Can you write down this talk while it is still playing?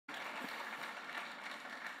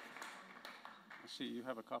see you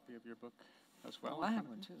have a copy of your book as well. Well, I have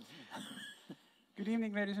one too. Good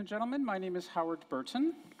evening, ladies and gentlemen. My name is Howard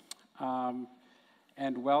Burton,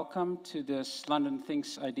 and welcome to this London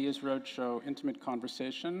Thinks Ideas Roadshow intimate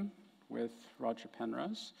conversation with Roger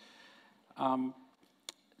Penrose.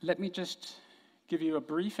 Let me just give you a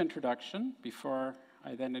brief introduction before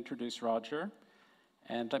I then introduce Roger,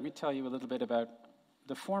 and let me tell you a little bit about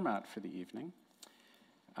the format for the evening.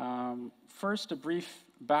 First, a brief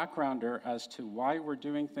backgrounder as to why we're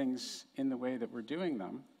doing things in the way that we're doing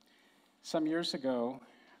them. Some years ago,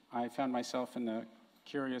 I found myself in the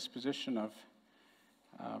curious position of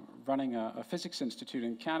running a physics institute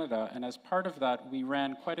in Canada, and as part of that, we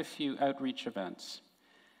ran quite a few outreach events.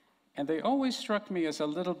 And they always struck me as a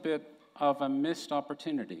little bit of a missed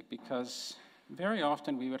opportunity, because very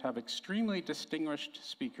often we would have extremely distinguished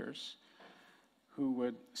speakers who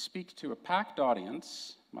would speak to a packed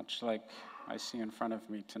audience, much like I see in front of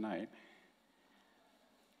me tonight.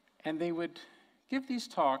 And they would give these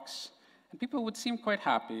talks, and people would seem quite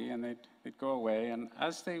happy, and they'd go away. And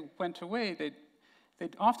as they went away,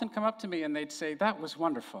 they'd often come up to me and they'd say, "That was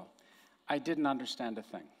wonderful. I didn't understand a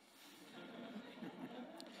thing."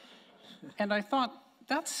 And I thought,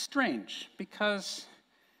 that's strange, because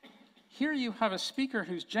here you have a speaker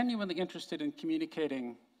who's genuinely interested in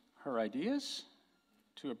communicating her ideas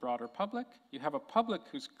to a broader public. You have a public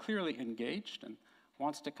who's clearly engaged and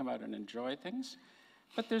wants to come out and enjoy things,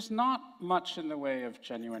 but there's not much in the way of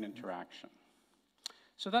genuine interaction.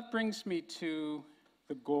 So that brings me to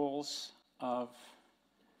the goals of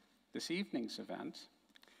this evening's event.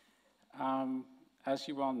 As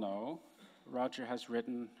you all know, Roger has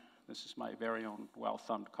written, this is my very own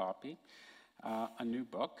well-thumbed copy, a new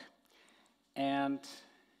book. And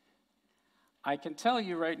I can tell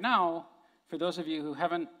you right now, for those of you who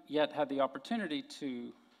haven't yet had the opportunity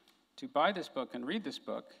to buy this book and read this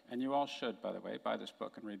book, and you all should, by the way, buy this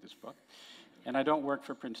book and read this book. And I don't work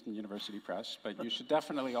for Princeton University Press, but you should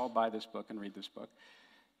definitely all buy this book and read this book.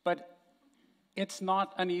 But it's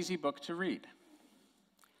not an easy book to read.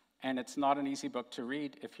 And it's not an easy book to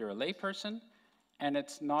read if you're a layperson, and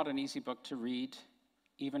it's not an easy book to read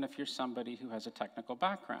even if you're somebody who has a technical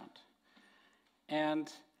background.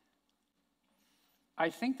 And I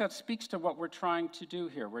think that speaks to what we're trying to do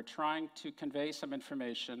here. We're trying to convey some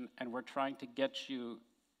information, and we're trying to get you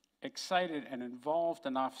excited and involved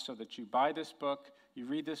enough so that you buy this book, you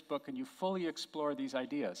read this book, and you fully explore these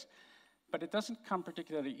ideas. But it doesn't come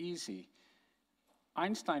particularly easy.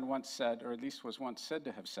 Einstein once said, or at least was once said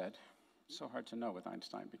to have said, so hard to know with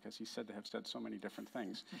Einstein because he's said to have said so many different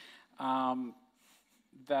things,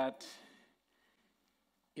 that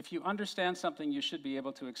if you understand something, you should be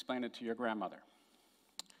able to explain it to your grandmother.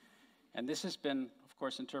 And this has been, of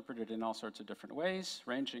course, interpreted in all sorts of different ways,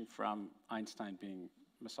 ranging from Einstein being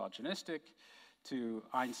misogynistic to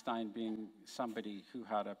Einstein being somebody who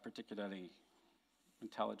had a particularly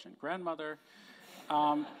intelligent grandmother.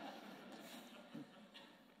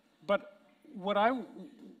 But what I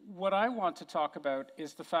want to talk about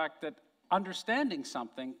is the fact that understanding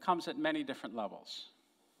something comes at many different levels.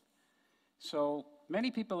 So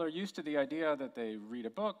many people are used to the idea that they read a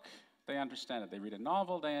book, they understand it. They read a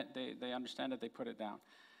novel, they understand it, they put it down.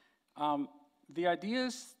 The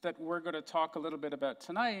ideas that we're going to talk a little bit about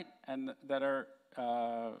tonight, and that are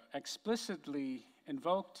explicitly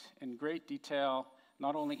invoked in great detail,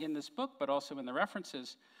 not only in this book, but also in the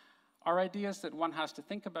references, are ideas that one has to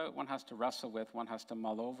think about, one has to wrestle with, one has to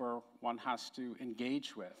mull over, one has to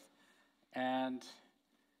engage with. And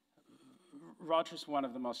Roger's one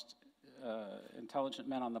of the most intelligent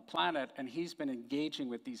men on the planet, and he's been engaging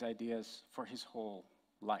with these ideas for his whole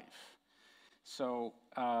life. So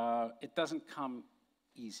it doesn't come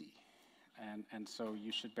easy, and so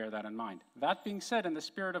you should bear that in mind. That being said, in the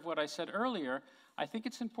spirit of what I said earlier, I think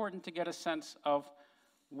it's important to get a sense of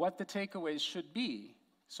what the takeaways should be,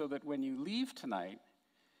 so that when you leave tonight,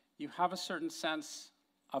 you have a certain sense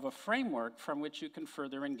of a framework from which you can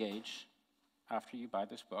further engage after you buy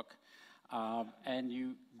this book, and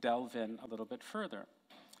you delve in a little bit further.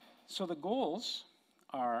 So the goals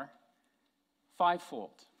are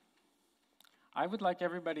fivefold. I would like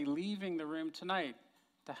everybody leaving the room tonight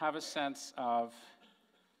to have a sense of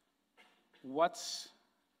what's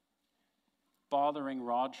bothering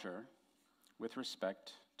Roger with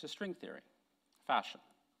respect to string theory, fashion.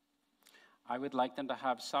 I would like them to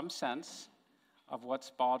have some sense of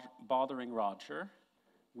what's bothering Roger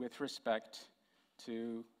with respect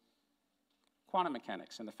to quantum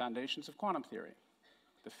mechanics and the foundations of quantum theory,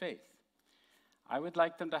 the faith. I would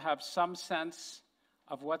like them to have some sense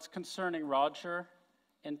of what's concerning Roger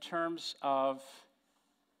in terms of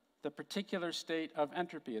the particular state of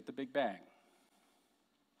entropy at the Big Bang.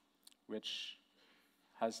 which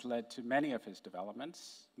has led to many of his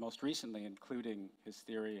developments, most recently including his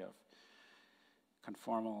theory of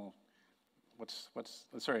conformal, what's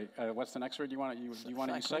the next word you want to use? Do you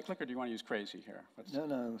want to use cyclic or do you want to use crazy here?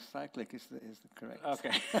 No, cyclic is the correct.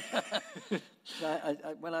 Okay.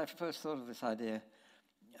 When I first thought of this idea,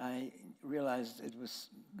 I realized it was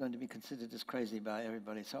going to be considered as crazy by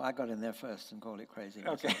everybody, so I got in there first and called it crazy.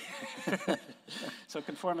 Okay. So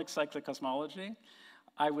conformic cyclic cosmology.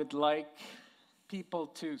 I would like people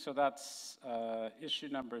to, so that's issue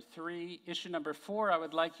number 3. Issue number 4, I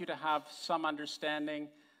would like you to have some understanding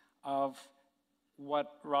of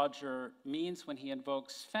what Roger means when he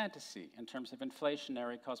invokes fantasy in terms of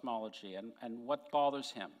inflationary cosmology and what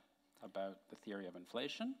bothers him about the theory of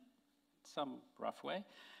inflation, some rough way.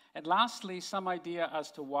 And lastly, some idea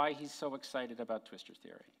as to why he's so excited about twistor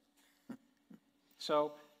theory.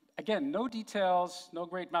 So again, no details, no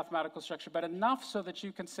great mathematical structure, but enough so that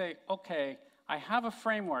you can say, okay, I have a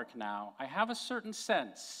framework now. I have a certain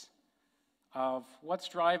sense of what's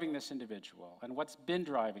driving this individual and what's been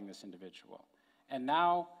driving this individual. And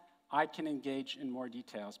now I can engage in more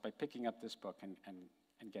details by picking up this book and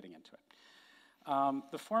getting into it.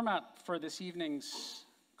 The format for this evening's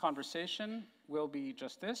conversation will be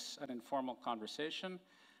just this, an informal conversation,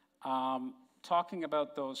 talking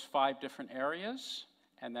about those 5 different areas,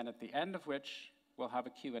 and then at the end of which we'll have a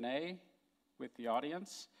Q&A with the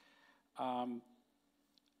audience.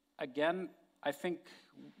 Again, I think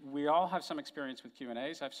we all have some experience with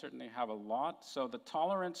Q&As. I certainly have a lot. So the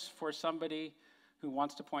tolerance for somebody who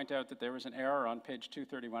wants to point out that there was an error on page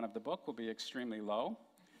 231 of the book will be extremely low.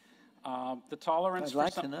 The tolerance I'd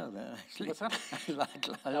like to know that, actually. What's that?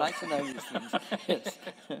 I'd like to know these things, yes.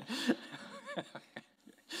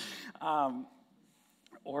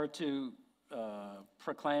 Or to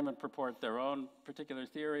proclaim and purport their own particular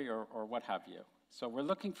theory or what have you. So we're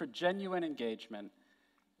looking for genuine engagement,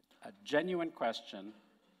 a genuine question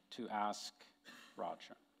to ask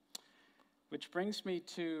Roger. Which brings me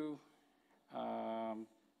to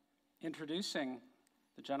introducing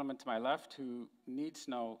the gentleman to my left who needs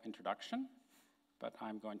no introduction, but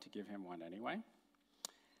I'm going to give him one anyway.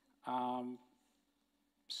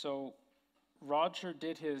 So Roger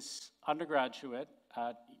did his undergraduate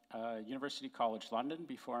at University College London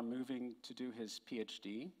before moving to do his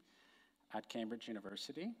PhD at Cambridge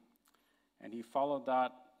University. And he followed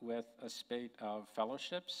that with a spate of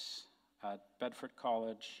fellowships at Bedford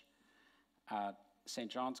College, at St.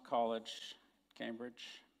 John's College,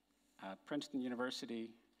 Cambridge, at Princeton University,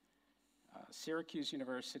 Syracuse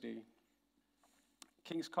University,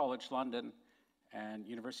 King's College London, and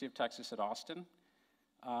University of Texas at Austin.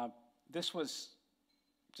 This was,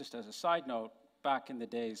 just as a side note, back in the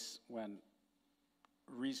days when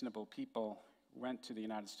reasonable people went to the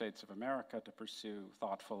United States of America to pursue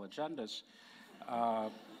thoughtful agendas.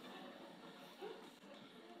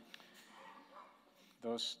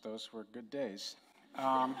 Those were good days.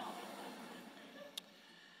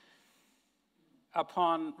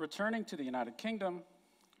 Upon returning to the United Kingdom,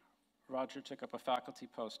 Roger took up a faculty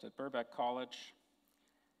post at Birkbeck College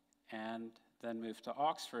and then moved to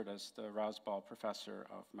Oxford as the Rousball Professor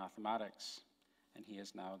of Mathematics. And he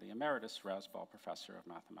is now the Emeritus Rousball Professor of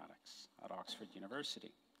Mathematics at Oxford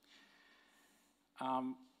University.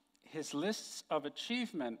 His lists of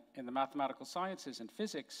achievement in the mathematical sciences and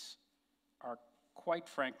physics are quite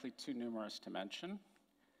frankly too numerous to mention,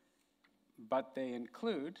 but they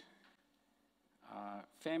include,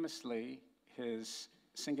 famously, his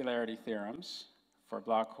singularity theorems for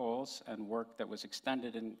black holes and work that was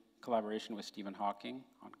extended in collaboration with Stephen Hawking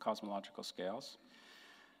on cosmological scales.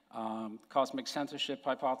 Cosmic censorship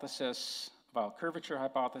hypothesis, Weyl curvature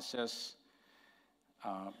hypothesis,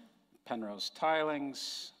 Penrose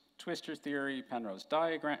tilings, twistor theory, Penrose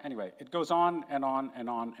diagram. Anyway, it goes on and on and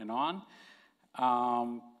on and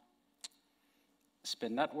on.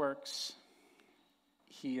 Spin networks.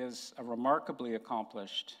 He is a remarkably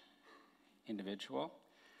accomplished individual,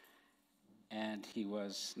 and he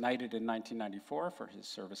was knighted in 1994 for his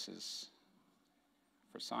services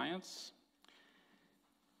for science.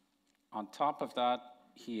 On top of that,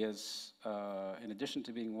 he is, in addition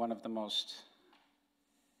to being one of the most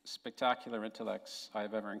spectacular intellects I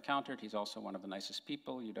have ever encountered, he's also one of the nicest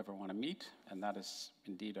people you'd ever want to meet, and that is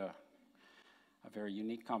indeed a very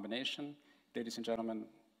unique combination. Ladies and gentlemen,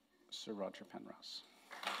 Sir Roger Penrose.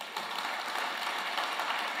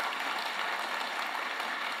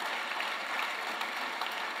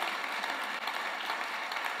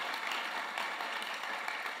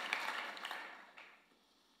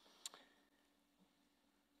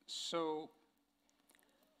 So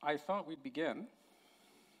I thought we'd begin,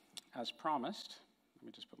 as promised, let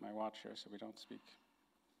me just put my watch here so we don't speak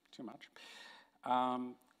too much,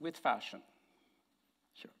 with fashion.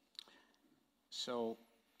 Sure. So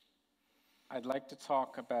I'd like to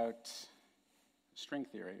talk about string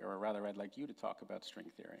theory, or rather I'd like you to talk about string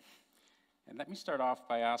theory. And let me start off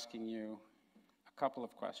by asking you a couple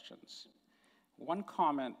of questions. One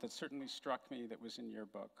comment that certainly struck me that was in your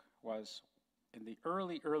book was in the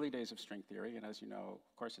early days of string theory, and as you know,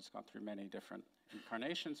 of course it's gone through many different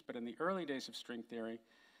incarnations, but in the early days of string theory,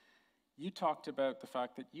 you talked about the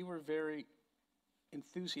fact that you were very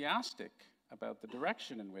enthusiastic about the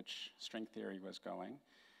direction in which string theory was going,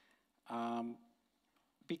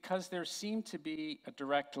 because there seemed to be a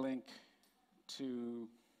direct link to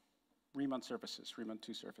Riemann surfaces, Riemann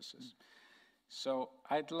 2 surfaces. So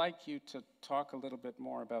I'd like you to talk a little bit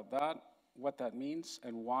more about that, what that means,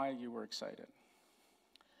 and why you were excited.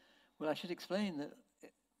 Well, I should explain that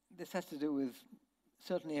this has to do with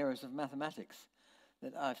certain areas of mathematics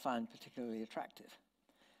that I find particularly attractive.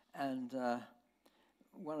 And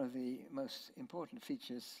one of the most important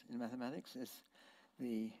features in mathematics is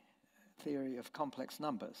the theory of complex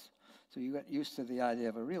numbers. So you get used to the idea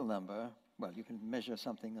of a real number. Well, you can measure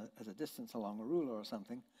something as a distance along a ruler or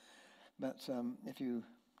something. But if you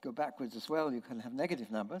go backwards as well, you can have negative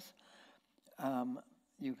numbers.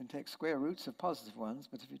 You can take square roots of positive ones,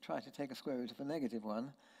 but if you try to take a square root of a negative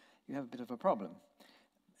one, you have a bit of a problem.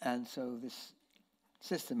 And so this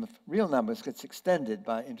system of real numbers gets extended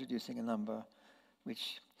by introducing a number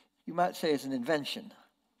which you might say is an invention,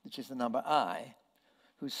 which is the number I,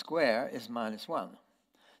 whose square is -1.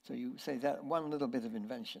 So you say that one little bit of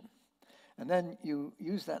invention. And then you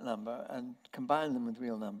use that number and combine them with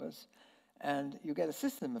real numbers, and you get a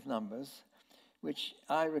system of numbers which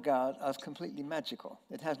I regard as completely magical.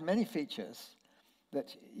 It has many features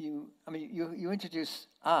that you introduce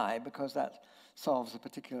I because that solves a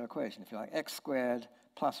particular equation. If you like, x squared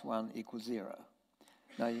plus 1 equals 0.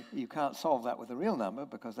 Now, you can't solve that with a real number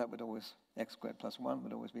because that would always, x squared plus 1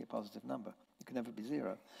 would always be a positive number. It could never be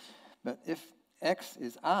 0. But if x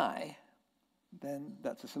is I, then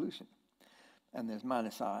that's a solution. And there's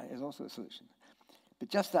 -I is also a solution. But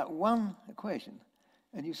just that one equation,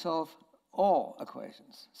 and you solve all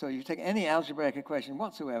equations. So you take any algebraic equation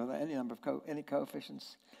whatsoever, any number of any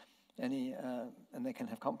coefficients, and they can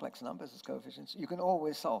have complex numbers as coefficients, you can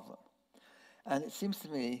always solve them. And it seems to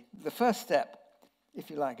me the first step, if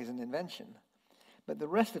you like, is an invention, but the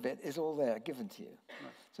rest of it is all there, given to you.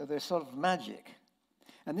 Right. So there's sort of magic.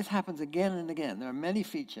 And this happens again and again. There are many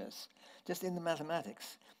features just in the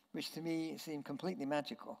mathematics which to me seem completely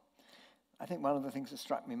magical. I think one of the things that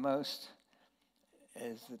struck me most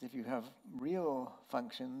is that if you have real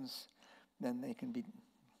functions, then they can be,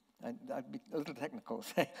 I'd be a little technical,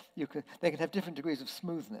 say, they can have different degrees of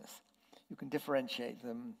smoothness. You can differentiate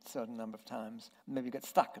them a certain number of times, and maybe you get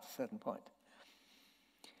stuck at a certain point.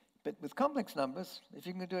 But with complex numbers, if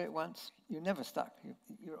you can do it once, you're never stuck.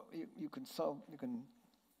 You can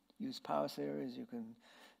use power series, you can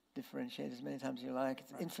differentiate as many times as you like.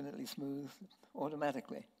 It's infinitely smooth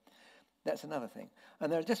automatically. That's another thing.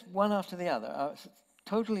 And they're just one after the other,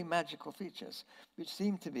 totally magical features, which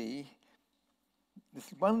seem to be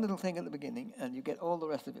this one little thing at the beginning, and you get all the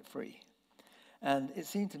rest of it free. And it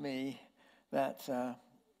seemed to me that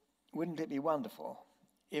wouldn't it be wonderful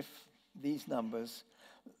if these numbers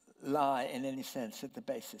lie in any sense at the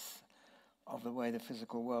basis of the way the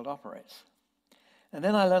physical world operates. And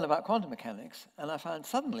then I learned about quantum mechanics, and I found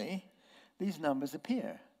suddenly these numbers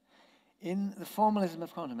appear in the formalism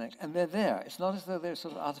of quantum mechanics, and they're there. It's not as though they're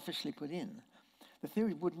sort of artificially put in. The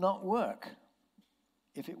theory would not work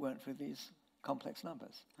if it weren't for these complex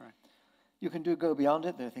numbers. Right. You can go beyond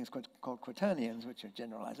it. There are things called quaternions, which are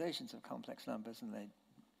generalizations of complex numbers, and they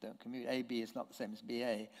don't commute. AB is not the same as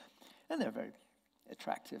BA, and they're a very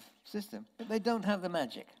attractive system, but they don't have the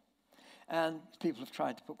magic. And people have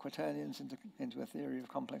tried to put quaternions into a theory of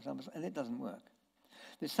complex numbers, and it doesn't work.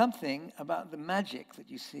 There's something about the magic that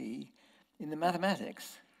you see in the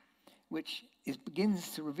mathematics which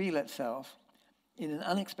begins to reveal itself in an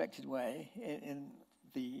unexpected way in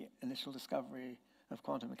the initial discovery of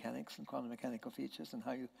quantum mechanics and quantum mechanical features, and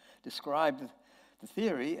how you describe the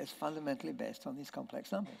theory as fundamentally based on these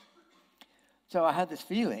complex numbers. So I had this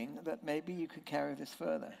feeling that maybe you could carry this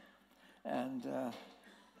further, and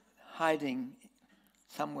hiding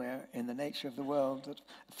somewhere in the nature of the world that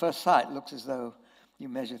at first sight looks as though you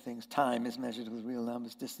measure things, time is measured with real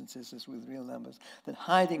numbers, distances is with real numbers, that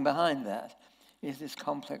hiding behind that is this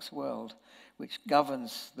complex world which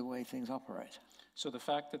governs the way things operate. So the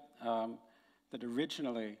fact that that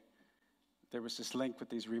originally there was this link with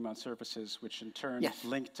these Riemann surfaces, which in turn Yes.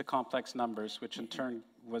 linked to complex numbers, which in turn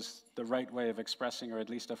was the right way of expressing, or at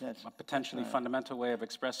least a potentially fundamental way of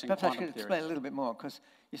expressing Perhaps I quantum should theories. explain a little bit more, because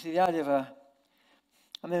you see, the idea of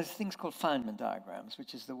there's things called Feynman diagrams,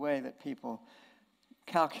 which is the way that people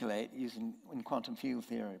calculate using in quantum field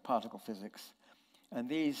theory, particle physics. And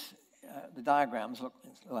these, the diagrams look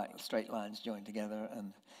like straight lines joined together,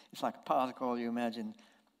 and it's like a particle. You imagine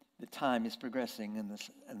the time is progressing, and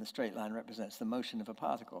the straight line represents the motion of a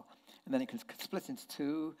particle. And then it can split into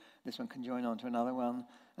two. This one can join onto another one,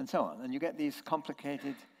 and so on. And you get these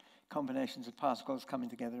complicated combinations of particles coming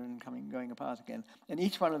together and going apart again. And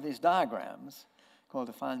each one of these diagrams, called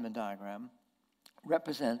a Feynman diagram,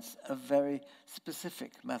 represents a very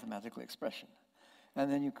specific mathematical expression. And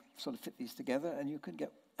then you sort of fit these together, and you can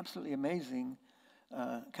get absolutely amazing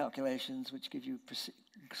calculations which give you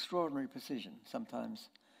extraordinary precision. Sometimes,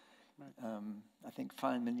 I think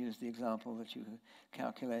Feynman used the example that you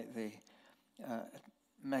calculate the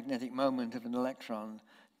magnetic moment of an electron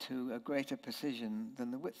to a greater precision than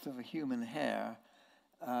the width of a human hair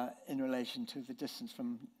in relation to the distance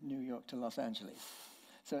from New York to Los Angeles.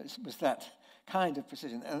 So it was that kind of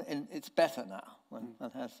precision, and it's better now. One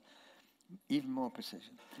has even more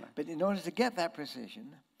precision. Right. But in order to get that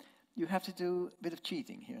precision, you have to do a bit of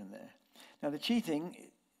cheating here and there. Now, the cheating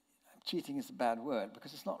is a bad word,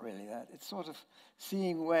 because it's not really that. It's sort of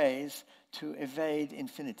seeing ways to evade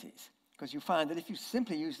infinities. Because you find that if you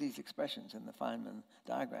simply use these expressions in the Feynman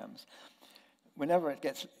diagrams, whenever it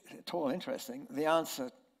gets at all interesting, the answer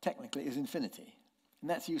technically is infinity. And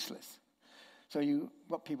that's useless. So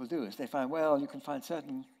what people do is they find, well, you can find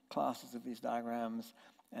certain classes of these diagrams,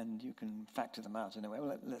 and you can factor them out in a way.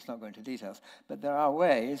 Well, let's not go into details. But there are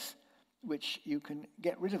ways which you can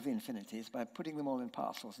get rid of the infinities by putting them all in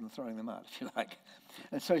parcels and throwing them out, if you like.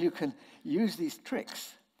 And so you can use these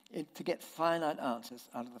tricks to get finite answers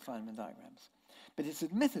out of the Feynman diagrams. But it's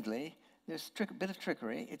admittedly, there's a bit of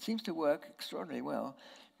trickery. It seems to work extraordinarily well,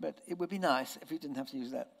 but it would be nice if you didn't have to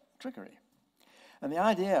use that trickery. And the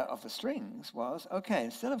idea of the strings was, okay,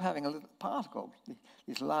 instead of having a little particle,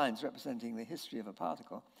 these lines representing the history of a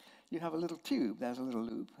particle, you have a little tube. There's a little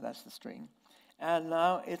loop. That's the string. And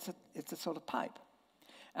now it's a sort of pipe.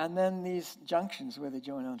 And then these junctions where they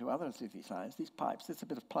join onto others of these lines, these pipes, it's a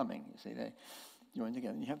bit of plumbing, you see. They join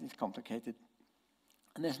together, and you have these complicated,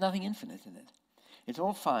 and there's nothing infinite in it. It's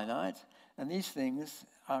all finite, and these things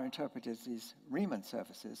are interpreted as these Riemann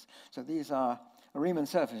surfaces. So these are a Riemann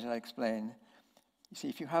surface, I explain. You see,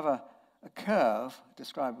 if you have a curve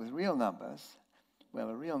described with real numbers, well,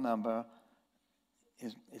 a real number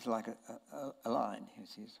is like a line, you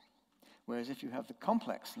see. Whereas if you have the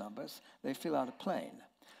complex numbers, they fill out a plane.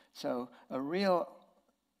 So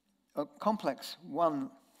a complex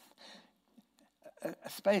a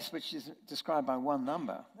space which is described by one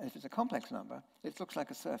number, and if it's a complex number, it looks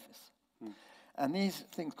like a surface. And these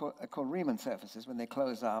things are called Riemann surfaces when they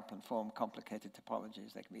close up and form complicated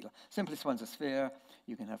topologies. They can be, simplest one's a sphere.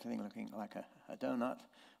 You can have a thing looking like a donut,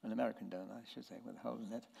 an American donut, I should say, with a hole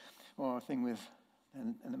in it, or a thing with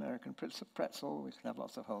an American pretzel, which can have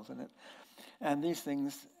lots of holes in it. And these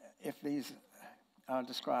things, if these are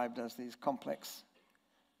described as these complex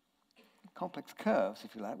curves,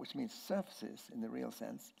 if you like, which means surfaces in the real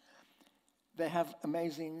sense, they have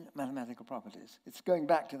amazing mathematical properties. It's going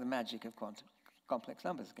back to the magic of complex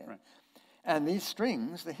numbers again. Right. And these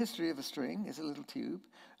strings, the history of a string is a little tube,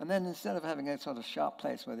 and then instead of having a sort of sharp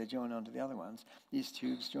place where they join onto the other ones, these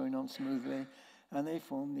tubes join on smoothly, and they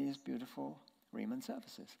form these beautiful Riemann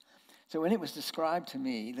surfaces. So when it was described to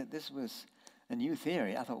me that this was a new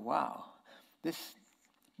theory, I thought, wow, this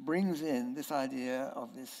brings in this idea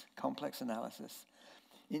of this complex analysis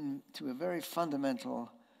into a very fundamental,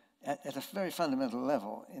 at a very fundamental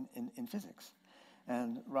level in physics.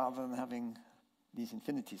 And rather than having these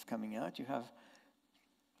infinities coming out,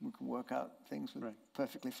 we can work out things with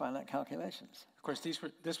perfectly finite calculations. Of course,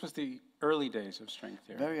 this was the early days of string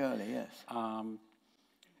theory. Very early, yes.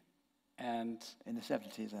 And in the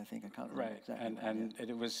 70s, I think, I can't remember exactly. And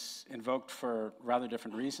it was invoked for rather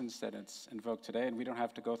different reasons than it's invoked today, and we don't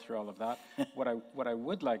have to go through all of that. What I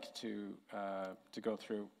would like to go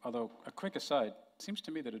through, although a quick aside, it seems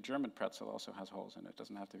to me that a German pretzel also has holes in it. It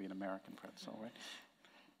doesn't have to be an American pretzel, right?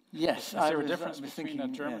 Yes. Is there a difference between a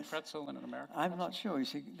German pretzel and an American pretzel? I'm not sure. You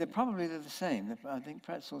see, they're the same. I think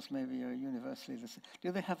pretzels maybe are universally the same.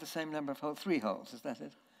 Do they have the same number of holes? 3 holes, is that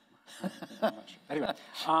it? Anyway,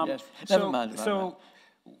 yes. Never mind about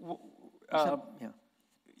that.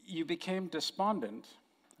 You became despondent,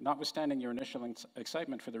 notwithstanding your initial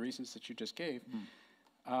excitement for the reasons that you just gave,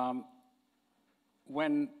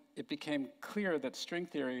 when it became clear that string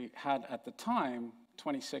theory had, at the time,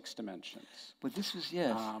 26 dimensions. But this was,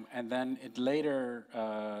 yes. And then it later,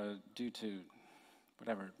 due to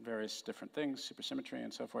whatever, various different things, supersymmetry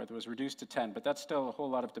and so forth, it was reduced to 10, but that's still a whole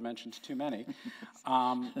lot of dimensions too many.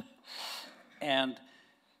 And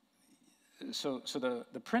so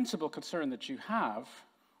the principal concern that you have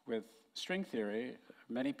with string theory,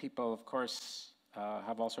 many people, of course,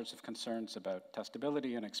 have all sorts of concerns about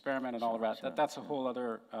testability and experiment and all of that. That's a whole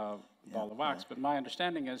other ball of wax. But my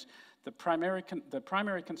understanding is the primary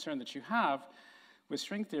concern that you have with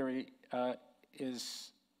string theory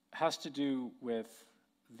has to do with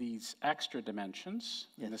these extra dimensions,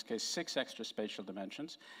 in this case 6 extra spatial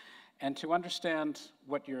dimensions. And to understand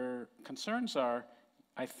what your concerns are,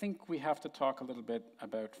 I think we have to talk a little bit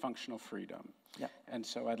about functional freedom. Yeah. And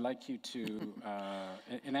so I'd like you to,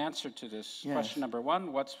 in answer to this question number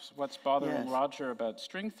 1, what's bothering Roger about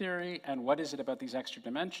string theory, and what is it about these extra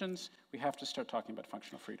dimensions? We have to start talking about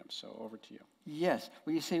functional freedom. So over to you. Yes.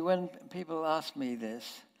 Well, you see, when people ask me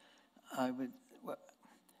this,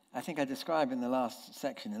 I think I described in the last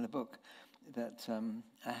section in the book that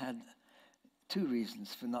I had 2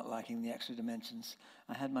 reasons for not liking the extra dimensions.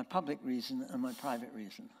 I had my public reason and my private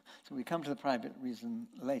reason. So we come to the private reason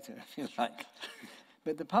later, if you like.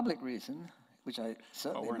 But the public reason, which I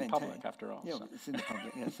certainly we're in maintain, public after all. Yeah, So. it's in the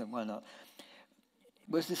public, yes, so why not?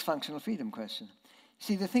 Was this functional freedom question.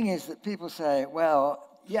 See, the thing is that people say,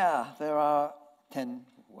 well, yeah, there are 10,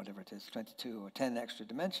 whatever it is, 22 or 10 extra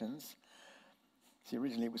dimensions. See,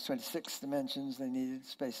 originally it was 26 dimensions. They needed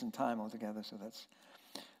space and time altogether, so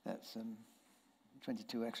that's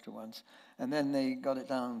 22 extra ones. And then they got it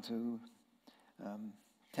down to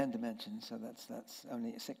 10 dimensions, so that's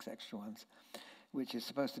only 6 extra ones, which is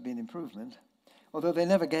supposed to be an improvement. Although they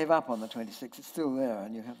never gave up on the 26, it's still there,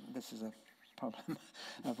 and this is a problem.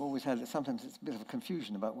 I've always had it. Sometimes it's a bit of a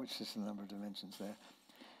confusion about which is the number of dimensions there.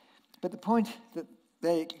 But the point that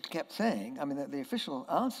they kept saying, I mean, the official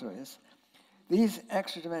answer is, these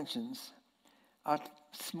extra dimensions are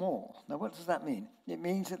small. Now, what does that mean? It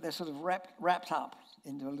means that they're sort of wrapped up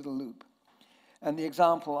into a little loop. And the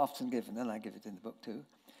example often given, and I give it in the book too,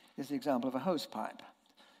 is the example of a hose pipe.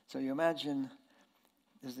 So you imagine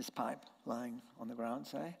there's this pipe lying on the ground,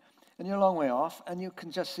 say, and you're a long way off, and you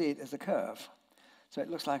can just see it as a curve. So it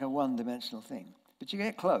looks like a one-dimensional thing. But you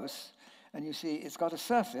get close, and you see it's got a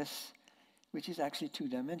surface which is actually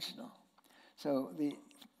 2-dimensional. So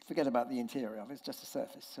forget about the interior of it, it's just a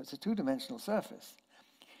surface. So it's a 2-dimensional surface.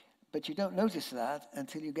 But you don't notice that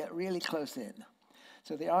until you get really close in.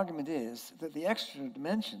 So the argument is that the extra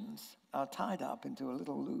dimensions are tied up into a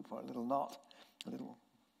little loop or a little knot, a little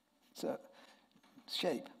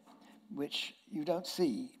shape, which you don't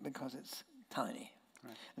see because it's tiny.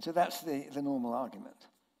 Right. And so that's the normal argument.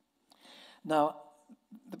 Now,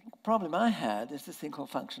 the problem I had is this thing called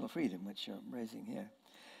functional freedom, which you're raising here.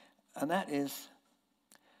 And that is,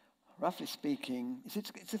 roughly speaking,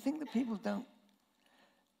 it's a thing that people don't,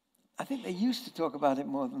 I think they used to talk about it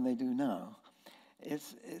more than they do now.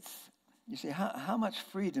 You see, how much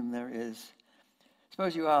freedom there is.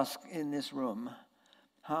 Suppose you ask in this room,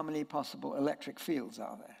 how many possible electric fields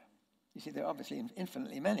are there? You see, there are obviously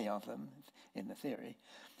infinitely many of them in the theory,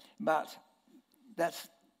 but that's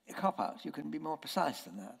a cop-out. You can be more precise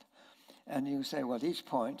than that. And you say, well, at each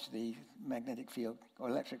point, the magnetic field or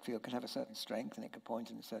electric field can have a certain strength, and it can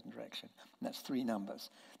point in a certain direction. And that's 3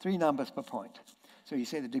 numbers. 3 numbers per point. So you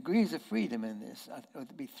say the degrees of freedom in this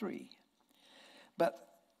would be 3. But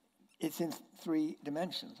it's in 3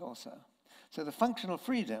 dimensions also. So the functional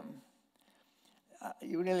freedom,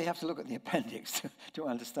 you really have to look at the appendix to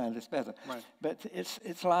understand this better. Right. But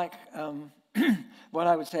it's like what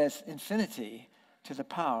I would say is infinity to the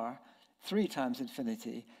power 3 times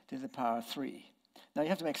infinity to the power 3. Now you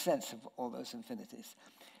have to make sense of all those infinities.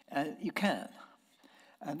 And you can.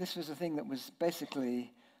 And this was a thing that was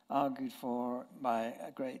basically argued for by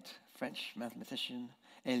a great French mathematician,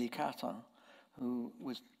 Élie Cartan, who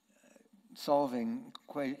was solving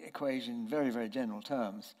equation in very, very general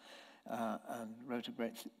terms and wrote a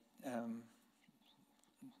great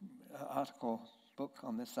book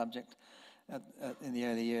on this subject in the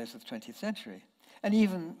early years of the 20th century. And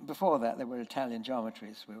even before that, there were Italian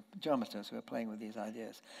geometers who were playing with these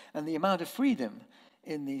ideas. And the amount of freedom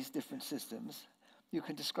in these different systems you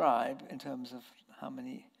can describe in terms of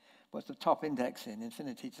what's the top index in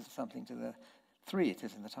infinity to something to the 3 it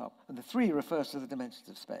is in the top. And the 3 refers to the dimensions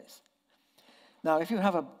of space. Now, if you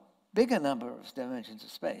have a bigger number of dimensions of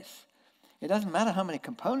space, it doesn't matter how many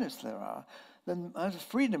components there are, the amount of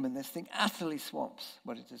freedom in this thing utterly swamps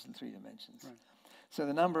what it is in 3 dimensions. Right. So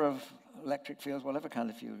the number of electric fields, whatever kind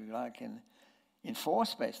of field you like, in 4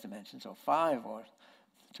 space dimensions, or 5, or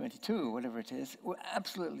 22, or whatever it is, will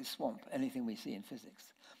absolutely swamp anything we see in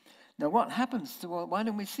physics. Now, what happens to, well, why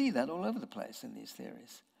don't we see that all over the place in these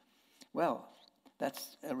theories? Well,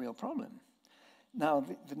 that's a real problem. Now,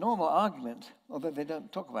 the normal argument, although they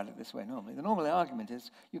don't talk about it this way normally, the normal argument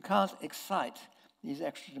is you can't excite these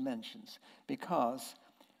extra dimensions because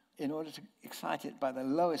in order to excite it by the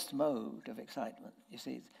lowest mode of excitement, you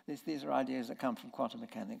see, these are ideas that come from quantum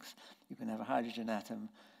mechanics. You can have a hydrogen atom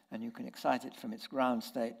and you can excite it from its ground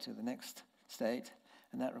state to the next state,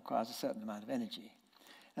 and that requires a certain amount of energy.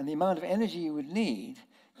 And the amount of energy you would need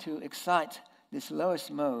to excite this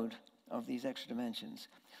lowest mode of these extra dimensions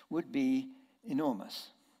would be enormous.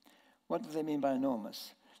 What do they mean by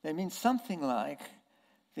enormous? They mean something like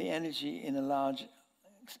the energy in a large,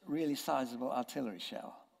 really sizable artillery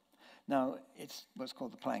shell. Now, it's what's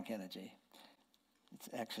called the Planck energy. It's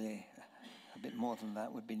actually a bit more than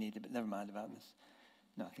that would be needed, but never mind about this.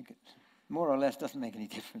 No, I think it more or less doesn't make any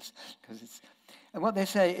difference, because it's... And what they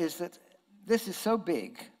say is that this is so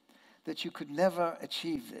big that you could never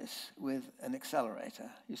achieve this with an accelerator.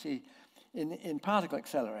 You see, in particle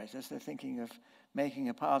accelerators, they're thinking of making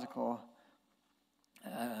a particle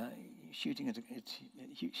shooting at a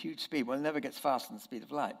huge speed. Well, it never gets faster than the speed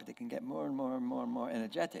of light, but it can get more and more and more and more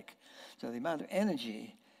energetic. So the amount of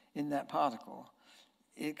energy in that particle,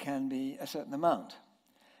 it can be a certain amount.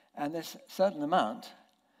 And this certain amount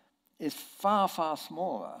is far, far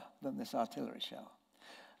smaller than this artillery shell.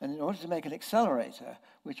 And in order to make an accelerator,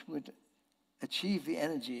 which would achieve the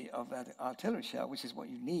energy of that artillery shell, which is what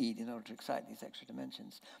you need in order to excite these extra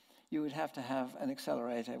dimensions, you would have to have an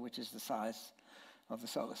accelerator which is the size of the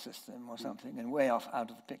solar system or something, and way off out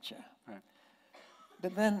of the picture. Right.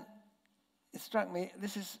 But then it struck me,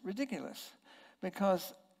 this is ridiculous,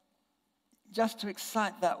 because just to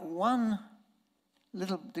excite that one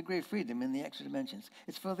little degree of freedom in the extra dimensions,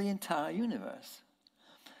 it's for the entire universe.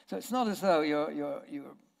 So it's not as though you're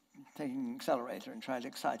taking an accelerator and trying to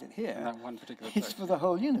excite it here. In that one particular place. It's for the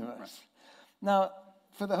whole universe. Right. Now,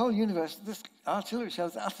 for the whole universe, this artillery shell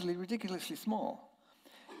is utterly ridiculously small.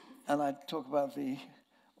 And I talk about the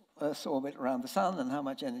Earth's orbit around the sun and how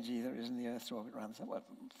much energy there is in the Earth's orbit around the sun. Well,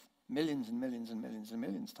 millions and millions and millions and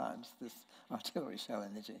millions times this artillery shell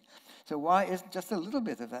energy. So why is just a little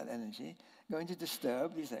bit of that energy going to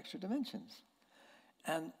disturb these extra dimensions?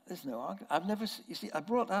 And there's no argument. I've never, you see, I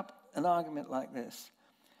brought up an argument like this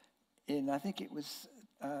in, I think it was...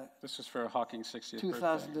 this was for Hawking's 60th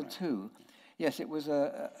 2002. birthday, right? Yes, it was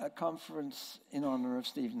a conference in honor of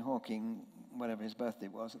Stephen Hawking, whatever his birthday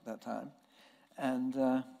was at that time.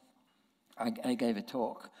 And I gave a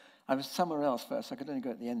talk. I was somewhere else first, so I could only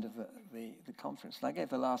go at the end of the conference. And I gave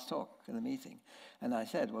the last talk in the meeting. And I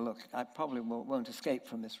said, well, look, I probably won't escape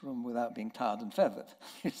from this room without being tarred and feathered,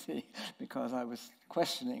 you see, because I was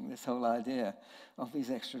questioning this whole idea of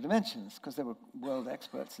these extra dimensions, because there were world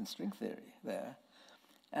experts in string theory there.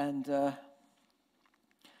 And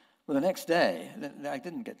well, the next day, I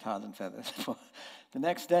didn't get tarred and feathered. The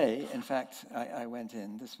next day, in fact, I went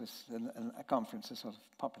in. This was a conference, a sort of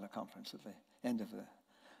popular conference at the end of the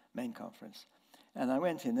main conference. And I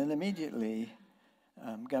went in, and immediately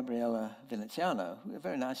Gabriele Veneziano, a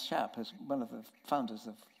very nice chap, is one of the founders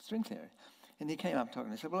of string theory. And he came up talking,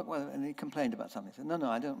 and he said, well, look, well, and he complained about something. He said, no,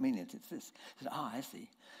 I don't mean it, it's this. He said, I see.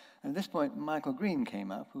 And at this point, Michael Green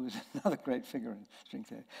came up, who was another great figure in string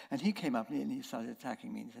theory. And he came up and he started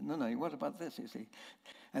attacking me. And he said, no, what about this, you see?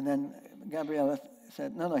 And then Gabriele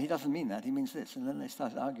said, no, he doesn't mean that, he means this. And then they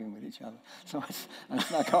started arguing with each other. So I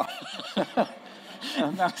snuck off.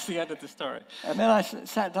 And that's the end of the story. And then I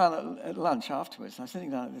sat down at lunch afterwards. I was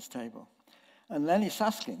sitting down at this table. And Lenny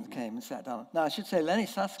Susskind came and sat down. Now, I should say Lenny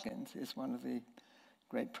Susskind is one of the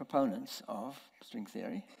great proponents of string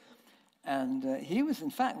theory. And he was,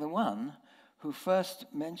 in fact, the one who first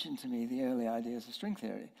mentioned to me the early ideas of string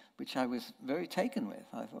theory, which I was very taken with.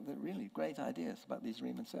 I thought they're really great ideas about these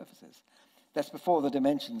Riemann surfaces. That's before the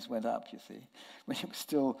dimensions went up, you see, when it was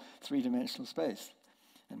still three-dimensional space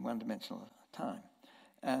and one-dimensional time.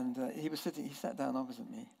 And he sat down opposite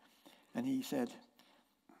me, and he said,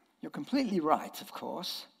 you're completely right, of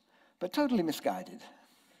course, but totally misguided.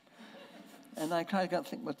 And I tried to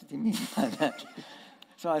think, what did he mean by that?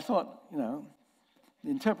 So I thought,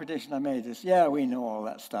 the interpretation I made is, yeah, we know all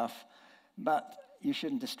that stuff, but you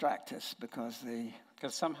shouldn't distract us because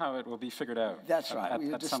somehow it will be figured out. That's right.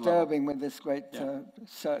 We're disturbing with this great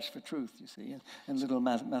search for truth, you see, and little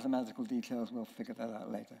mathematical details, we'll figure that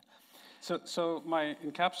out later. So my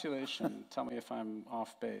encapsulation, tell me if I'm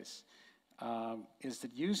off base, is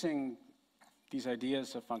that using these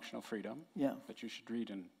ideas of functional freedom that you should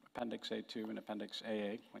read in Appendix A2 and Appendix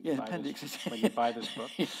AA when Yeah, you buy appendix this, is when you buy this book.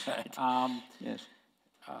 right. Yes.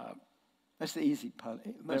 That's the easy part,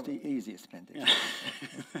 the easiest appendix.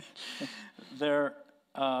 Yeah. There,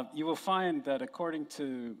 you will find that according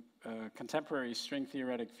to contemporary string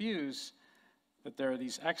theoretic views, that there are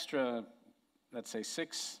these extra, let's say,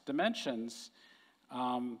 6 dimensions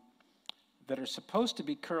that are supposed to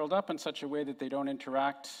be curled up in such a way that they don't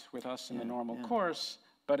interact with us in the normal course,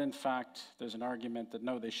 but in fact, there's an argument that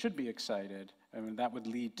no, they should be excited, and that would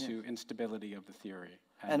lead to instability of the theory.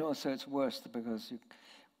 And also it's worse because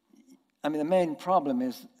the main problem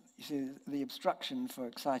is, you see, the obstruction for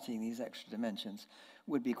exciting these extra dimensions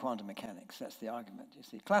would be quantum mechanics. That's the argument. You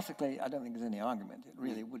see, classically, I don't think there's any argument. It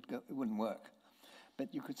really wouldn't work.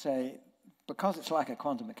 But you could say, because it's like a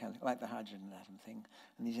quantum mechanic, like the hydrogen atom thing,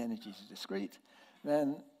 and these energies are discrete,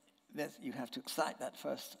 then you have to excite that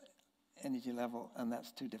first energy level, and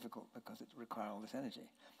that's too difficult because it requires all this energy.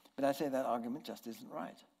 But I say that argument just isn't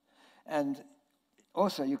right. And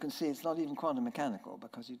also, you can see it's not even quantum mechanical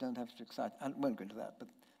because you don't have to excite. I won't go into that, but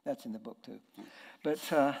that's in the book too. But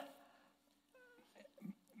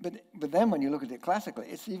then when you look at it classically,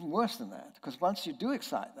 it's even worse than that, because once you do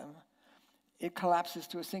excite them, it collapses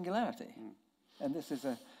to a singularity. And this is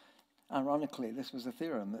ironically, this was a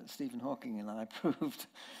theorem that Stephen Hawking and I proved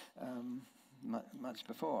much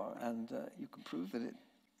before, and you can prove that it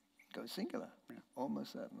goes singular,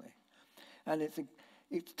 almost certainly. And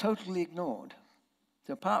it's totally ignored.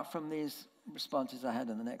 So apart from these responses I had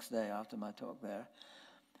in the next day after my talk there,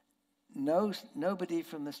 nobody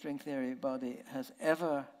from the string theory body has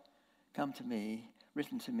ever come to me,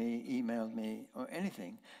 written to me, emailed me, or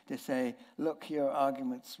anything to say, look, your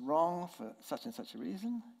argument's wrong for such and such a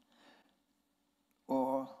reason,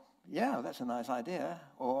 or, yeah, that's a nice idea,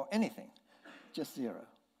 or anything. Just zero.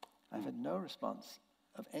 I've had no response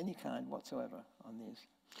of any kind whatsoever on these.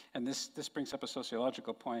 And this brings up a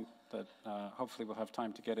sociological point that hopefully we'll have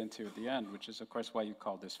time to get into at the end, which is, of course, why you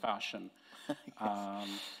call this fashion. Yes.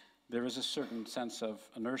 There is a certain sense of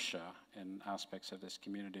inertia in aspects of this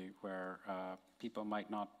community where people might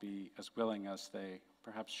not be as willing as they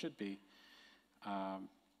perhaps should be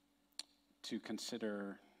to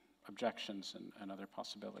consider objections and other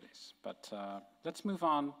possibilities. But let's move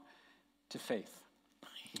on to faith.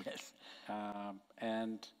 Yes.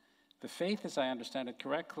 And the faith, as I understand it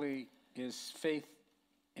correctly, is faith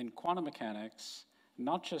in quantum mechanics,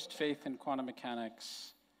 not just faith in quantum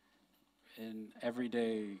mechanics in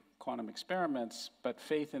everyday quantum experiments, but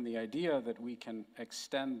faith in the idea that we can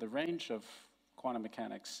extend the range of quantum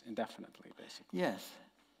mechanics indefinitely, basically. Yes.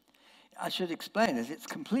 I should explain it. It's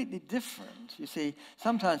completely different. You see,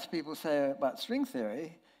 sometimes people say about string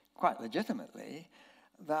theory, quite legitimately,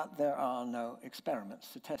 that there are no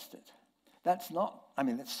experiments to test it. That's not,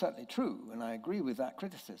 it's certainly true, and I agree with that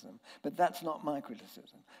criticism, but that's not my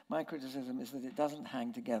criticism. My criticism is that it doesn't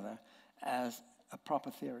hang together as a proper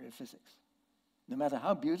theory of physics, no matter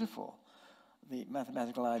how beautiful the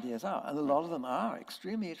mathematical ideas are, and a lot of them are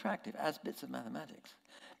extremely attractive as bits of mathematics,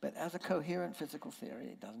 but as a coherent physical theory,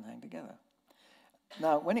 it doesn't hang together.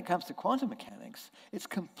 Now, when it comes to quantum mechanics, it's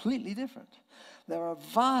completely different. There are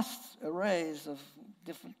vast arrays of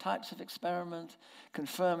different types of experiment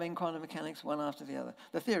confirming quantum mechanics one after the other.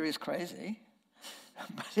 The theory is crazy,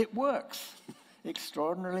 but it works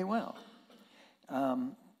extraordinarily well.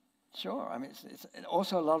 Sure, it's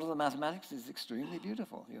also a lot of the mathematics is extremely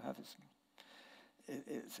beautiful. You have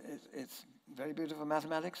it's very beautiful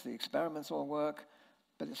mathematics. The experiments all work,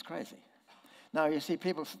 but it's crazy. Now you see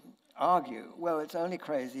people argue, well, it's only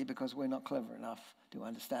crazy because we're not clever enough to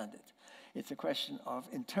understand it. It's a question of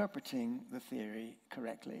interpreting the theory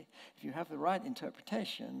correctly. If you have the right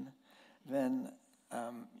interpretation, then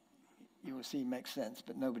you will see it makes sense,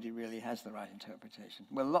 but nobody really has the right interpretation.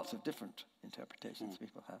 Well, lots of different interpretations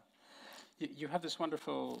people have. You have this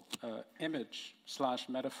wonderful image /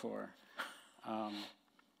 metaphor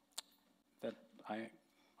that I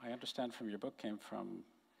understand from your book came from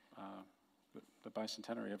the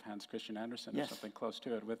bicentenary of Hans Christian Andersen, or something close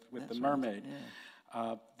to it, with the mermaid. Right.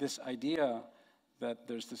 Yeah. This idea that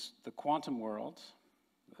there's the quantum world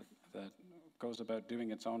that goes about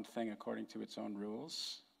doing its own thing according to its own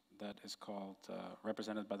rules, that is called,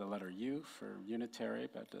 represented by the letter U for unitary,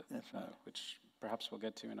 but which perhaps we'll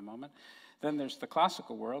get to in a moment. Then there's the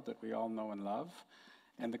classical world that we all know and love.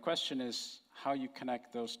 And the question is how you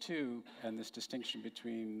connect those two, and this distinction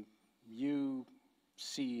between U,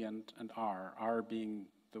 C, and R. R being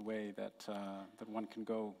the way that one can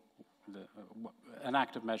go, an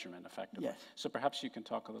act of measurement, effectively. Yes. So perhaps you can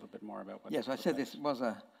talk a little bit more about what. Yes, I said this was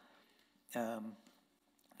the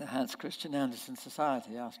Hans Christian Andersen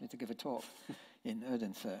Society asked me to give a talk in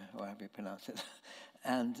Odense, or however you pronounce it.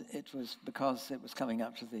 And it was because it was coming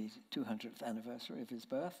up to the 200th anniversary of his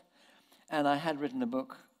birth. And I had written a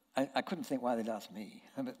book. I couldn't think why they'd asked me,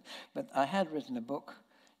 but I had written a book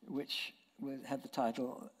which had the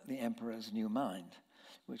title The Emperor's New Mind,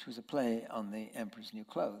 which was a play on the Emperor's new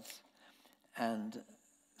clothes. And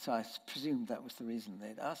so I presumed that was the reason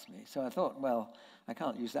they'd asked me. So I thought, well, I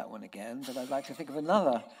can't use that one again, but I'd like to think of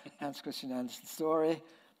another Hans Christian Andersen story,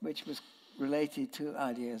 which was related to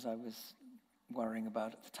ideas I was worrying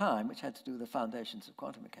about at the time, which had to do with the foundations of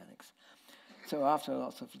quantum mechanics. So after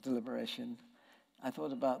lots of deliberation, I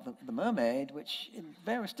thought about the mermaid, which in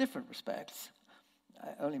various different respects,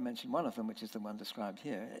 I only mentioned one of them, which is the one described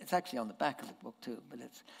here. It's actually on the back of the book too, but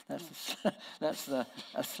that's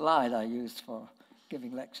a slide I used for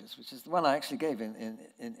giving lectures, which is the one I actually gave in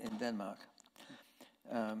Denmark.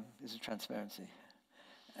 Is a transparency.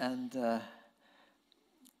 And the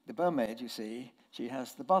mermaid, you see, she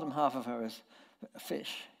has the bottom half of her as a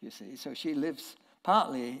fish, you see. So she lives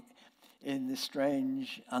partly in this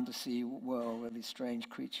strange undersea world where these strange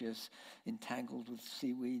creatures entangled with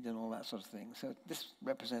seaweed and all that sort of thing. So this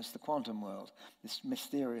represents the quantum world, this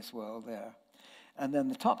mysterious world there. And then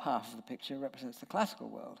the top half of the picture represents the classical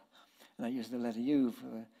world. And I use the letter U for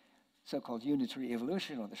the so-called unitary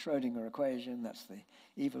evolution, or the Schrödinger equation. That's the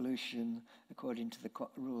evolution according to the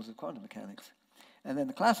rules of quantum mechanics. And then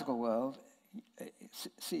the classical world,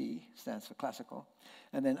 C stands for classical,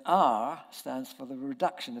 and then R stands for the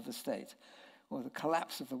reduction of the state, or the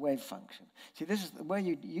collapse of the wave function. See, this is where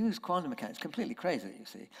you use quantum mechanics. Completely crazy, you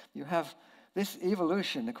see. You have this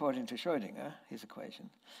evolution according to Schrödinger, his equation.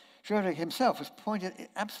 Schrödinger himself was pointed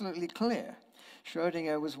absolutely clear.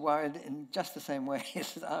 Schrödinger was worried in just the same way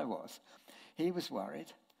as I was. He was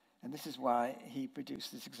worried, and this is why he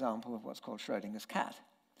produced this example of what's called Schrödinger's cat.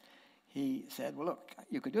 He said, well, look,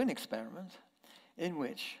 you could do an experiment in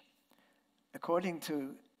which, according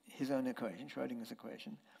to his own equation, Schrödinger's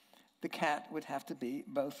equation, the cat would have to be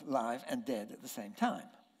both live and dead at the same time.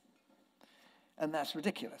 And that's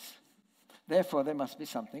ridiculous. Therefore, there must be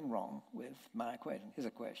something wrong with my equation, his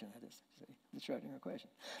equation, that is, see, the Schrödinger equation.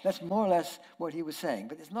 That's more or less what he was saying,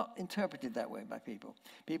 but it's not interpreted that way by people.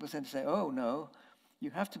 People tend to say, oh, no, you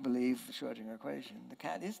have to believe the Schrödinger equation. The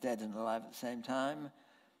cat is dead and alive at the same time,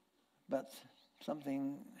 but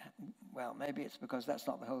something, well, maybe it's because that's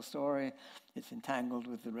not the whole story. It's entangled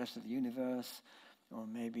with the rest of the universe, or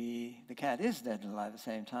maybe the cat is dead and alive at the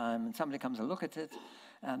same time, and somebody comes to look at it,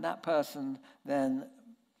 and that person then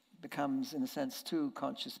becomes, in a sense, two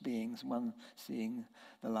conscious beings, one seeing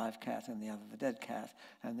the live cat and the other the dead cat,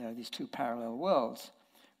 and there are these two parallel worlds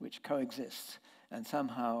which coexist, and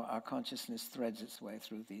somehow our consciousness threads its way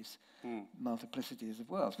through these multiplicities of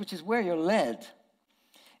worlds, which is where you're led.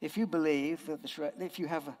 If you believe that if you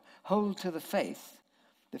have a hold to the faith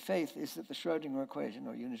is that the Schrödinger equation,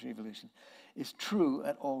 or unitary evolution, is true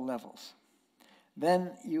at all levels.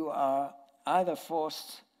 Then you are either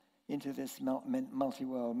forced into this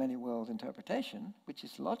multi-world, many-world interpretation, which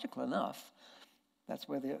is logical enough. That's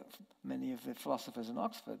where many of the philosophers in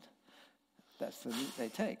Oxford, that's the route they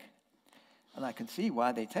take. And I can see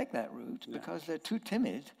why they take that route, because they're too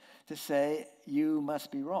timid to say, you must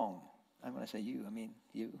be wrong. And when I say you, I mean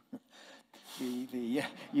you. the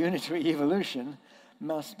unitary evolution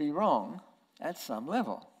must be wrong at some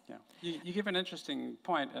level. Yeah, you give an interesting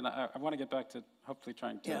point, and I want to get back to hopefully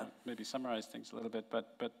trying to maybe summarize things a little bit,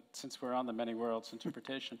 but since we're on the many worlds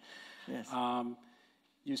interpretation, yes.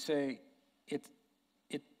 You say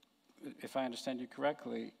if I understand you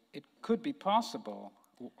correctly, it could be possible,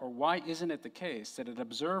 or why isn't it the case that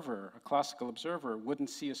a classical observer, wouldn't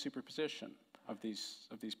see a superposition of these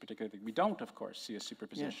particular things? We don't, of course, see a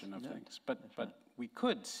superposition of things, but we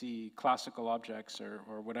could see classical objects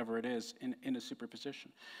or whatever it is in a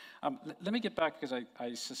superposition. Let me get back, because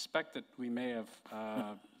I suspect that we may have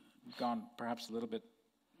gone perhaps a little bit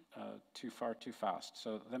too far, too fast.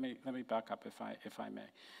 So let me back up if I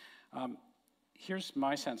may. Here's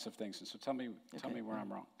my sense of things, and so tell me where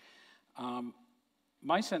I'm wrong.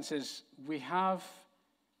 My sense is we have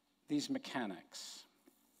these mechanics.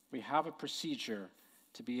 We have a procedure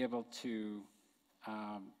to be able to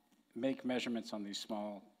make measurements on these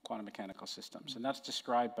small quantum mechanical systems, and that's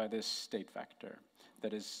described by this state vector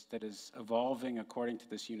that is evolving according to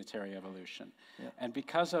this unitary evolution. Yeah. And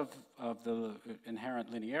because of the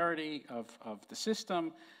inherent linearity of the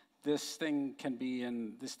system, this thing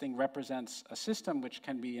represents a system which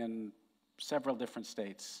can be in several different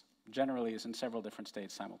states, generally is in several different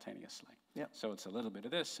states simultaneously. Yep. So it's a little bit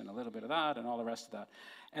of this and a little bit of that and all the rest of that.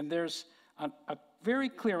 And there's a very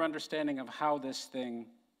clear understanding of how this thing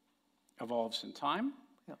evolves in time.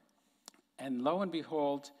 Yep. And lo and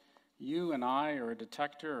behold, you and I, or a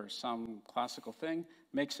detector, or some classical thing,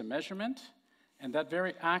 makes a measurement, and that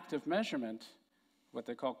very act of measurement, what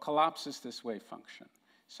they call, collapses this wave function.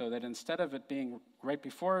 So that instead of it being right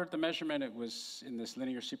before the measurement, it was in this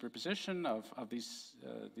linear superposition of these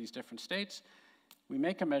different states. We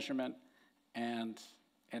make a measurement, and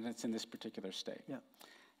it's in this particular state. Yeah.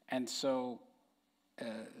 And so,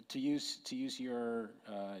 to use your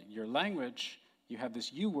language, you have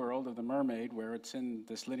this U world of the mermaid, where it's in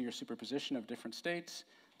this linear superposition of different states.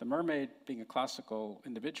 The mermaid, being a classical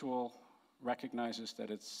individual, recognizes that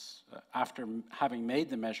it's, after having made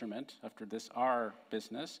the measurement, after this R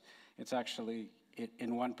business, it's actually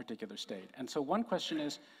in one particular state. And so one question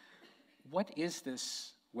is, what is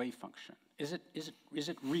this wave function? Is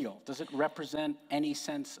it real? Does it represent any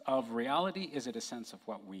sense of reality? Is it a sense of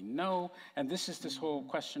what we know? And this is this whole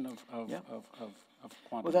question of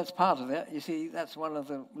quantum. Well, that's part of it. You see, that's one of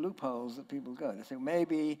the loopholes that people go. They say,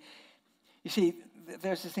 maybe, you see,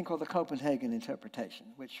 there's this thing called the Copenhagen interpretation,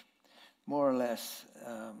 which more or less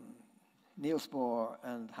Niels Bohr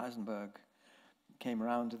and Heisenberg came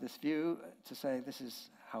around to this view to say this is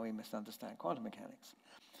how we must understand quantum mechanics.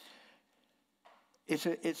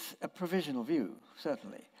 It's a provisional view,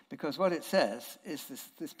 certainly, because what it says is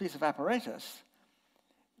this piece of apparatus,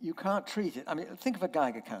 you can't treat it. I mean, think of a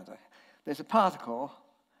Geiger counter. There's a particle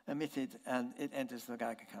emitted, and it enters the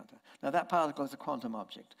Geiger counter. Now, that particle is a quantum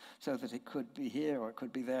object, so that it could be here or it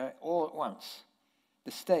could be there all at once.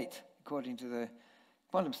 The state, according to the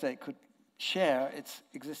quantum state, could share its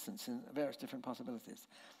existence in various different possibilities.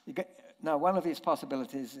 Now, one of these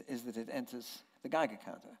possibilities is that it enters the Geiger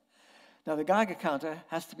counter. Now, the Geiger counter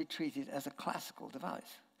has to be treated as a classical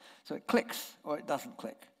device. So it clicks or it doesn't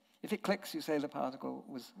click. If it clicks, you say the particle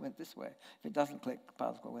went this way. If it doesn't click, the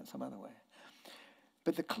particle went some other way.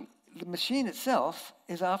 But the machine itself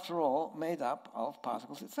is, after all, made up of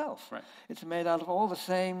particles itself. Right. It's made out of all the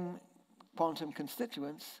same quantum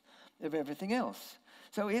constituents of everything else.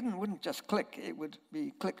 So it wouldn't just click. It would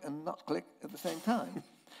be click and not click at the same time.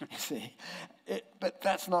 You see, but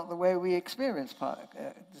that's not the way we experience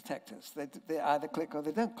detectors. They either click or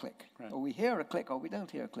they don't click. Right. Or we hear a click or we don't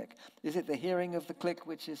hear a click. Is it the hearing of the click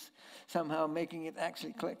which is somehow making it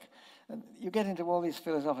actually click? And you get into all these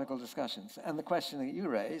philosophical discussions. And the question that you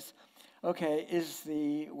raise, okay, is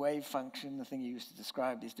the wave function, the thing you used to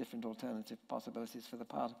describe these different alternative possibilities for the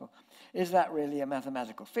particle, is that really a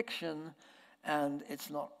mathematical fiction? And it's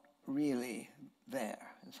not really there,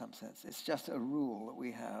 in some sense. It's just a rule that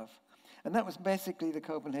we have. And that was basically the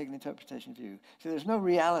Copenhagen interpretation view. So there's no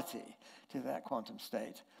reality to that quantum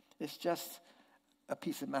state. It's just a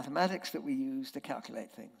piece of mathematics that we use to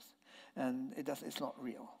calculate things. And it's not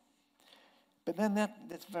real. But then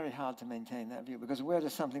that's very hard to maintain that view, because where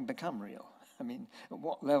does something become real? I mean, at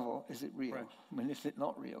what level is it real? Right. I mean, is it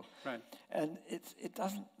not real? Right. And it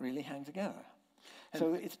doesn't really hang together.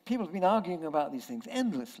 So people have been arguing about these things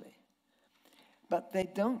endlessly. But they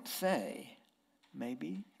don't say,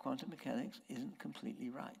 maybe quantum mechanics isn't completely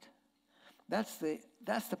right. That's the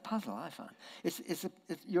puzzle, I find.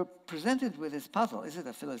 You're presented with this puzzle. Is it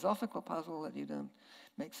a philosophical puzzle that you don't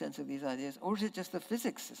make sense of these ideas? Or is it just the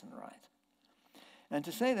physics isn't right? And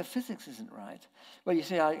to say the physics isn't right, well, you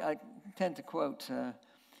see, I tend to quote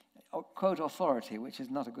authority, which is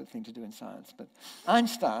not a good thing to do in science. But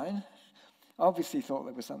Einstein obviously thought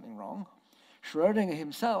there was something wrong. Schrödinger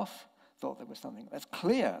himself thought there was something. That's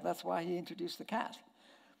clear. That's why he introduced the cat.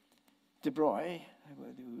 De Broglie,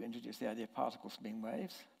 who introduced the idea of particles being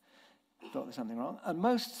waves, thought there's something wrong. And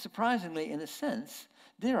most surprisingly, in a sense,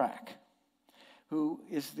 Dirac, who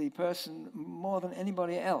is the person more than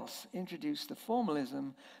anybody else, introduced the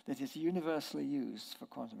formalism that is universally used for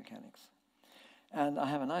quantum mechanics. And I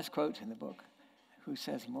have a nice quote in the book who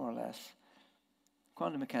says more or less,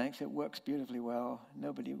 quantum mechanics, it works beautifully well.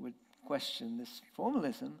 Nobody would question this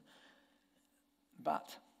formalism,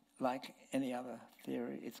 but like any other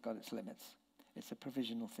theory, it's got its limits. It's a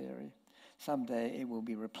provisional theory. Someday it will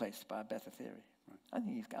be replaced by a better theory. Right. I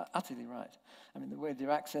think he's utterly right. I mean, the way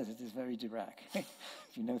Dirac says it is very Dirac. If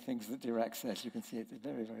you know things that Dirac says, you can see it's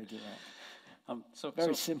very, very Dirac.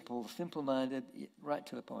 Very simple, simple-minded, right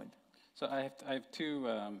to the point. So I have two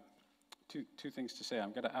things to say.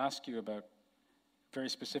 I'm going to ask you about, very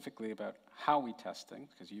specifically about how we test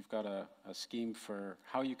things, because you've got a scheme for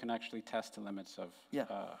how you can actually test the limits of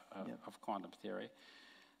quantum theory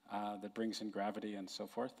that brings in gravity and so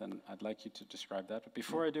forth, and I'd like you to describe that. But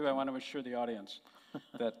before I do, I want to assure the audience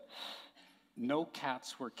that no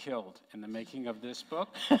cats were killed in the making of this book,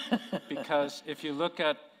 because if you look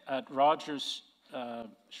at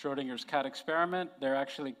Schrödinger's cat experiment, they're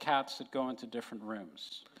actually cats that go into different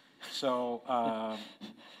rooms. So,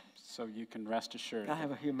 so you can rest assured. I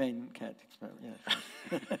have a humane cat experiment,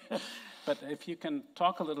 yeah. But if you can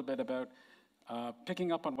talk a little bit about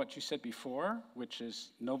picking up on what you said before, which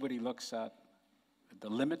is nobody looks at the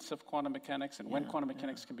limits of quantum mechanics and when quantum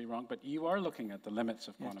mechanics can be wrong, but you are looking at the limits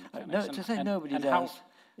of quantum mechanics. No, to say nobody does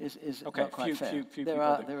is okay, not quite fair. Few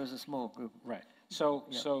There is a small group. Right. So,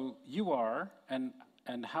 so you are, and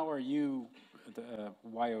how are you, the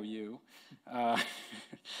YOU,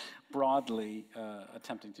 broadly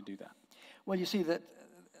attempting to do that? Well, you see that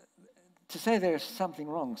to say there's something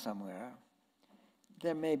wrong somewhere,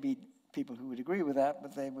 there may be people who would agree with that,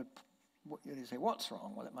 but they would say, what's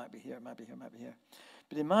wrong? Well, it might be here, it might be here, it might be here.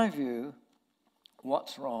 But in my view,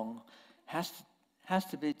 what's wrong has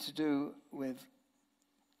to be to do with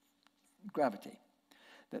gravity.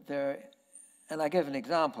 That there, and I gave an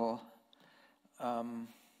example.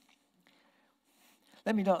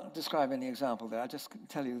 Let me not describe any example there. I'll just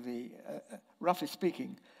tell you the, roughly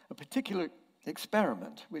speaking, a particular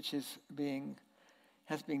experiment which has been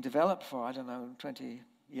developed for, I don't know, 20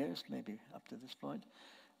 years, maybe up to this point,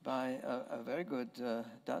 by a very good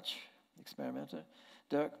Dutch experimenter,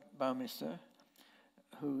 Dirk Bouwmeester,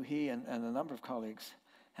 who he and a number of colleagues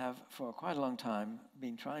have for quite a long time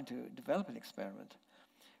been trying to develop an experiment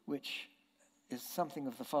which is something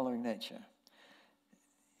of the following nature.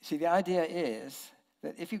 See, the idea is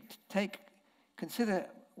that if you consider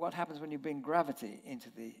what happens when you bring gravity into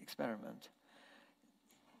the experiment,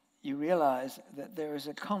 you realize that there is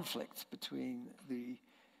a conflict between the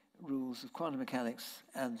rules of quantum mechanics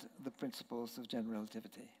and the principles of general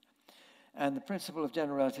relativity. And the principle of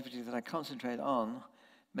general relativity that I concentrate on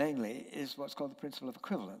mainly is what's called the principle of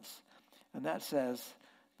equivalence. And that says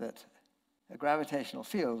that a gravitational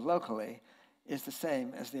field locally is the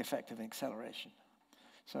same as the effect of an acceleration.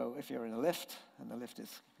 So if you're in a lift and the lift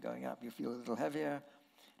is going up, you feel a little heavier.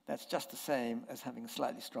 That's just the same as having a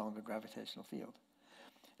slightly stronger gravitational field.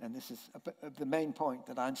 And this is the main point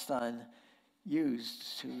that Einstein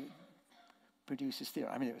used to produce his theory.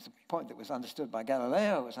 I mean, it was a point that was understood by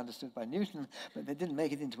Galileo, it was understood by Newton, but they didn't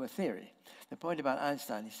make it into a theory. The point about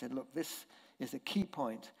Einstein, he said, look, this is a key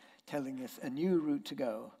point telling us a new route to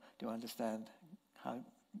go to understand how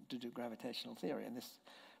to do gravitational theory. And this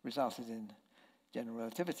resulted in general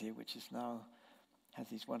relativity, which is now has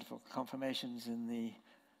these wonderful confirmations in the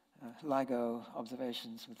LIGO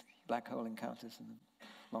observations with black hole encounters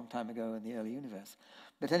a long time ago in the early universe.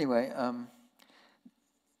 But anyway,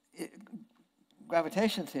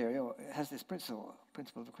 gravitation theory has this principle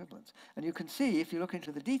of equivalence. And you can see, if you look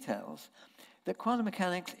into the details, that quantum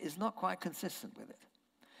mechanics is not quite consistent with it.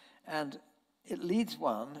 And it leads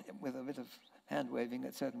one, with a bit of hand-waving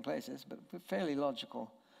at certain places, but a fairly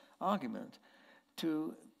logical argument,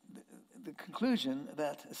 to the conclusion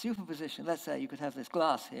that a superposition, let's say you could have this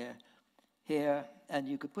glass here, and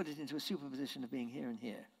you could put it into a superposition of being here and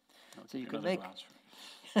here. So you could make...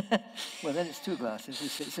 Well, then it's two glasses,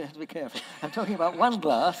 so you have to be careful. I'm talking about one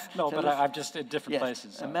glass. No, so but I'm just in different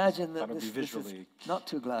places. So imagine that this is not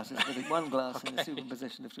two glasses, but one glass in a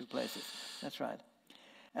superposition of two places. That's right.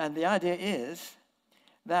 And the idea is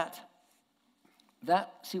that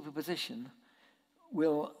that superposition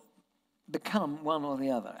will become one or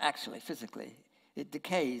the other. Actually, physically, it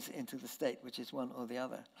decays into the state which is one or the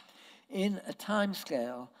other in a time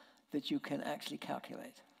scale that you can actually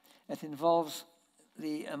calculate. It involves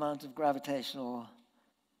the amount of gravitational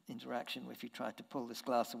interaction. If you tried to pull this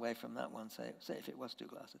glass away from that one, say if it was two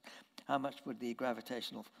glasses, how much would the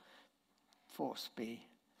gravitational force be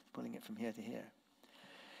pulling it from here to here?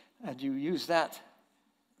 And you use that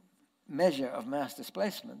measure of mass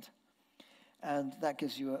displacement, and that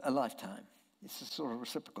gives you a lifetime. It's a sort of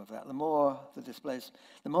reciprocal of that. The more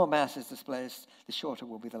mass is displaced, the shorter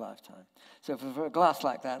will be the lifetime. So for a glass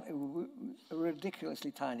like that, it will be a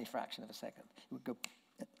ridiculously tiny fraction of a second. It would go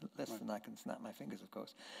less than I can snap my fingers, of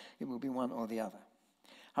course. It will be one or the other.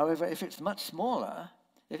 However, if it's much smaller,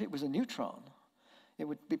 if it was a neutron, it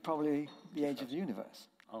would be probably the age of the universe.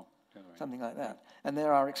 Oh, something like that. And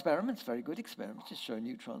there are experiments, very good experiments, to show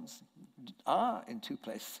neutrons are in two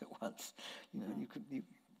places at once. You know,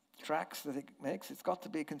 tracks that it makes, it's got to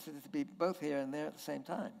be considered to be both here and there at the same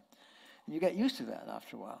time. And you get used to that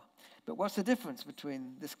after a while. But what's the difference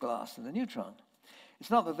between this glass and the neutron?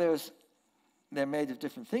 It's not that they're made of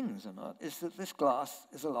different things or not, it's that this glass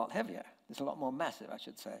is a lot heavier. It's a lot more massive, I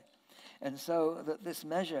should say. And so that this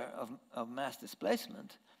measure of mass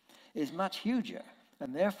displacement is much huger,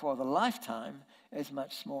 and therefore the lifetime is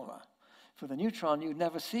much smaller. For the neutron, you'd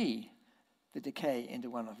never see the decay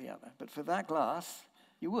into one or the other. But for that glass,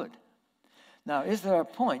 you would. Now, is there a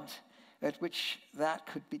point at which that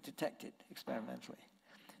could be detected experimentally?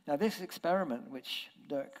 Now this experiment, which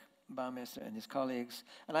Dirk Baumeister and his colleagues,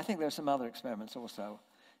 and I think there are some other experiments also,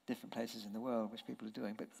 different places in the world which people are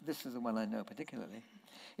doing, but this is the one I know particularly.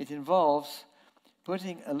 It involves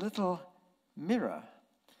putting a little mirror,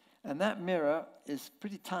 and that mirror is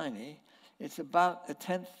pretty tiny. It's about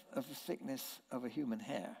 1/10 of the thickness of a human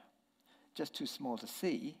hair, just too small to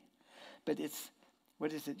see, but it's,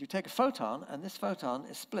 what is it? You take a photon, and this photon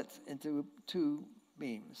is split into 2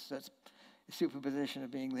 beams. So it's a superposition of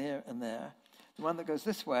being there and there. The one that goes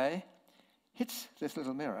this way hits this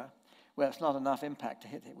little mirror, where it's not enough impact to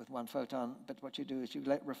hit it with 1 photon, but what you do is you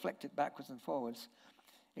reflect it backwards and forwards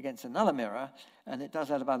against another mirror, and it does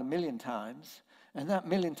that about 1,000,000 times, and that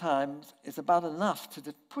 1,000,000 times is about enough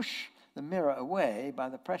to push the mirror away by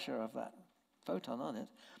the pressure of that photon on it,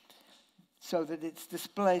 so that it's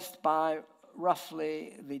displaced by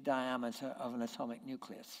roughly the diameter of an atomic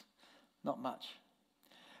nucleus. Not much.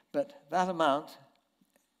 But that amount,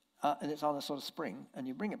 and it's on a sort of spring, and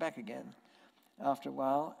you bring it back again after a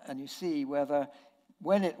while, and you see whether,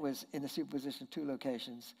 when it was in a superposition of 2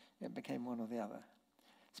 locations, it became one or the other,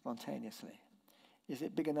 spontaneously. Is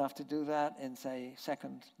it big enough to do that in, say,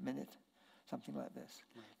 second, minute, something like this,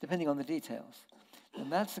 depending on the details?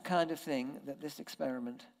 And that's the kind of thing that this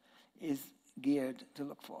experiment is geared to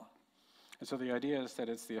look for. And so the idea is that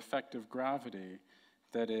it's the effect of gravity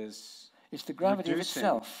that is It's the gravity reducing.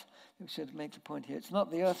 of itself. We should make the point here. It's not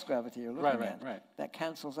the Earth's gravity you're looking at. Right. That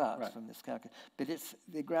cancels out Right. from this calculation. But it's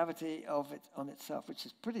the gravity of it on itself, which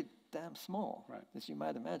is pretty damn small, Right. as you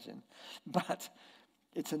might imagine. But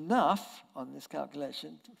it's enough on this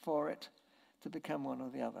calculation for it to become one or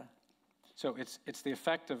the other. So it's the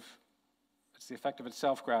effect of its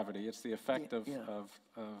self-gravity. It's the effect Yeah.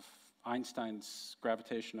 of Einstein's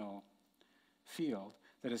gravitational field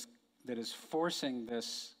that is forcing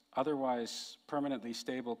this otherwise permanently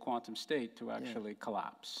stable quantum state to actually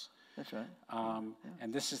collapse. That's right.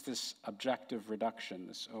 And this is this objective reduction,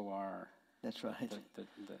 this OR That's right. that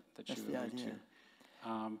That's you the allude idea.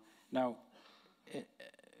 to. Now,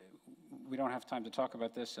 we don't have time to talk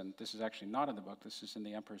about this, and this is actually not in the book. This is in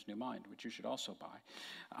The Emperor's New Mind, which you should also buy.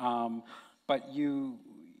 But you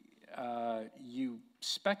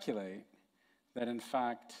speculate that, in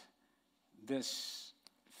fact, this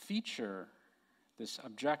feature, this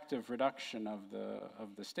objective reduction of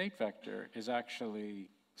the state vector, is actually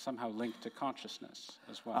somehow linked to consciousness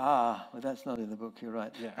as well. Well, that's not in the book, you're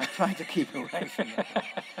right. Yeah. I tried to keep away from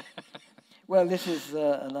that. Well, this is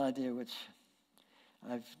an idea which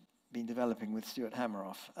I've been developing with Stuart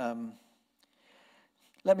Hameroff.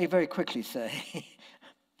 Let me very quickly say,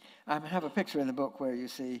 I have a picture in the book where you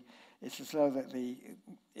see it's as though that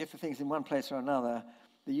if the thing's in one place or another,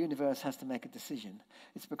 the universe has to make a decision.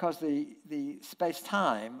 It's because the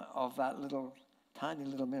space-time of that tiny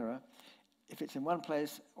little mirror, if it's in one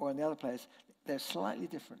place or in the other place, they're slightly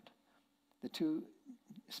different. The 2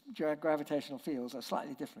 gravitational fields are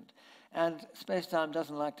slightly different. And space-time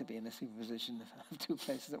doesn't like to be in a superposition of 2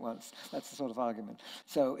 places at once. That's the sort of argument.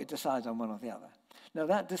 So it decides on one or the other. Now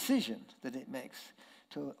that decision that it makes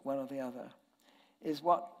to one or the other is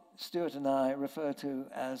what Stuart and I refer to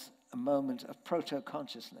as a moment of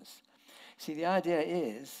proto-consciousness. See, the idea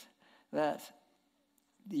is that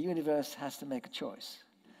the universe has to make a choice.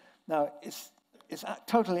 Now, it's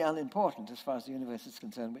totally unimportant as far as the universe is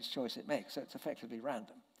concerned which choice it makes, so it's effectively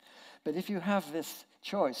random. But if you have this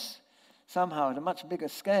choice somehow at a much bigger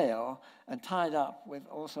scale and tied up with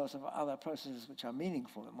all sorts of other processes which are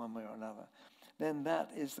meaningful in one way or another, then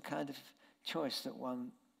that is the kind of choice that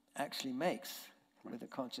one actually makes with a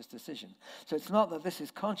conscious decision. So it's not that this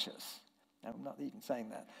is conscious. I'm not even saying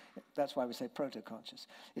that. That's why we say proto-conscious.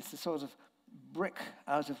 It's the sort of brick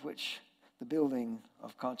out of which the building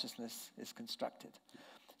of consciousness is constructed.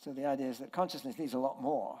 So the idea is that consciousness needs a lot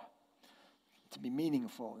more to be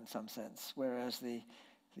meaningful in some sense, whereas the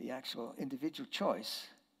actual individual choice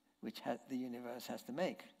which the universe has to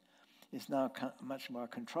make is now a much more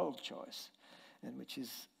controlled choice, and which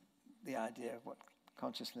is the idea of what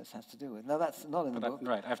consciousness has to do with. Now that's not in the book.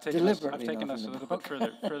 Right, I've taken us a little bit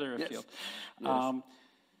further Yes. afield. Yes.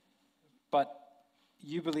 But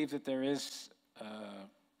you believe that there is,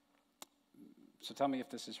 so tell me if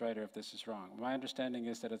this is right or if this is wrong. My understanding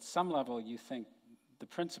is that at some level you think the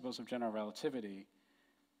principles of general relativity,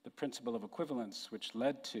 the principle of equivalence which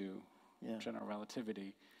led to general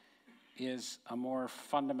relativity, is a more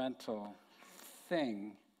fundamental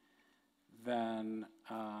thing than,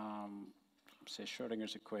 say,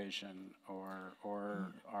 Schrödinger's equation or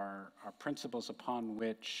are principles upon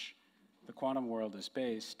which the quantum world is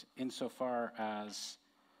based, insofar as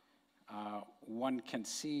one can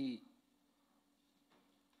see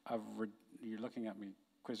you're looking at me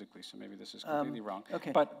quizzically, so maybe this is completely wrong.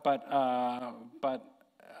 Okay. But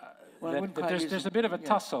Well, I wouldn't quite there's a bit of a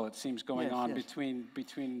tussle, it seems, going on between general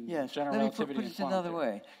relativity Let me and put it quantum another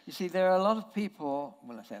theory. way. You see, there are a lot of people,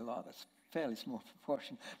 well, I say a lot, it's a fairly small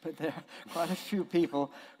proportion, but there are quite a few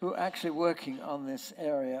people who are actually working on this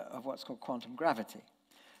area of what's called quantum gravity.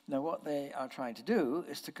 Now, what they are trying to do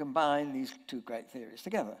is to combine these two great theories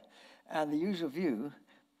together. And the usual view,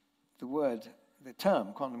 the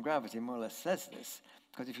term quantum gravity more or less says this,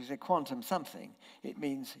 because if you say quantum something, it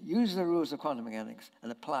means use the rules of quantum mechanics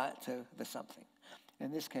and apply it to the something.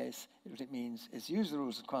 In this case, what it means is use the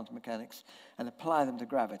rules of quantum mechanics and apply them to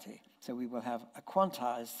gravity. So we will have a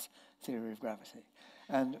quantized theory of gravity.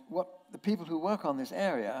 And what the people who work on this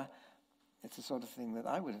area, it's the sort of thing that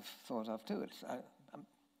I would have thought of too.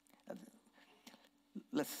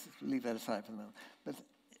 Let's leave that aside for the moment. But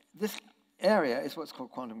this area is what's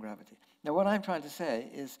called quantum gravity. Now, what I'm trying to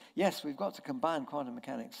say is, yes, we've got to combine quantum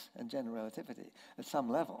mechanics and general relativity at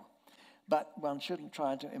some level, but one shouldn't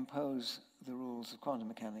try to impose the rules of quantum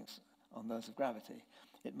mechanics on those of gravity.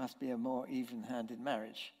 It must be a more even-handed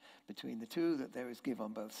marriage between the two, that there is give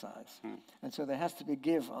on both sides. And so there has to be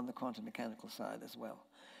give on the quantum mechanical side as well.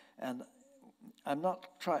 And I'm not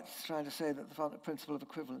trying to say that the principle of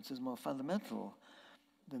equivalence is more fundamental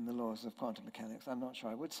than the laws of quantum mechanics. I'm not sure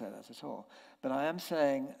I would say that at all. But I am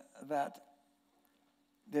saying that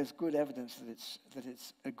there's good evidence that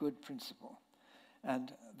it's a good principle.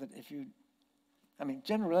 And that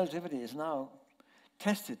general relativity is now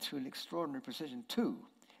tested to an extraordinary precision too.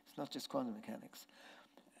 It's not just quantum mechanics.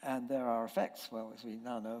 And there are effects, well, as we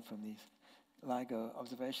now know from these LIGO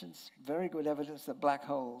observations, very good evidence that black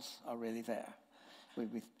holes are really there.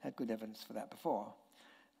 We've had good evidence for that before.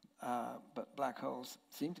 But black holes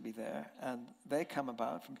seem to be there, and they come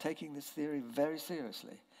about from taking this theory very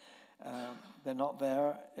seriously. They're not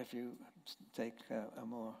there if you take a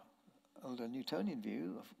more older Newtonian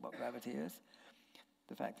view of what gravity is,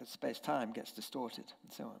 the fact that space-time gets distorted,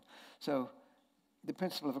 and so on. So the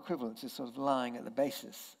principle of equivalence is sort of lying at the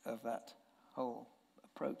basis of that whole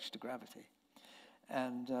approach to gravity.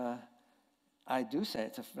 And I do say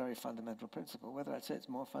it's a very fundamental principle. Whether I'd say it's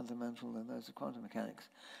more fundamental than those of quantum mechanics,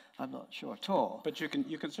 I'm not sure at all. But you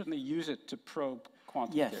can certainly use it to probe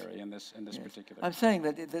quantum theory in this particular. I'm saying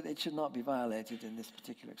that it should not be violated in this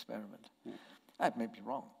particular experiment. Yeah. I may be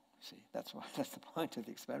wrong. See, that's the point of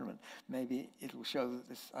the experiment. Maybe it will show that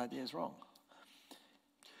this idea is wrong.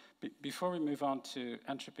 Before we move on to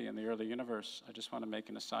entropy in the early universe, I just want to make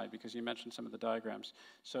an aside because you mentioned some of the diagrams.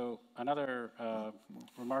 So another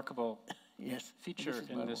remarkable feature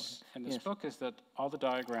in this book is that all the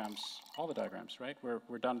diagrams, right,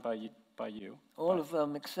 were done by you. All of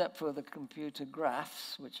them except for the computer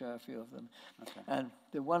graphs, which are a few of them. Okay. And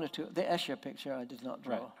the one or two, the Escher picture I did not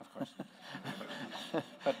draw. Right, of course.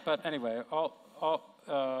 but anyway,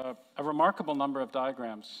 a remarkable number of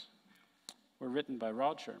diagrams were written by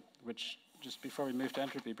Roger, which, just before we move to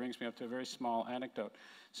entropy, brings me up to a very small anecdote.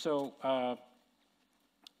 So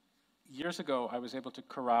years ago, I was able to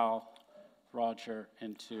corral Roger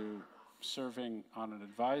into serving on an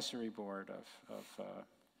advisory board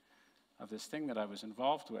of this thing that I was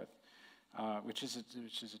involved with, which is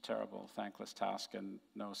a terrible, thankless task, and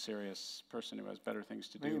no serious person who has better things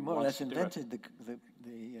to do. Well, you more or less invented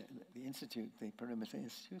the institute, the Perimeter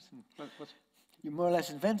Institute. You more or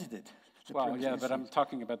less invented it. Well, yeah, but I'm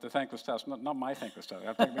talking about the thankless task, not my thankless task.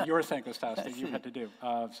 I'm talking about your thankless task that you had to do.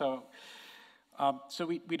 So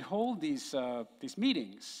we'd hold these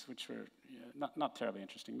meetings, which were not terribly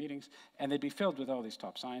interesting meetings, and they'd be filled with all these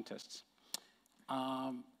top scientists.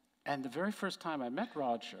 And the very first time I met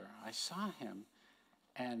Roger, I saw him,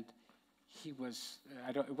 and he was,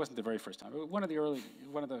 it wasn't the very first time, but one of the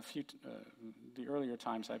earlier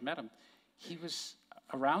times I met him, he was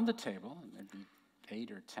around the table, and there'd be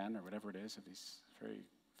 8 or 10 or whatever it is of these very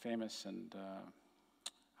famous and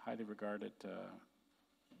highly regarded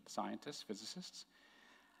scientists, physicists,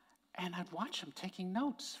 and I'd watch him taking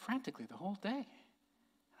notes frantically the whole day. And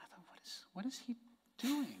I thought, what is he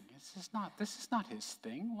doing? This is not his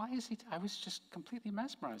thing. Why is he? I was just completely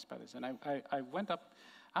mesmerized by this, and I went up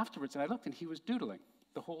afterwards and I looked, and he was doodling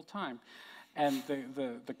the whole time. And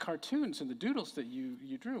the cartoons and the doodles that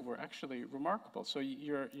you drew were actually remarkable. So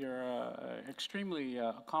you're an extremely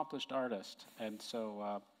accomplished artist, and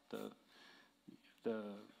so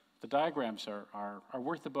the diagrams are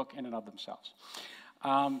worth the book in and of themselves.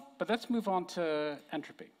 But let's move on to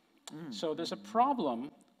entropy. So there's a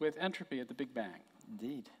problem with entropy at the Big Bang.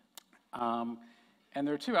 Indeed. And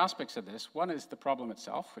there are two aspects of this. One is the problem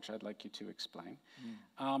itself, which I'd like you to explain.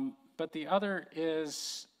 But the other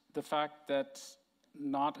is the fact that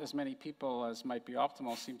not as many people as might be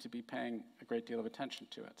optimal seem to be paying a great deal of attention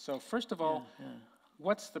to it. So first of all,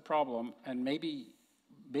 what's the problem? And maybe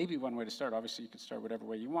one way to start, obviously you can start whatever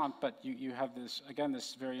way you want, but you have this, again,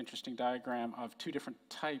 this very interesting diagram of two different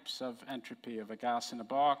types of entropy, of a gas in a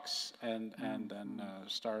box and then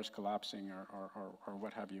stars collapsing or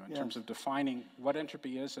what have you, in terms of defining what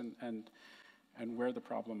entropy is and where the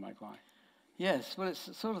problem might lie. Yes, well, it's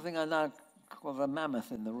the sort of thing I now call the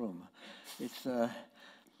mammoth in the room. It's,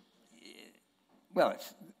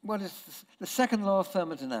 what is the second law of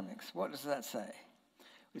thermodynamics? What does that say?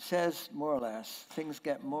 It says, more or less, things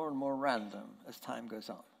get more and more random as time goes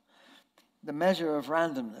on. The measure of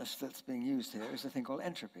randomness that's being used here is a thing called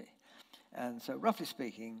entropy. And so, roughly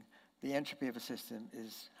speaking, the entropy of a system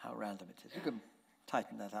is how random it is. You can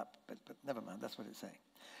tighten that up, but never mind, that's what it's saying.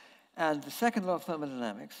 And the second law of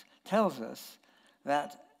thermodynamics tells us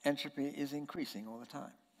that entropy is increasing all the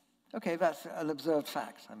time. Okay, that's an observed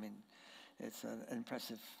fact. I mean, it's an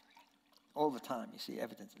impressive, all the time you see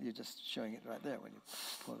evidence. You're just showing it right there when you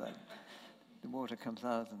pour that. The water comes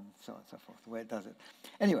out and so on and so forth, the way it does it.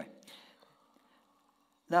 Anyway,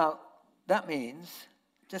 now that means,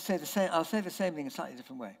 just say the same, I'll say the same thing in a slightly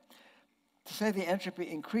different way. To say the entropy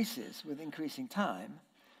increases with increasing time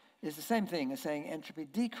is the same thing as saying entropy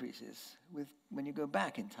decreases when you go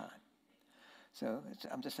back in time. So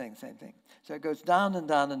I'm just saying the same thing. So it goes down and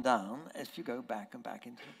down and down if you go back and back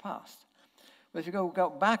into the past. But if you go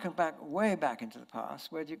back and back, way back into the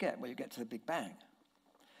past, where do you get? Well, you get to the Big Bang.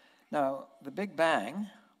 Now, the Big Bang,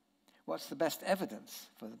 what's the best evidence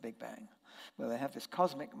for the Big Bang? Well, they have this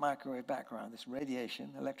cosmic microwave background, this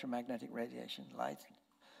radiation, electromagnetic radiation, light,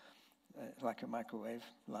 like a microwave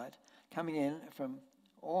light, coming in from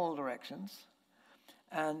all directions,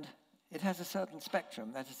 and it has a certain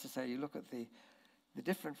spectrum. That is to say, you look at the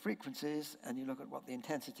different frequencies and you look at what the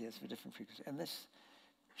intensity is for different frequencies. And this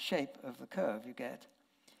shape of the curve you get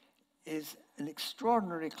is an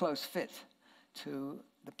extraordinarily close fit to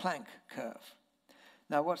the Planck curve.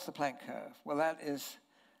 Now, what's the Planck curve? Well, that is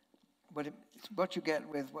what you get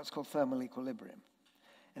with what's called thermal equilibrium.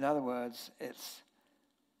 In other words,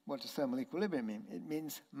 what does thermal equilibrium mean? It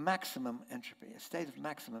means maximum entropy, a state of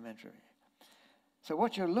maximum entropy. So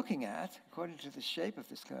what you're looking at, according to the shape of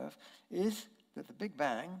this curve, is that the Big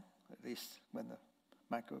Bang, at least when the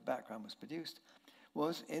microwave background was produced,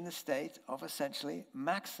 was in a state of essentially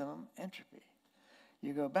maximum entropy.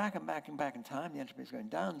 You go back and back and back in time, the entropy is going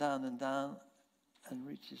down, down, and down, and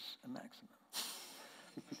reaches a maximum.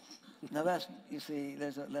 Now that's, you see,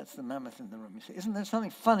 that's the mammoth in the room. You see, isn't there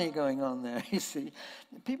something funny going on there? You see,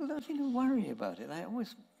 people don't seem to worry about it. I'm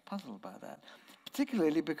always puzzled by that,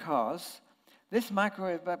 particularly because this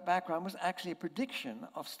microwave background was actually a prediction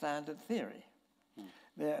of standard theory.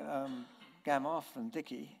 Gamow and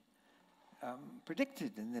Dickey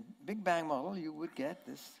predicted in the Big Bang model you would get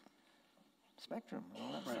this spectrum and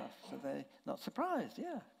all that stuff. So they're not surprised.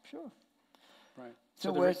 Yeah, sure. Right.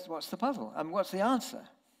 So what's the puzzle? And what's the answer?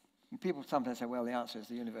 And people sometimes say, well, the answer is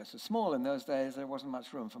the universe was small. In those days, there wasn't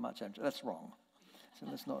much room for much entropy. That's wrong. So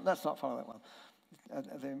let's not follow that one.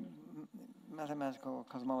 The mathematical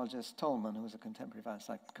cosmologist Tolman, who was a contemporary of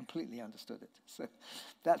Einstein, completely understood it. So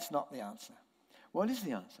that's not the answer. What is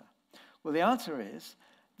the answer? Well, the answer is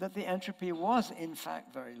that the entropy was, in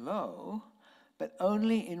fact, very low, but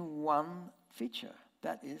only in one feature,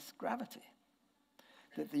 that is gravity.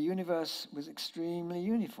 That the universe was extremely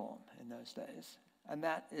uniform in those days, and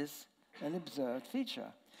that is an observed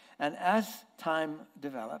feature. And as time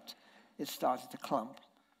developed, it started to clump.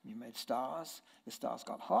 You made stars. The stars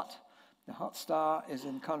got hot. The hot star is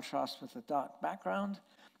in contrast with the dark background.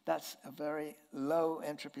 That's a very low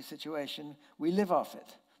entropy situation. We live off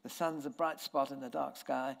it. The sun's a bright spot in the dark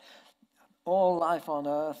sky. All life on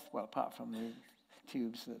Earth, well, apart from the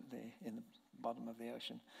tubes in the bottom of the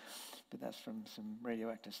ocean, but that's from some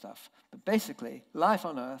radioactive stuff. But basically, life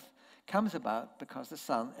on Earth comes about because the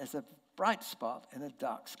sun is a bright spot in a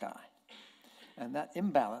dark sky. And that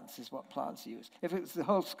imbalance is what plants use. If the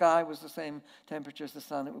whole sky was the same temperature as the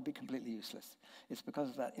sun, it would be completely useless. It's because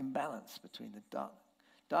of that imbalance between the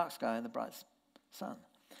dark sky and the bright sun.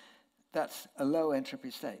 That's a low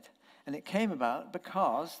entropy state. And it came about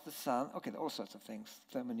because the sun, okay, there are all sorts of things,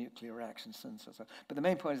 thermonuclear reactions and so on. But the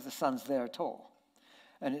main point is the sun's there at all.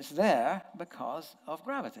 And it's there because of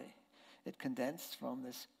gravity. It condensed from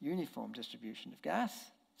this uniform distribution of gas,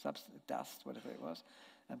 dust, whatever it was,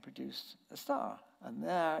 and produced a star. And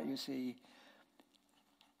there you see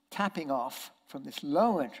tapping off from this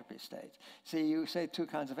low entropy state. See, you say two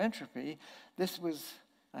kinds of entropy. This was,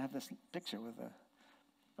 I have this picture with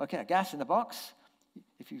a gas in a box.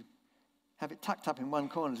 If you have it tucked up in one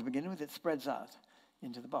corner to begin with, it spreads out.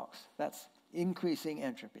 into the box. That's increasing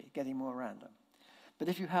entropy, getting more random. But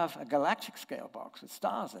if you have a galactic scale box with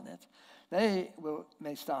stars in it,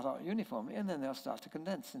 may start out uniformly, and then they'll start to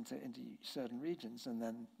condense into certain regions, and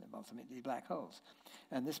then ultimately black holes.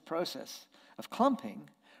 And this process of clumping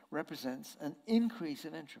represents an increase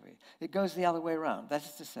of entropy. It goes the other way around. That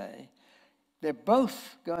is to say, they're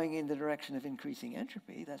both going in the direction of increasing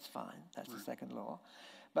entropy. That's fine. That's the second law.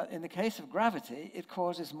 But in the case of gravity, it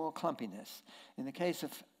causes more clumpiness. In the case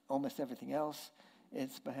of almost everything else,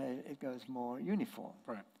 it goes more uniform.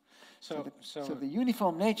 Right. So the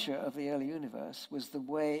uniform nature of the early universe was the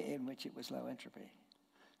way in which it was low entropy.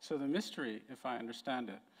 So the mystery, if I understand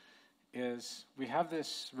it, is we have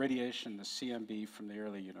this radiation, the CMB from the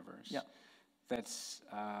early universe,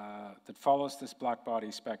 that follows this black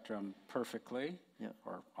body spectrum perfectly,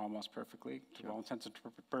 or almost perfectly, to all intents and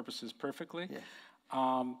purposes perfectly,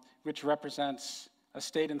 which represents a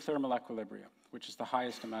state in thermal equilibrium, which is the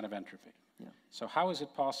highest amount of entropy. So how is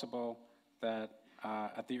it possible that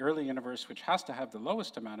at the early universe, which has to have the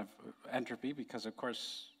lowest amount of entropy, because of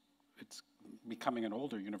course it's becoming an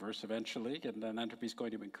older universe eventually, and then entropy is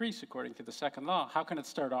going to increase according to the second law, how can it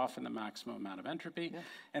start off in the maximum amount of entropy?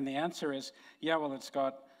 And the answer is, well, it's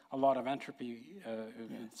got a lot of entropy,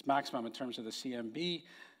 its maximum in terms of the CMB,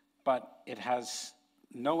 but it has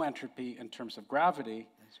no entropy in terms of gravity.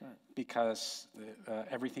 That's right. Because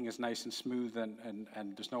everything is nice and smooth, and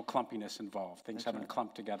there's no clumpiness involved. Things haven't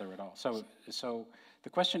clumped together at all. So the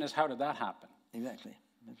question is, how did that happen? Exactly.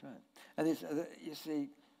 That's right. And you see,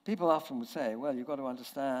 people often would say, well, you've got to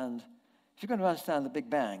understand, if you're going to understand the Big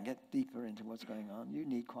Bang, get deeper into what's going on, you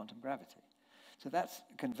need quantum gravity. So that's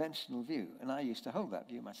a conventional view, and I used to hold that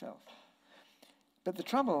view myself. But the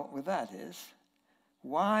trouble with that is,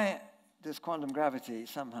 why does quantum gravity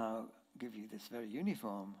somehow give you this very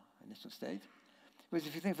uniform initial state? Whereas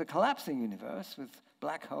if you think of a collapsing universe with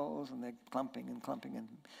black holes and they're clumping, and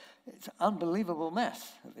it's an unbelievable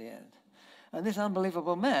mess at the end. And this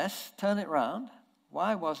unbelievable mess, turn it round,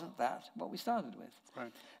 why wasn't that what we started with?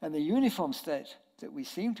 Right. And the uniform state that we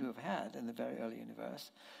seem to have had in the very early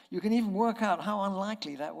universe, you can even work out how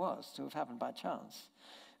unlikely that was to have happened by chance.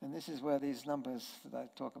 And this is where these numbers that I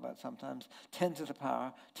talk about sometimes, 10 to the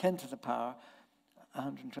power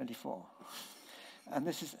 124. And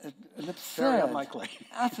this is an absurd,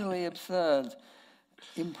 utterly absurd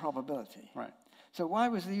improbability. Right. So why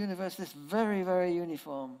was the universe this very, very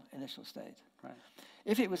uniform initial state? Right.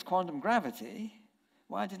 If it was quantum gravity,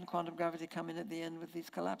 why didn't quantum gravity come in at the end with these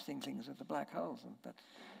collapsing things with the black holes?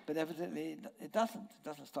 But evidently it doesn't. It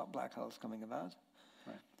doesn't stop black holes coming about.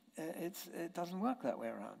 Right. It doesn't work that way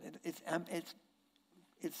around.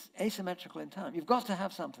 It's asymmetrical in time. You've got to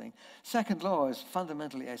have something. Second law is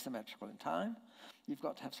fundamentally asymmetrical in time. You've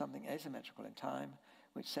got to have something asymmetrical in time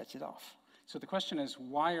which sets it off. So the question is,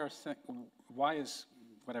 why is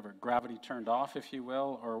gravity turned off, if you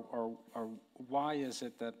will, or why is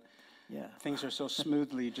it that things are so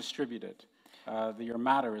smoothly distributed? Your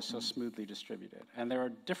matter is so smoothly distributed, and there are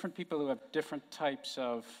different people who have different types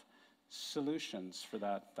of solutions for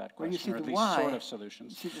that question, well, you see, or at the least why, sort of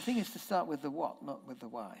solutions. See, the thing is to start with the what, not with the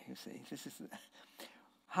why. You see,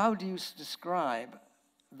 how do you describe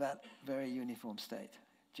that very uniform state,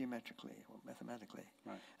 geometrically or mathematically?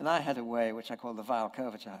 Right. And I had a way which I call the Weyl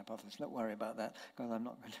curvature hypothesis. Don't worry about that, because I'm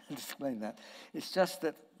not going to explain that. It's just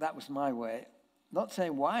that was my way, not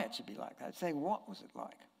saying why it should be like that, saying what was it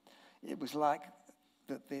like. It was like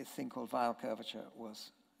that this thing called Weyl curvature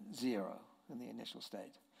was zero in the initial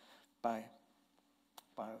state by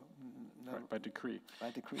decree. By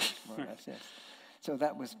decree, more or less, yes. So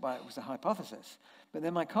that was it was a hypothesis. But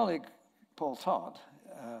then my colleague, Paul Todd,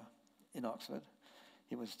 in Oxford,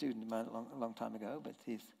 he was a student of mine a long time ago, but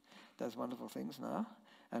he does wonderful things now.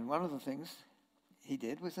 And one of the things he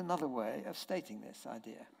did was another way of stating this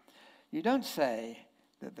idea. You don't say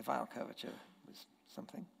that the Weyl curvature was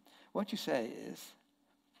something. What you say is,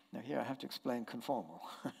 now here I have to explain conformal.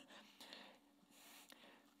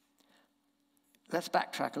 Let's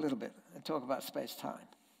backtrack a little bit and talk about space-time.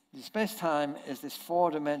 The space-time is this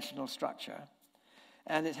four-dimensional structure,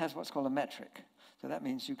 and it has what's called a metric. So that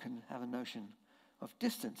means you can have a notion of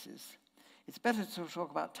distances. It's better to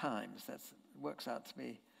talk about times. That works out to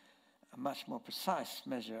be a much more precise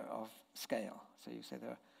measure of scale. So you say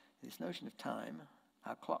there this notion of time,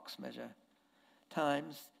 how clocks measure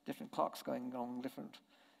times, different clocks going along different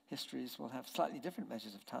histories will have slightly different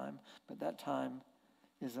measures of time, but that time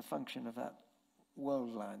is a function of that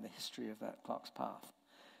world line, the history of that clock's path.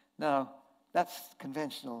 Now, that's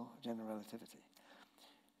conventional general relativity.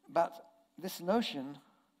 But this notion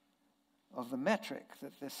of the metric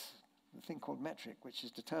that this the thing called metric, which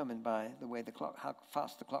is determined by the way the clock, how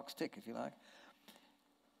fast the clocks tick, if you like,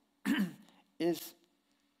 is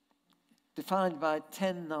defined by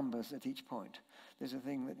 10 numbers at each point. There's a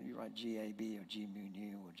thing that you write GAB or G mu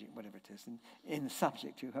nu or G, whatever it is. And in the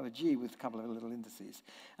subject, you have a G with a couple of little indices.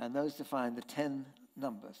 And those define the 10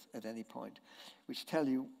 numbers at any point, which tell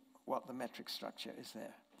you what the metric structure is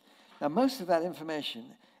there. Now, most of that information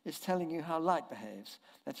is telling you how light behaves.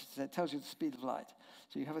 That tells you the speed of light.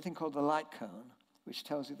 So you have a thing called the light cone, which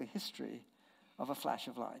tells you the history of a flash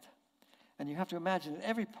of light. And you have to imagine at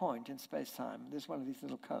every point in space-time, there's one of these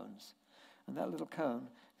little cones. And that little cone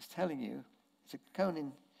is telling you, it's a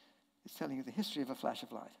cone it's telling you the history of a flash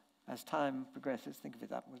of light. As time progresses, think of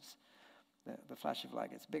it upwards, the flash of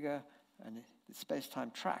light gets bigger, and the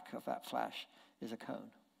space-time track of that flash is a cone.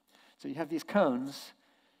 So you have these cones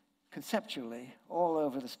conceptually all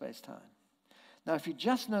over the space-time. Now, if you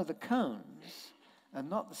just know the cones and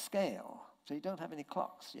not the scale, so you don't have any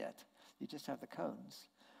clocks yet, you just have the cones,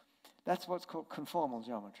 that's what's called conformal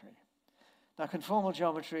geometry. Now, conformal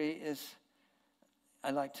geometry is, I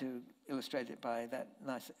like to illustrate it by that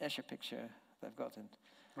nice Escher picture they've got.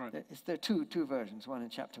 Right. There are two versions, one in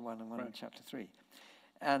chapter 1 and one in chapter 3.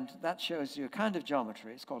 And that shows you a kind of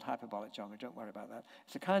geometry. It's called hyperbolic geometry. Don't worry about that.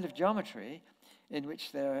 It's a kind of geometry in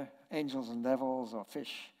which there are angels and devils or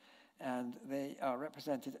fish, and they are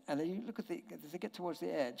represented. And you look at as they get towards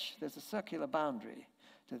the edge, there's a circular boundary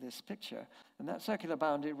to this picture, and that circular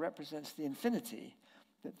boundary represents the infinity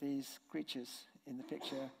that these creatures in the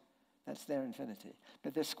picture, that's their infinity.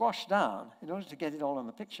 But they're squashed down. In order to get it all on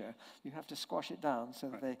the picture, you have to squash it down so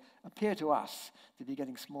that they appear to us to be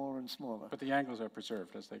getting smaller and smaller. But the angles are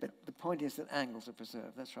preserved as they go. But the point is that angles are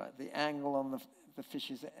preserved, that's right. The angle on the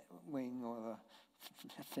fish's wing or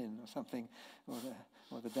the fin or something,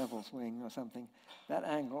 or the devil's wing or something, that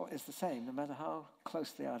angle is the same no matter how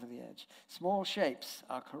close they are to the edge. Small shapes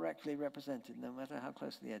are correctly represented no matter how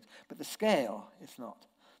close to the edge. But the scale is not.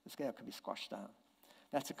 The scale can be squashed down.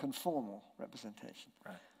 That's a conformal representation.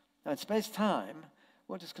 Right. Now, in space-time,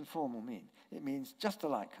 what does conformal mean? It means just the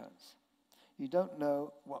light cones. You don't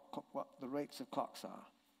know what the rates of clocks are.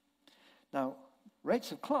 Now,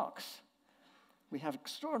 rates of clocks, we have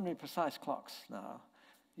extraordinarily precise clocks now.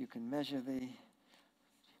 You can measure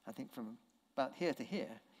I think from about here to here,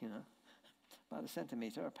 about a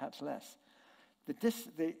centimeter or perhaps less.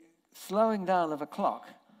 The slowing down of a clock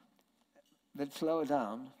that's lower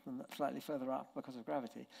down from slightly further up because of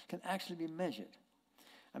gravity can actually be measured.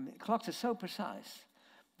 I mean, clocks are so precise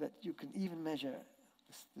that you can even measure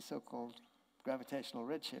the so-called gravitational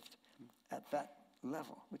redshift at that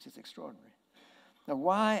level, which is extraordinary. Now,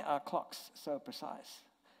 why are clocks so precise?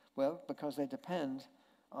 Well, because they depend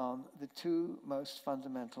on the two most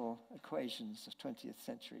fundamental equations of 20th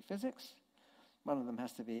century physics. One of them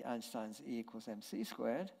has to be Einstein's E equals mc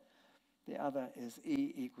squared. The other is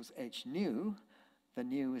E equals h nu. The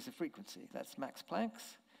nu is a frequency. That's Max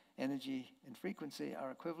Planck's. Energy and frequency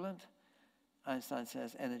are equivalent. Einstein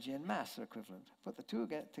says energy and mass are equivalent. Put the two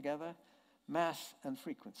together, mass and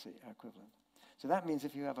frequency are equivalent. So that means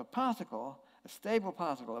if you have a particle, a stable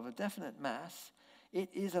particle of a definite mass, it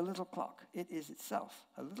is a little clock. It is itself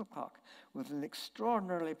a little clock with an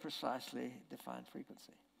extraordinarily precisely defined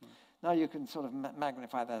frequency. Now you can sort of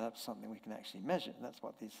magnify that up to something we can actually measure. That's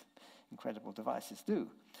what these incredible devices do.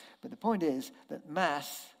 But the point is that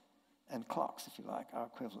mass and clocks, if you like, are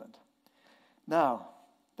equivalent. Now,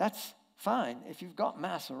 that's fine. If you've got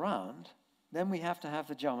mass around, then we have to have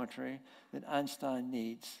the geometry that Einstein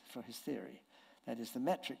needs for his theory. That is the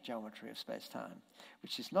metric geometry of space-time,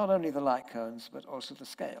 which is not only the light cones, but also the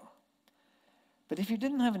scale. But if you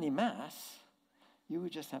didn't have any mass, you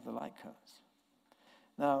would just have the light cones.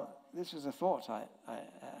 Now, this was a thought I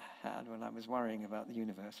had when I was worrying about the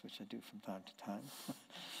universe, which I do from time to time,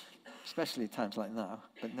 especially times like now,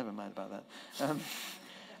 but never mind about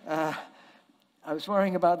that. I was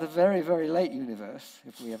worrying about the very, very late universe,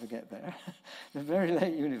 if we ever get there, the very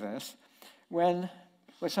late universe,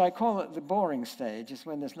 which I call it the boring stage, is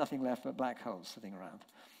when there's nothing left but black holes sitting around.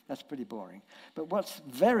 That's pretty boring. But what's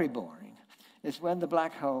very boring is when the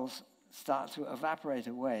black holes start to evaporate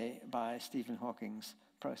away by Stephen Hawking's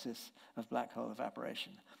process of black hole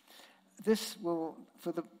evaporation. This will,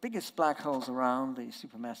 for the biggest black holes around, the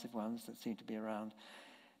supermassive ones that seem to be around,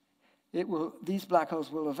 these black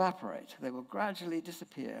holes will evaporate. They will gradually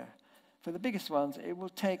disappear. For the biggest ones, it will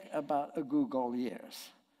take about a googol years.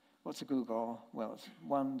 What's a googol? Well, it's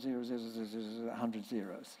 1, 0, 0, 0, 0, 0, 100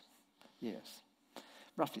 zeros, years,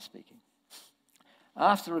 roughly speaking.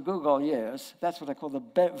 After a googol years, that's what I call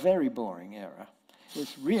the very boring era.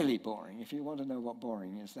 It's really boring. If you want to know what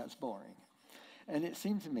boring is, that's boring. And it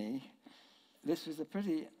seemed to me this was a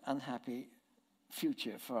pretty unhappy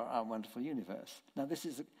future for our wonderful universe. Now, this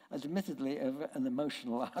is admittedly an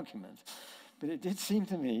emotional argument, but it did seem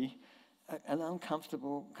to me an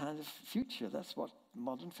uncomfortable kind of future. That's what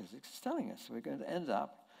modern physics is telling us. We're going to end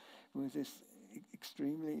up with this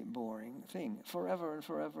extremely boring thing forever and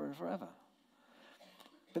forever and forever.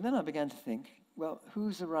 But then I began to think, well,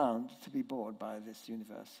 who's around to be bored by this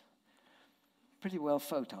universe? Pretty well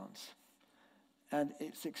photons. And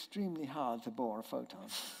it's extremely hard to bore a photon.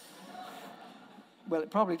 Well,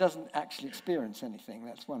 it probably doesn't actually experience anything,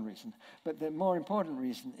 that's one reason. But the more important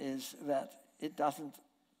reason is that it doesn't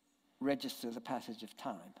register the passage of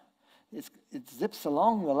time. It zips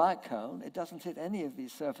along the light cone. It doesn't hit any of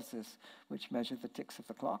these surfaces which measure the ticks of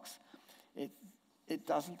the clocks. It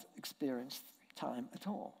doesn't experience time at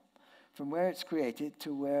all. From where it's created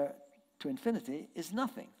to infinity is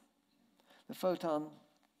nothing. The photon,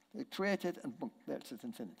 it created and boom, there it's at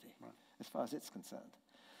infinity, right, as far as it's concerned.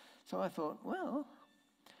 So I thought, well,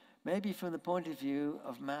 maybe from the point of view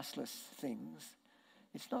of massless things,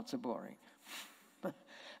 it's not so boring.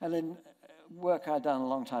 And then work I'd done a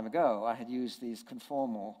long time ago, I had used these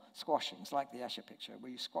conformal squashings, like the Escher picture,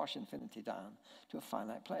 where you squash infinity down to a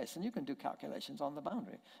finite place. And you can do calculations on the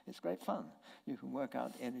boundary. It's great fun. You can work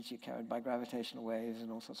out energy carried by gravitational waves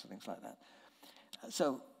and all sorts of things like that.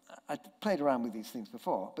 So I played around with these things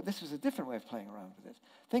before, but this was a different way of playing around with it.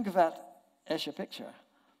 Think of that Escher picture.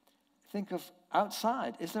 Think of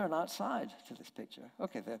outside. Is there an outside to this picture?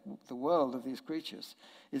 Okay, the world of these creatures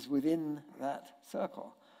is within that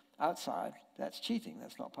circle. Outside, that's cheating.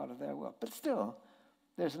 That's not part of their world. But still,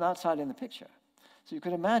 there's an outside in the picture. So you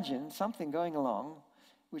could imagine something going along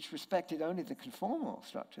which respected only the conformal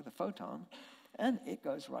structure, the photon, and it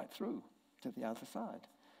goes right through to the other side.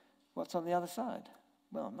 What's on the other side?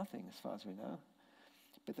 Well, nothing as far as we know.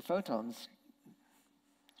 But the photons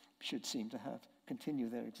should seem to continue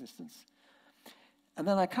their existence. And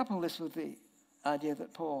then I couple this with the idea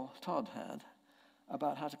that Paul Todd had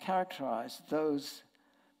about how to characterize those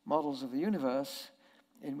models of the universe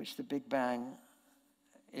in which the Big Bang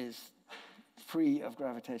is free of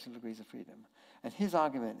gravitational degrees of freedom. And his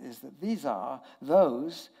argument is that these are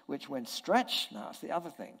those which, when stretched, now it's the other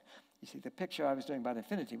thing. You see, the picture I was doing about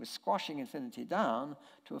infinity was squashing infinity down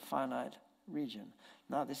to a finite region.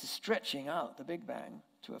 Now this is stretching out the Big Bang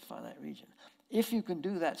to a finite region. If you can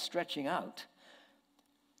do that stretching out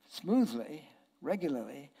smoothly,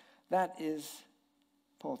 regularly, that is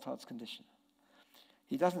Paul Todd's condition.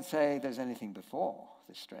 He doesn't say there's anything before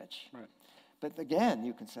this stretch. Right. But again,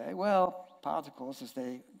 you can say, well, particles, as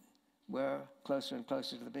they were closer and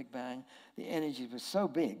closer to the Big Bang, the energy was so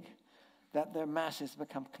big that their masses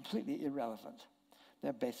become completely irrelevant.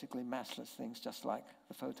 They're basically massless things, just like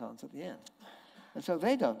the photons at the end. And so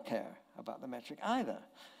they don't care about the metric either.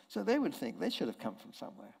 So they would think they should have come from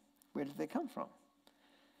somewhere. Where did they come from?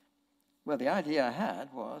 Well, the idea I had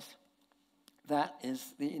was that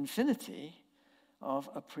is the infinity of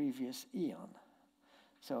a previous eon.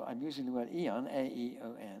 So I'm using the word eon,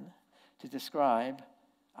 A-E-O-N, to describe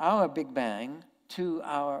our Big Bang to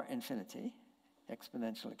our infinity,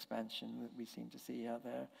 exponential expansion that we seem to see out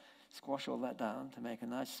there. Squash all that down to make a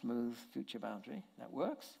nice, smooth future boundary. That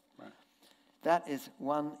works. Right. That is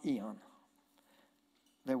one eon.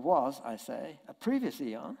 There was, I say, a previous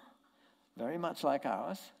eon, very much like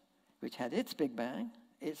ours, which had its Big Bang,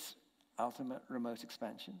 its ultimate remote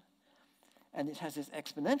expansion. And it has this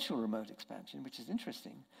exponential remote expansion, which is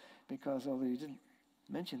interesting, because although you didn't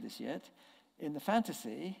mention this yet, in the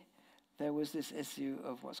fantasy, there was this issue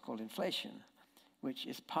of what's called inflation, which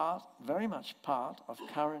is very much part of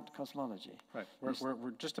current cosmology. Right.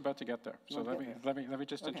 We're just about to get there. So let me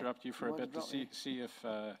just interrupt you for a bit to see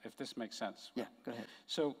if this makes sense. Yeah, go ahead.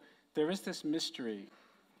 So there is this mystery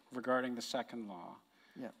regarding the second law,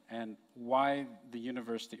 yeah, and why the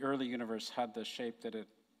universe, the early universe, had the shape that it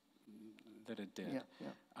did. Yeah,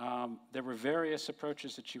 yeah. There were various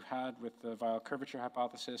approaches that you had with the Weyl curvature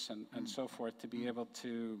hypothesis and so forth to be able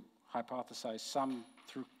to hypothesize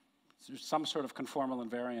through some sort of conformal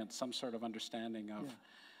invariant, some sort of understanding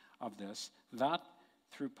of this. That,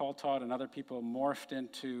 through Paul Todd and other people, morphed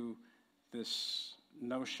into this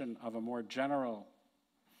notion of a more general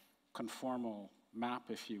conformal map,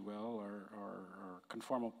 if you will, or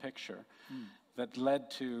conformal picture that led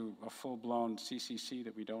to a full-blown CCC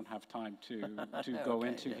that we don't have time to go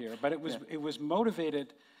into here. But it was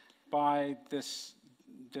motivated by this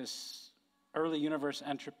early universe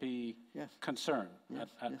entropy concern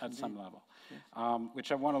at some level,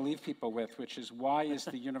 which I want to leave people with, which is why is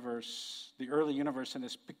the universe, the early universe, in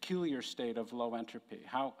this peculiar state of low entropy?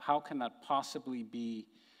 How can that possibly be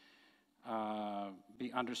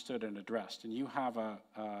be understood and addressed. And you have a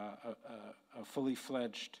fully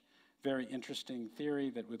fledged, very interesting theory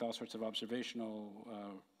that with all sorts of observational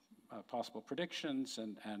possible predictions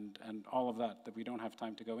and all of that we don't have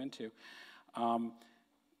time to go into.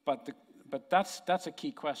 But that's a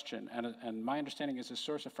key question, and my understanding is a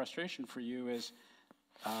source of frustration for you is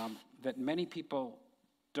that many people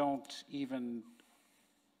aren't even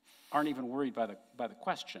worried by the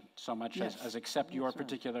question so much as accept your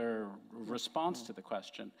particular response to the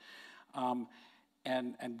question.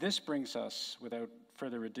 And this brings us, without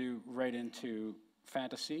further ado, right into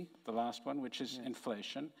fantasy, the last one, which is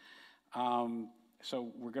inflation.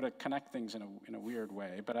 So we're going to connect things in a weird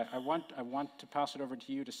way, but I want to pass it over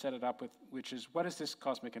to you to set it up with, which is, what is this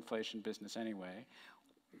cosmic inflation business anyway?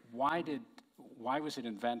 Why was it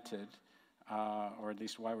invented? Or at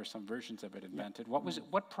least why were some versions of it invented?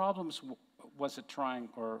 What problems was it trying,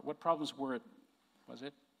 or what problems were it, was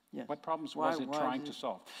it? Yes. What problems was it trying to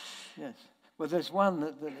solve? Yes. Well, there's one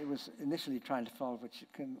that it was initially trying to solve, which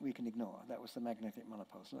we can ignore. That was the magnetic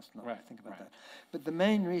monopoles. Let's not think about that. But the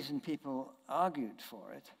main reason people argued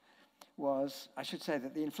for it was, I should say,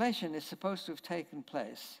 that the inflation is supposed to have taken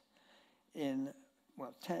place in,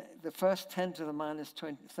 well, the first 10 to the minus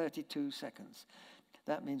 32 seconds.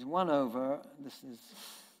 That means 1 over, this is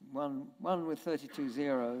 1 with 32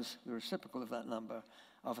 zeros, the reciprocal of that number,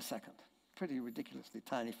 of a second. Pretty ridiculously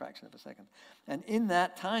tiny fraction of a second. And in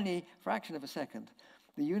that tiny fraction of a second,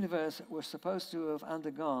 the universe was supposed to have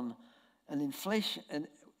undergone an inflation,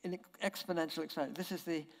 an exponential expansion. This is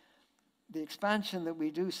the expansion that we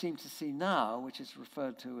do seem to see now, which is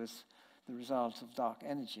referred to as the result of dark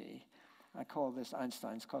energy. I call this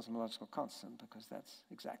Einstein's cosmological constant because that's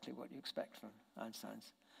exactly what you expect from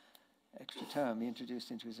Einstein's extra term he introduced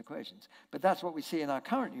into his equations. But that's what we see in our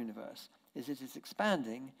current universe, is it is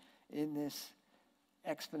expanding in this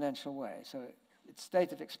exponential way. So its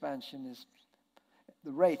state of expansion is,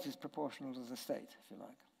 the rate is proportional to the state, if you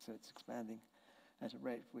like. So it's expanding at a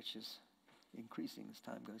rate which is increasing as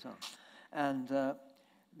time goes on. And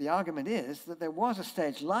the argument is that there was a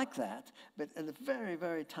stage like that, but in a very,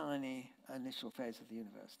 very tiny initial phase of the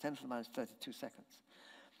universe, 10 to the minus 32 seconds.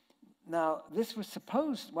 Now, this was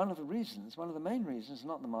supposed, one of the main reasons,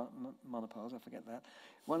 not the monopoles, I forget that,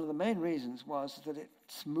 one of the main reasons was that it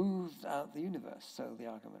smoothed out the universe, so the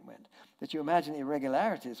argument went. That you imagine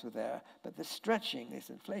irregularities were there, but the stretching, this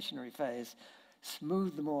inflationary phase,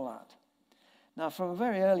 smoothed them all out. Now, from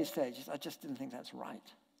very early stages, I just didn't think that's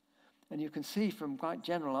right. And you can see from quite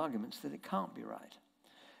general arguments that it can't be right.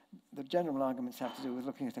 The general arguments have to do with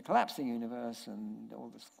looking at a collapsing universe and all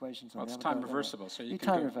the equations. Well, it's time reversible, so you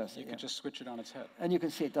can just switch it on its head. And you can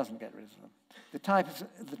see it doesn't get rid of them.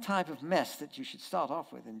 The type of mess that you should start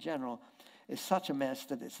off with in general is such a mess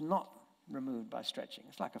that it's not removed by stretching.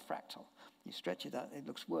 It's like a fractal. You stretch it out, it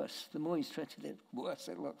looks worse. The more you stretch it, the worse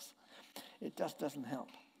it looks. It just doesn't help.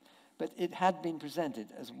 But it had been presented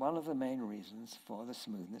as one of the main reasons for the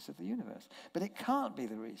smoothness of the universe. But it can't be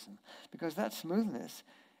the reason, because that smoothness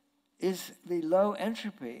is the low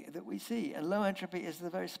entropy that we see. And low entropy is the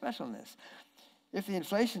very specialness. If the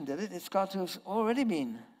inflation did it, it's got to have already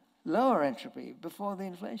been lower entropy before the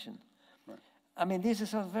inflation. Right. I mean, these are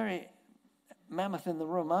sort of very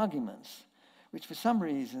mammoth-in-the-room arguments, which for some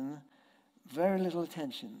reason, very little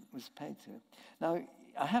attention was paid to. Now,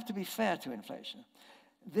 I have to be fair to inflation.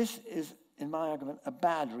 This is, in my argument, a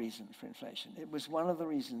bad reason for inflation. It was one of the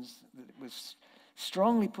reasons that it was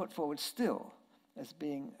strongly put forward still as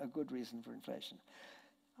being a good reason for inflation.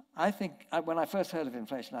 I think, when I first heard of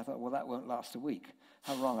inflation, I thought, well, that won't last a week.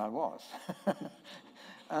 How wrong I was.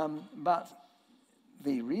 But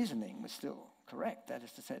the reasoning was still correct. That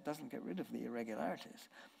is to say, it doesn't get rid of the irregularities.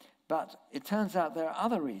 But it turns out there are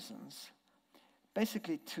other reasons,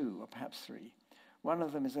 basically 2 or perhaps 3. One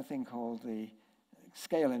of them is a thing called the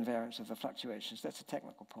scale invariance of the fluctuations. That's a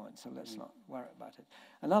technical point, so let's not worry about it.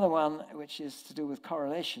 Another one, which is to do with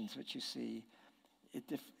correlations, which you see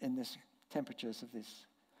in this temperatures of this.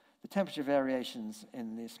 The temperature variations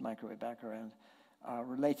in this microwave background are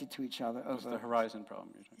related to each other over the horizon problem.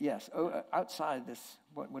 Yes, outside this,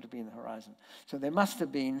 what would have been the horizon. So there must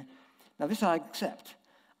have been, now this I accept,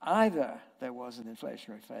 either there was an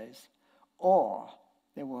inflationary phase or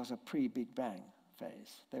there was a pre-Big Bang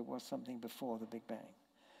phase. There was something before the Big Bang.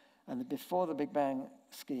 And the before the Big Bang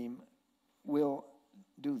scheme will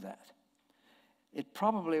do that. It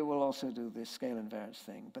probably will also do this scale invariance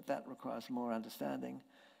thing, but that requires more understanding.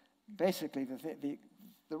 Basically,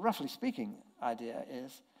 the roughly speaking idea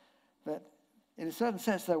is that in a certain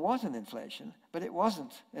sense, there was an inflation, but it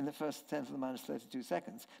wasn't in the first 10 to the minus 32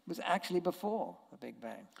 seconds. It was actually before the Big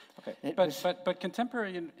Bang. Okay, but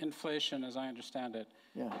contemporary inflation, as I understand it,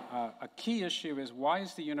 a key issue is why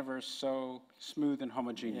is the universe so smooth and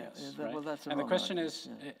homogeneous? Right? Well, that's and the question is,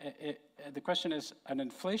 the question is, an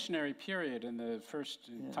inflationary period in the first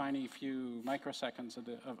tiny few microseconds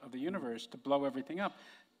of the universe to blow everything up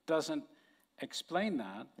doesn't explain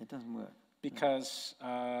that. It doesn't work. Because,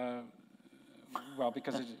 well,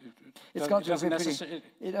 because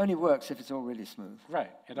it only works if it's already smooth.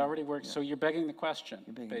 Right, it already works. So you're begging the question,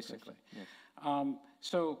 basically. Yes.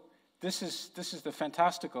 So this is the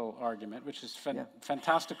fantastical argument, which is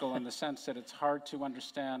fantastical in the sense that it's hard to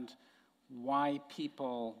understand why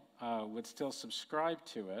people would still subscribe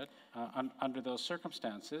to it under those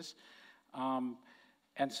circumstances.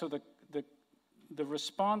 And so the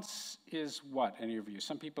response is what, in your view?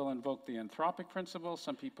 Some people invoke the anthropic principle.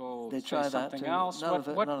 Some people say something else.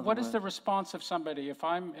 What is the response of somebody? If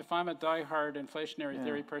I'm a diehard inflationary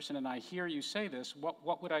theory person and I hear you say this,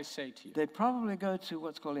 what would I say to you? They'd probably go to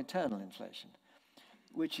what's called internal inflation,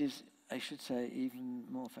 which is, I should say, even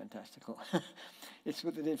more fantastical. It's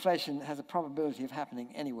that inflation has a probability of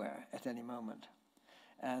happening anywhere at any moment,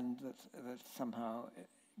 and that somehow.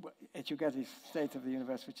 If you get a state of the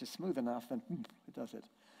universe which is smooth enough, then it does it.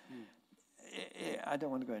 I don't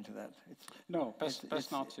want to go into that.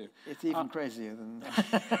 Best not to. It's even crazier than.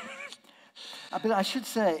 But I should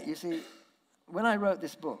say, you see, when I wrote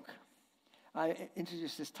this book, I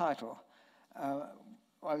introduced this title. I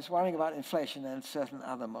was worrying about inflation and certain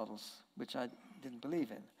other models, which I didn't believe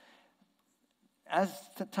in. As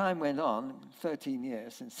the time went on, 13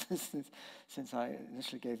 years since I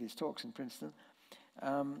initially gave these talks in Princeton,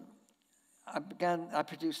 I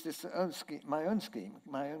produced this my own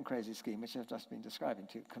crazy scheme, which I've just been describing,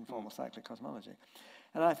 to conformal cyclic cosmology.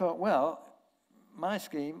 And I thought, well, my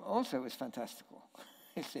scheme also is fantastical,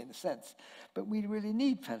 in a sense, but we really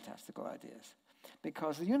need fantastical ideas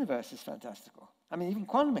because the universe is fantastical. I mean, even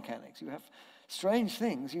quantum mechanics, you have strange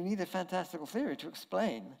things. You need a fantastical theory to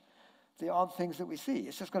explain the odd things that we see.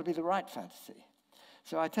 It's just got to be the right fantasy.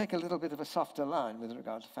 So I take a little bit of a softer line with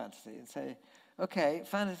regard to fantasy and say, okay,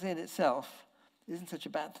 fantasy in itself isn't such a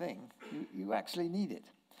bad thing. You actually need it.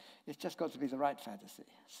 It's just got to be the right fantasy.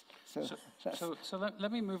 So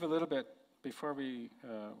let me move a little bit before we're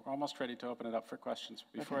almost ready to open it up for questions.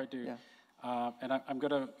 Before I do, and I'm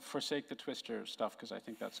going to forsake the twister stuff because I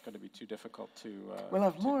think that's going to be too difficult to... well,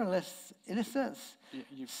 I've more or less, in a sense,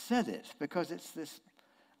 you've said it, because it's this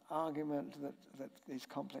argument that these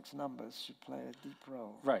complex numbers should play a deep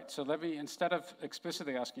role. Right, so let me, instead of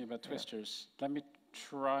explicitly asking about twisters, let me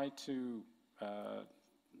try to,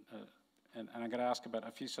 and I'm going to ask about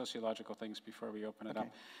a few sociological things before we open it up.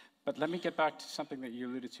 But let me get back to something that you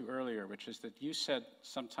alluded to earlier, which is that you said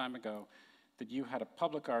some time ago that you had a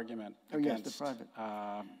public argument against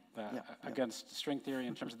string theory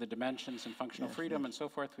in terms of the dimensions and functional freedom and so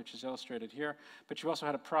forth, which is illustrated here. But you also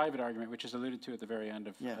had a private argument, which is alluded to at the very end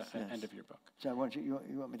of end of your book. So I want you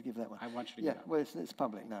want me to give that one? I want you to give that one. Well, it's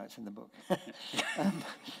public now. It's in the book.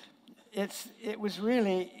 It was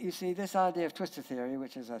really, you see, this idea of twistor theory,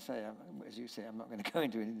 which, as I say, as you say, I'm not going to go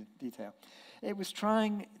into any detail. It was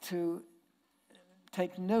trying to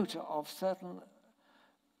take note of certain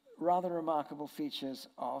rather remarkable features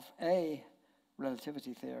of A,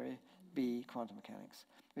 relativity theory, B, quantum mechanics,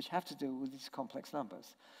 which have to do with these complex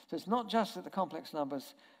numbers. So it's not just that the complex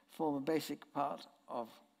numbers form a basic part of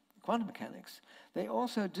quantum mechanics. They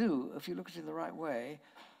also do, if you look at it in the right way,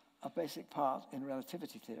 a basic part in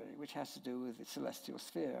relativity theory, which has to do with the celestial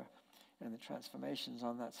sphere and the transformations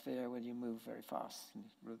on that sphere when you move very fast,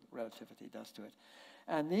 and relativity does to it.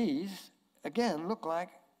 And these, again, look like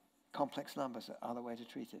complex numbers are the way to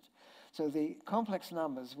treat it. So the complex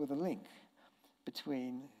numbers were the link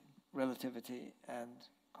between relativity and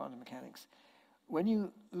quantum mechanics. When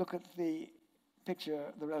you look at the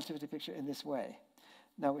picture, the relativity picture in this way,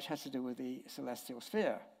 now which has to do with the celestial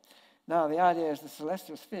sphere. Now the idea is the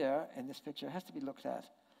celestial sphere in this picture has to be looked at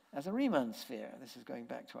as a Riemann sphere. This is going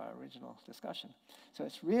back to our original discussion. So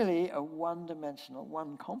it's really a one-dimensional,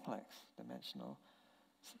 one complex dimensional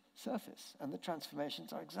surface, and the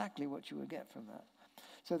transformations are exactly what you would get from that.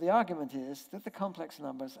 So the argument is that the complex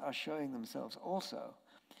numbers are showing themselves also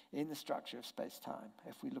in the structure of space-time,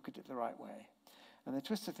 if we look at it the right way. And the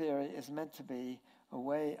twistor theory is meant to be a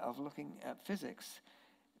way of looking at physics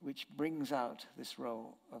which brings out this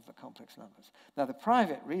role of the complex numbers. Now, the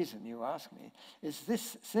private reason, you ask me, is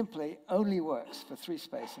this simply only works for 3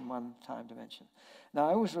 space and 1 time dimension. Now,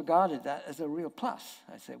 I always regarded that as a real plus.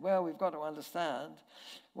 I said, well, we've got to understand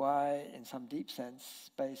why, in some deep sense,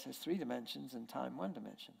 space has 3 dimensions and time 1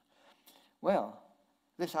 dimension. Well,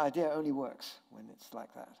 this idea only works when it's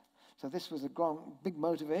like that. So this was a big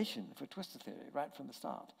motivation for twistor theory right from the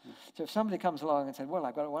start. So if somebody comes along and said, well,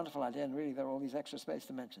 I've got a wonderful idea, and really there are all these extra space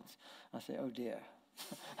dimensions, I say, oh dear.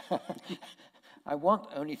 I want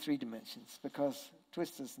only 3 dimensions, because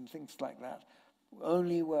twistors and things like that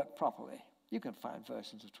only work properly. You can find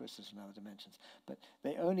versions of twistors in other dimensions, but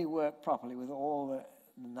they only work properly with all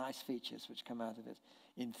the nice features which come out of it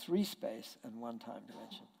in 3 space and 1 time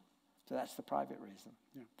dimension. So that's the private reason.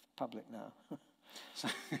 Yeah. It's public now.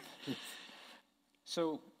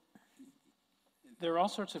 So there are all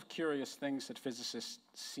sorts of curious things that physicists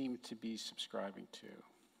seem to be subscribing to.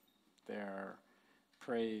 They're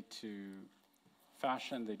prey to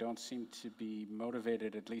fashion. They don't seem to be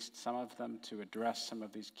motivated, at least some of them, to address some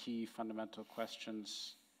of these key fundamental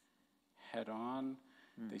questions head on.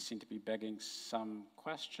 They seem to be begging some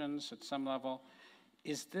questions at some level.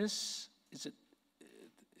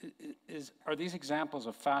 Are these examples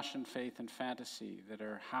of fashion, faith, and fantasy that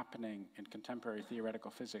are happening in contemporary theoretical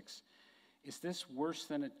physics, is this worse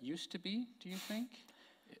than it used to be, do you think?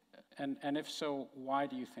 And if so, why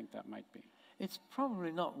do you think that might be? It's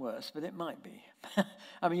probably not worse, but it might be.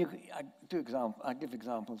 I mean, I give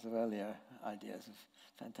examples of earlier ideas of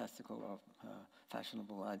fantastical or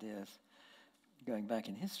fashionable ideas going back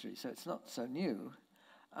in history, so it's not so new.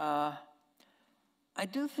 I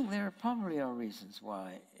do think there probably are reasons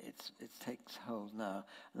why it takes hold now.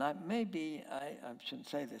 And I shouldn't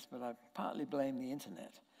say this, but I partly blame the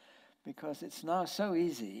internet, because it's now so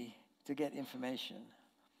easy to get information,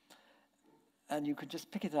 and you could just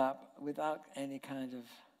pick it up without any kind of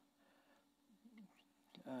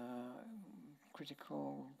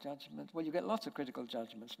critical judgment. Well, you get lots of critical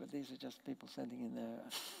judgments, but these are just people sending in their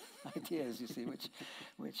ideas, you see, which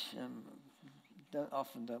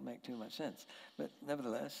often don't make too much sense. But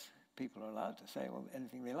nevertheless, people are allowed to say, well,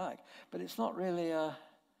 anything they like. But it's not really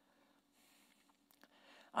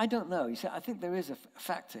I don't know. You see, I think there is a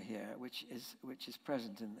factor here which is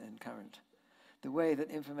present in current. The way that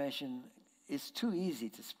information is too easy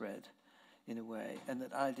to spread, in a way, and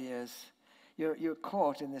that ideas, you're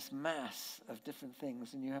caught in this mass of different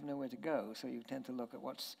things, and you have nowhere to go. So you tend to look at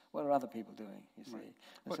what are other people doing, you see. Right.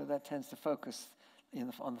 And so that tends to focus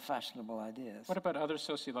on the fashionable ideas. What about other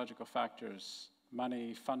sociological factors?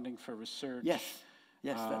 Money, funding for research? Yes,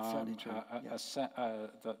 that's certainly true.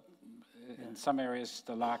 In some areas,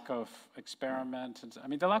 the lack of experiment. I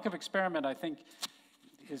mean, the lack of experiment, I think,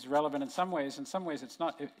 is relevant in some ways. In some ways, it's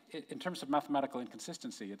not. In terms of mathematical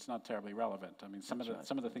inconsistency, it's not terribly relevant. I mean, some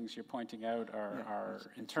of the things you're pointing out are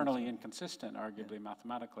internally inconsistent, arguably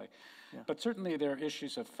mathematically. Yeah. But certainly, there are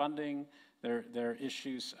issues of funding. There are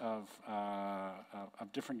issues of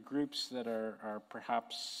different groups that are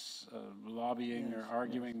perhaps lobbying or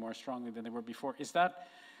arguing more strongly than they were before. Is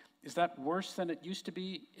that worse than it used to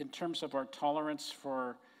be in terms of our tolerance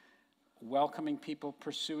for welcoming people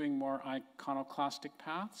pursuing more iconoclastic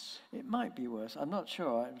paths? It might be worse. I'm not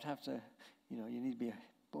sure. I would have to, you need to be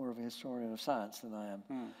more of a historian of science than I am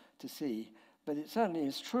to see. But it certainly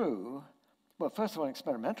is true. Well, first of all, in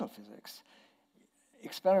experimental physics,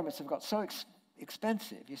 experiments have got so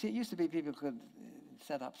expensive. You see, it used to be people could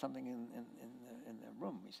set up something in their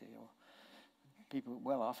room, you see, or people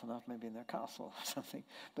well off enough maybe in their castle or something.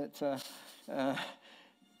 But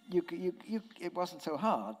it wasn't so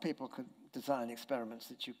hard. People could design experiments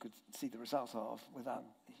that you could see the results of without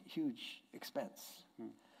huge expense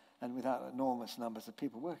and without enormous numbers of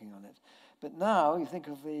people working on it. But now you think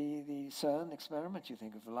of the CERN experiment, you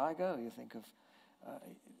think of the LIGO, you think of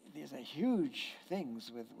these are huge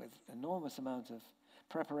things with enormous amount of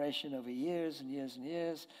preparation over years and years and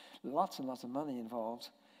years, lots and lots of money involved.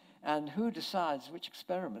 And who decides which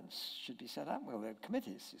experiments should be set up? Well, there are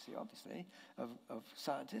committees, you see, obviously, of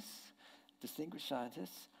scientists, distinguished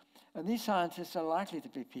scientists. And these scientists are likely to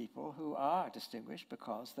be people who are distinguished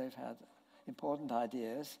because they've had important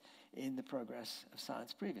ideas in the progress of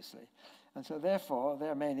science previously. And so therefore,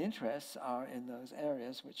 their main interests are in those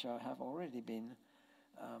areas which have already been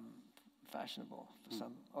fashionable for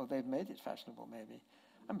some, or they've made it fashionable maybe.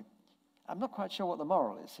 I mean, I'm not quite sure what the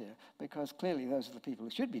moral is here, because clearly those are the people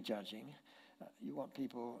who should be judging. You want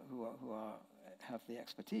people who have the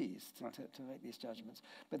expertise to make these judgments.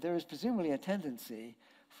 But there is presumably a tendency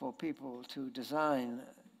for people to design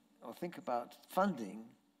or think about funding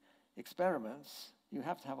experiments. You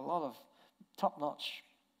have to have a lot of top-notch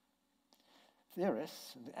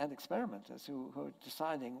theorists and experimenters who are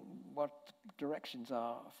deciding what directions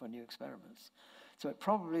are for new experiments. So it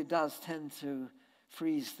probably does tend to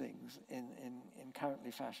freeze things in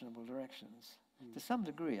currently fashionable directions. To some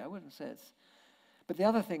degree, I wouldn't say it's... But the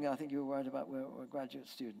other thing I think you were worried about were graduate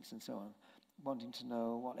students and so on, wanting to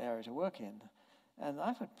know what area to work in. And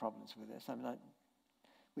I've had problems with this. I mean,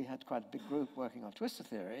 we had quite a big group working on twistor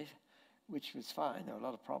theory, which was fine. There were a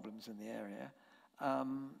lot of problems in the area.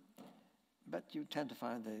 But you tend to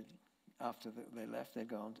find after they left, they'd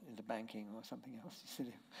go on into banking or something else. You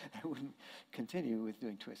see, they wouldn't continue with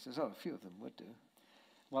doing twistors. Oh, a few of them would do.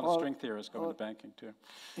 A lot of string theorists go into banking, too.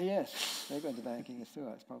 Yes, they go into banking, too.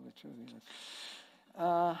 That's probably true, yes.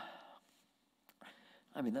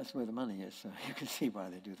 I mean, that's where the money is, so you can see why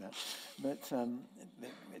they do that. But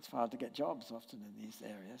it's hard to get jobs often in these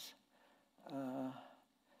areas.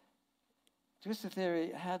 Twistor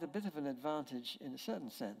theory had a bit of an advantage in a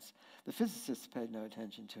certain sense. The physicists paid no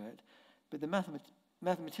attention to it, but the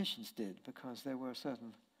mathematicians did, because there were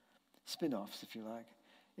certain spin-offs, if you like,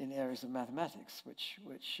 in areas of mathematics, which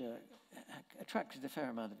attracted a fair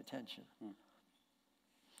amount of attention.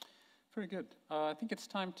 Very good. I think it's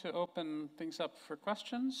time to open things up for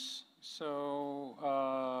questions. So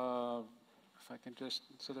if I can just,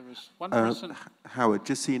 so there was one person. Howard,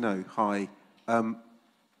 just so you know, hi.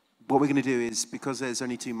 What we're going to do is, because there's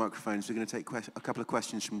only 2 microphones, we're going to take a couple of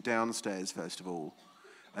questions from downstairs, first of all,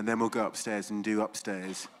 and then we'll go upstairs and do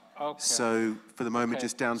upstairs. Okay. So for the moment,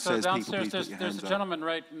 just downstairs, people, please put your hands up. There's a gentleman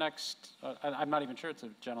right next, I'm not even sure it's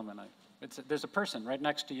a gentleman. There's a person right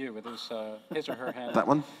next to you with his or her hand. That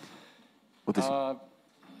one? Or this one?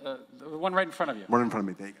 The one right in front of you. One in front of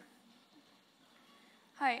me, there you go.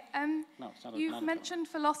 Hi. No, it's not You've mentioned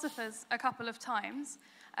philosophers a couple of times,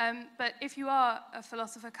 but if you are a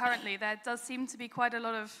philosopher currently, there does seem to be quite a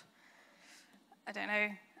lot of, I don't know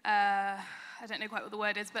quite what the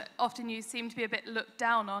word is, but often you seem to be a bit looked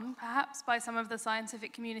down on, perhaps, by some of the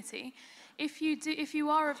scientific community. If you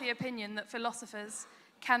are of the opinion that philosophers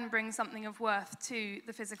can bring something of worth to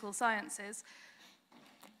the physical sciences,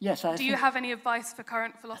 yes, do you have any advice for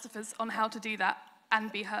current philosophers on how to do that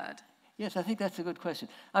and be heard? Yes, I think that's a good question.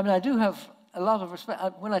 I mean, I do have a lot of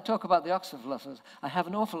respect. When I talk about the Oxford philosophers, I have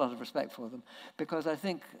an awful lot of respect for them, because I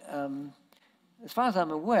think, as far as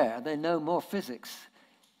I'm aware, they know more physics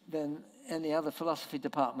than any other philosophy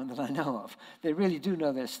department that I know of. They really do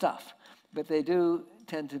know their stuff, but they do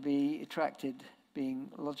tend to be attracted,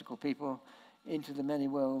 being logical people, into the many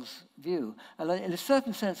worlds view. And in a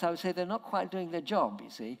certain sense, I would say they're not quite doing their job,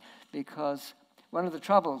 you see, because one of the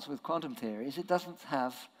troubles with quantum theory is it doesn't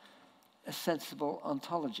have a sensible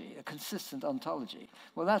ontology, a consistent ontology.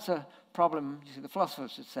 Well, that's a problem. You see, the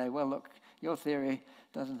philosophers should say, well, look, your theory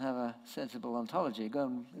doesn't have a sensible ontology. Go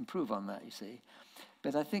and improve on that, you see.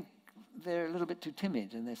 But I think they're a little bit too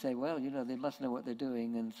timid, and they say, well, you know, they must know what they're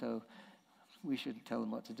doing, and so we shouldn't tell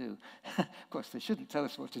them what to do. Of course, they shouldn't tell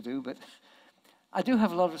us what to do, but I do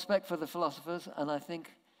have a lot of respect for the philosophers, and I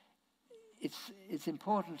think it's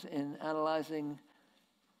important in analyzing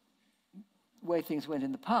the way things went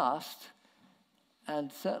in the past,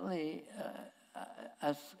 and certainly,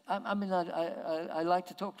 I like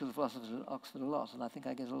to talk to the philosophers at Oxford a lot, and I think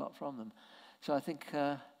I get a lot from them. So I think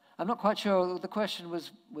I'm not quite sure. The question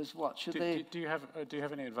was what should they? Do you have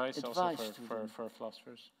any advice also for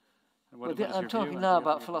philosophers? Well, I'm talking now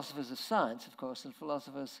about philosophers of science, of course, and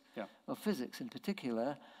philosophers of physics in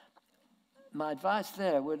particular. My advice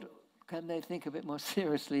there would, can they think a bit more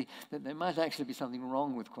seriously that there might actually be something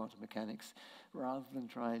wrong with quantum mechanics, rather than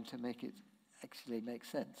trying to make it actually make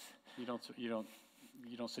sense. You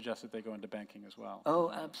don't suggest that they go into banking as well?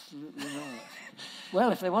 Oh, absolutely not.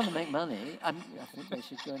 Well, if they want to make money, I think they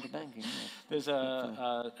should go into banking. Yes. There's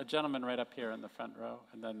a gentleman right up here in the front row,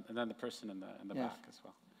 and then the person in the back as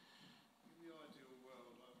well. In the ideal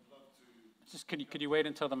world, I'd love to... Just could you wait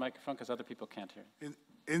until the microphone, because other people can't hear?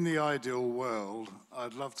 In the ideal world,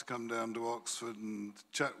 I'd love to come down to Oxford and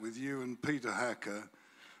chat with you and Peter Hacker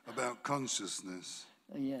about consciousness.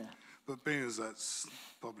 Yeah. But being as that's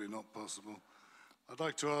probably not possible, I'd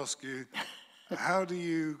like to ask you, how do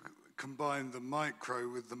you combine the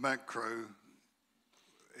micro with the macro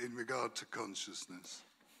in regard to consciousness?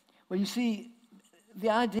 Well, you see, the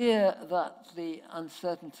idea that the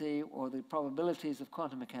uncertainty or the probabilities of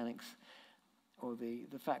quantum mechanics, or the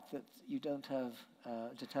fact that you don't have a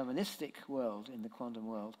deterministic world in the quantum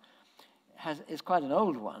world, is quite an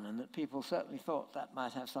old one, and that people certainly thought that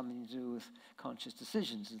might have something to do with conscious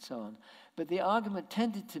decisions and so on. But the argument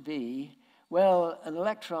tended to be, well, an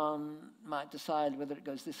electron might decide whether it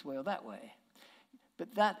goes this way or that way.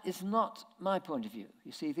 But that is not my point of view.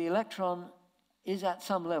 You see, the electron is at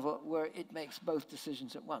some level where it makes both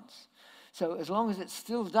decisions at once. So as long as it's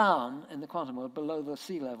still down in the quantum world, below the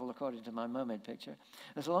sea level, according to my mermaid picture,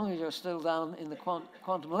 as long as you're still down in the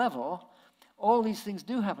quantum level, all these things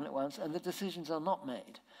do happen at once, and the decisions are not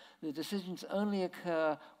made. The decisions only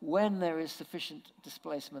occur when there is sufficient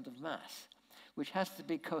displacement of mass, which has to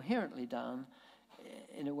be coherently done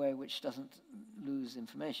in a way which doesn't lose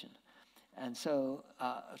information. And so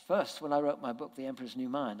at first, when I wrote my book, The Emperor's New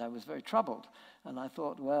Mind, I was very troubled. And I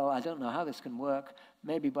thought, well, I don't know how this can work.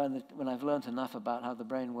 Maybe when I've learned enough about how the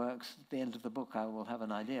brain works, at the end of the book, I will have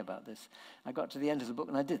an idea about this. I got to the end of the book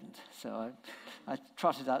and I didn't. So I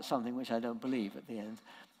trotted out something which I don't believe at the end.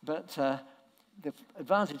 But the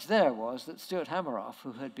advantage there was that Stuart Hameroff,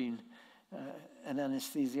 who had been an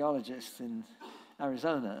anesthesiologist in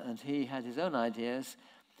Arizona, and he had his own ideas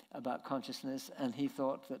about consciousness, and he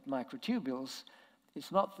thought that microtubules,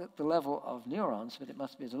 it's not at the level of neurons, but it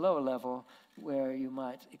must be at a lower level where you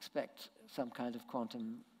might expect some kind of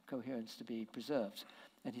quantum coherence to be preserved.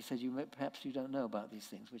 And he said, perhaps you don't know about these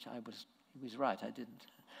things, which he was right, I didn't.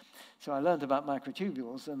 So I learned about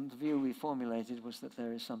microtubules, and the view we formulated was that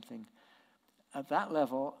there is something at that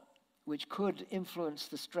level which could influence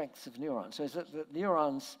the strengths of neurons. So it's that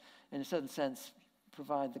neurons, in a certain sense,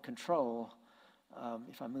 provide the control.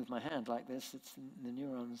 If I move my hand like this, it's the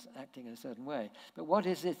neurons acting in a certain way. But what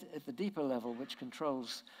is it at the deeper level which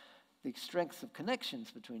controls the strength of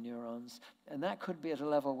connections between neurons? And that could be at a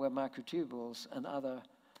level where microtubules and other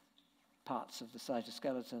parts of the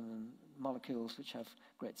cytoskeleton and molecules which have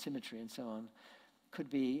great symmetry and so on could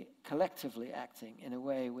be collectively acting in a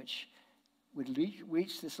way which would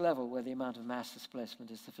reach this level where the amount of mass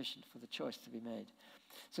displacement is sufficient for the choice to be made.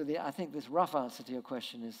 So I think this rough answer to your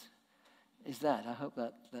question is that. I hope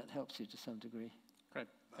that helps you to some degree. Great,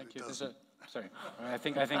 thank you. Sorry, I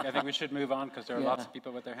think we should move on because there are lots of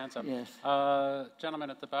people with their hands up. Yes. Gentleman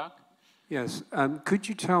at the back. Yes. Could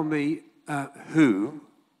you tell me who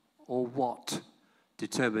or what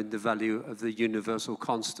determined the value of the universal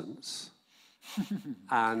constants?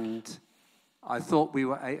 And I thought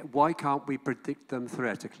why can't we predict them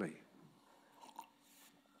theoretically?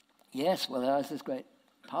 Yes, well, there's this great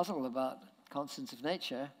puzzle about constants of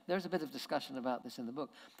nature. There's a bit of discussion about this in the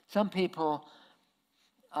book. Some people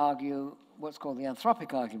argue what's called the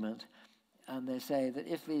anthropic argument, and they say that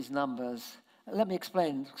if these numbers, let me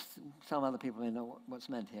explain, some other people may know what's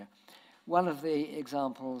meant here. One of the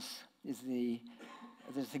examples is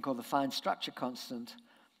there's a thing called the fine structure constant,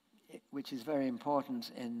 which is very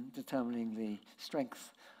important in determining the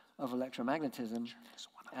strength of electromagnetism.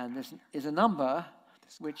 And this is a number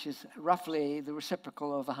which is roughly the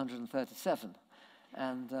reciprocal of 137.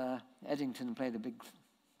 And Eddington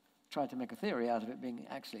tried to make a theory out of it being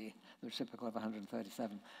actually the reciprocal of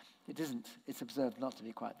 137. It isn't. It's observed not to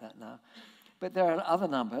be quite that now. But there are other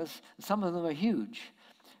numbers. Some of them are huge.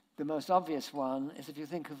 The most obvious one is if you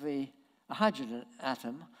think of a hydrogen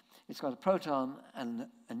atom. It's got a proton and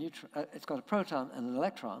a neutron. It's got a proton and an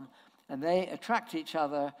electron, and they attract each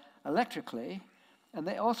other electrically, and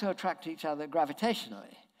they also attract each other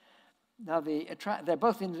gravitationally. Now, they're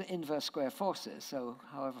both inverse square forces, so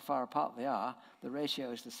however far apart they are, the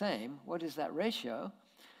ratio is the same. What is that ratio?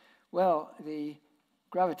 Well, the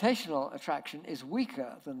gravitational attraction is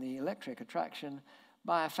weaker than the electric attraction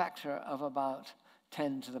by a factor of about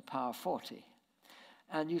 10 to the power 40.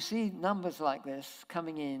 And you see numbers like this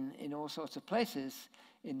coming in all sorts of places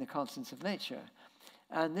in the constants of nature.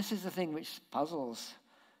 And this is the thing which puzzles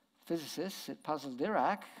physicists. It puzzled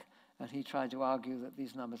Dirac, and he tried to argue that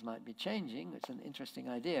these numbers might be changing. It's an interesting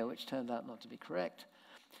idea, which turned out not to be correct.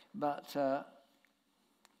 But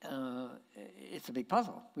it's a big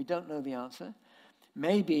puzzle. We don't know the answer.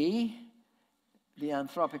 Maybe the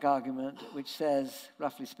anthropic argument, which says,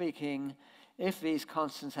 roughly speaking, if these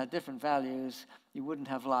constants had different values, you wouldn't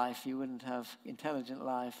have life, you wouldn't have intelligent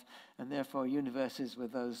life, and therefore universes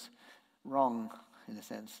with those wrong, in a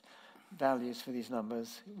sense, values for these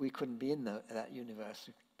numbers, we couldn't be in that universe,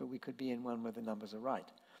 but we could be in one where the numbers are right.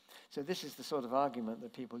 So this is the sort of argument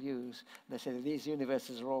that people use. They say that these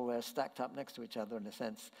universes are all there stacked up next to each other in a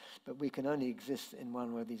sense, but we can only exist in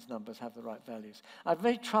one where these numbers have the right values. I'm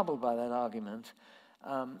very troubled by that argument.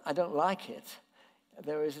 I don't like it.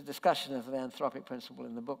 There is a discussion of the anthropic principle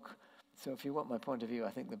in the book. So if you want my point of view, I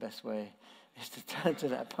think the best way is to turn to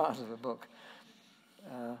that part of the book.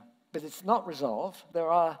 But it's not resolved. There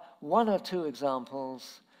are one or two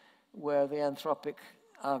examples where the anthropic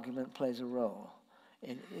argument plays a role,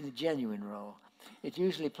 in a genuine role. It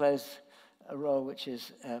usually plays a role which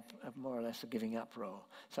is more or less a giving up role,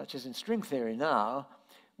 such as in string theory now,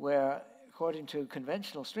 where according to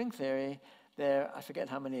conventional string theory, there, I forget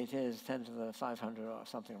how many it is, 10 to the 500 or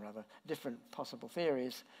something or other, different possible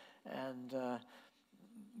theories, and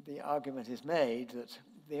the argument is made that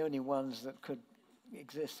the only ones that could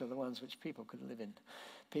exist are the ones which people could live in.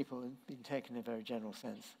 People being taken in a very general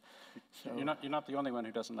sense. So You're not the only one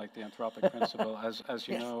who doesn't like the anthropic principle. As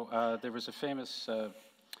you Yes. know, there was a famous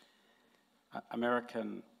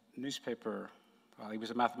American newspaper. Well, he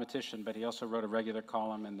was a mathematician, but he also wrote a regular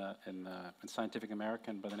column in Scientific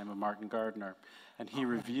American by the name of Martin Gardner, and he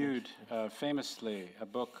reviewed famously a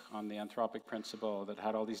book on the anthropic principle that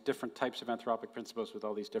had all these different types of anthropic principles with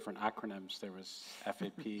all these different acronyms. There was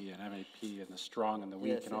FAP and MAP and the strong and the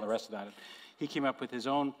weak and all the rest of that. And he came up with his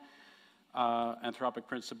own anthropic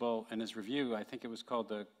principle in his review. I think it was called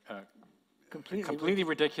the completely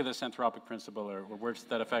ridiculous anthropic principle, or words to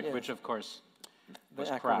that effect, which of course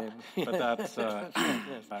was crap. But that's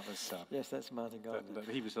yes. that was. Yes, that's Martin Gardner.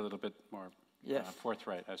 He was a little bit more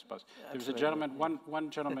forthright, I suppose. There was a Absolutely. gentleman, one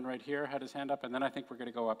gentleman right here had his hand up, and then I think we're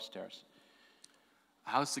going to go upstairs.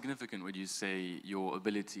 How significant would you say your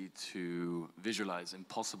ability to visualize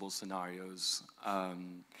impossible scenarios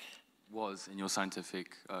was in your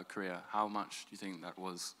scientific career? How much do you think that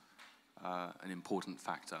was an important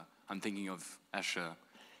factor? I'm thinking of Escher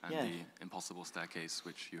and the impossible staircase,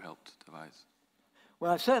 which you helped devise.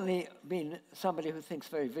 Well, I've certainly been somebody who thinks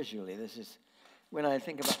very visually. This is, when I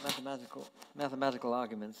think about mathematical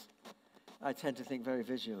arguments, I tend to think very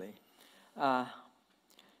visually.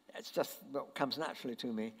 It's just what comes naturally to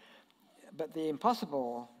me. But the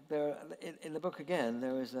impossible, in the book again,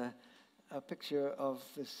 there is a picture of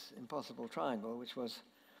this impossible triangle, which was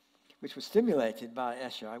stimulated by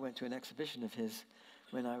Escher. I went to an exhibition of his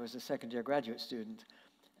when I was a second-year graduate student,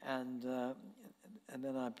 and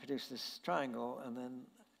then I produced this triangle, and then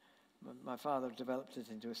my father developed it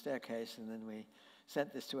into a staircase, and then we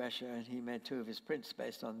sent this to Escher, and he made 2 of his prints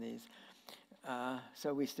based on these.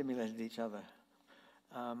 So we stimulated each other.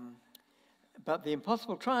 But the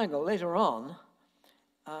impossible triangle, later on,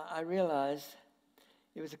 I realized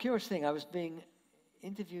it was a curious thing. I was being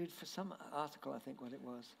interviewed for some article, I think what it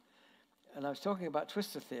was, and I was talking about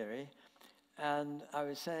twistor theory, and I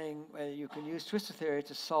was saying you can use twistor theory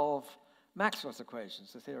to solve Maxwell's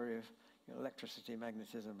equations, the theory of electricity,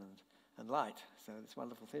 magnetism, and light. So this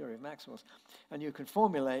wonderful theory of Maxwell's. And you can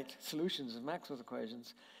formulate solutions of Maxwell's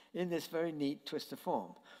equations in this very neat twistor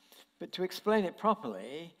form. But to explain it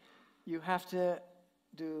properly, you have to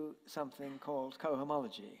do something called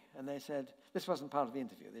cohomology. And they said, this wasn't part of the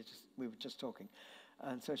interview, we were just talking.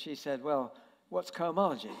 And so she said, well, what's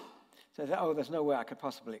cohomology? So I said, oh, there's no way I could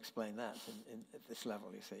possibly explain that at this level,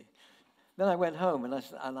 you see. Then I went home,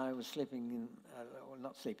 and I was sleeping,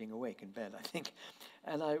 not sleeping, awake in bed, I think.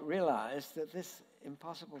 And I realized that this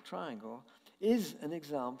impossible triangle is an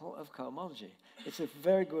example of cohomology. It's a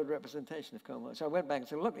very good representation of cohomology. So I went back and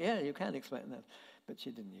said, look, yeah, you can explain that. But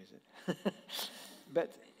she didn't use it.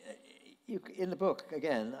 But in the book,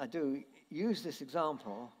 again, I do use this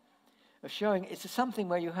example of showing it's something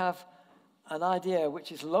where you have an idea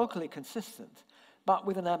which is locally consistent, but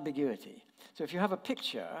with an ambiguity. So if you have a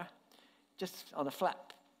picture just on a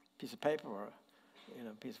flat piece of paper or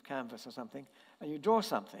a piece of canvas or something, and you draw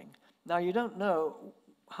something, now you don't know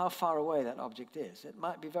how far away that object is. It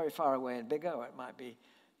might be very far away and bigger, or it might be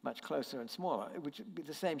much closer and smaller. It would be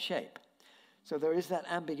the same shape. So there is that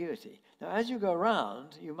ambiguity. Now, as you go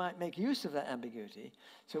round, you might make use of that ambiguity.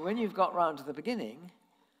 So when you've got round to the beginning,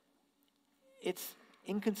 it's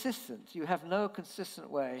inconsistent. You have no consistent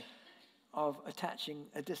way of attaching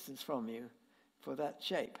a distance from you for that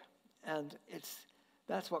shape. And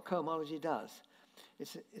that's what cohomology does.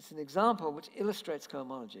 It's an example which illustrates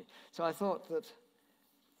cohomology. So I thought that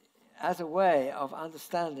as a way of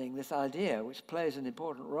understanding this idea, which plays an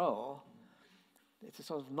important role, it's a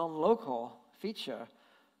sort of non-local feature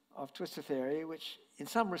of twistor theory, which in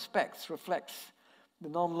some respects reflects the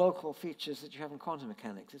non-local features that you have in quantum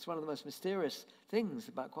mechanics. It's one of the most mysterious things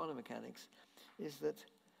about quantum mechanics, is that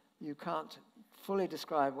you can't fully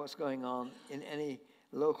describe what's going on in any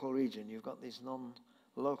local region. You've got these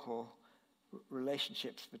non-local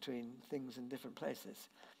relationships between things in different places,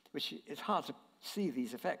 which it's hard to see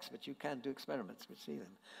these effects, but you can do experiments which see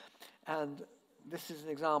them. And this is an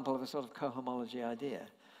example of a sort of cohomology idea.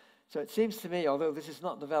 So it seems to me, although this is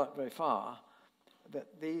not developed very far, that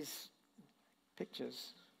these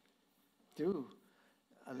pictures do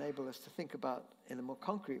enable us to think about, in a more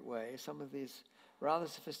concrete way, some of these rather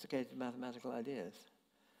sophisticated mathematical ideas.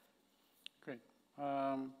 Great.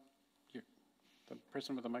 The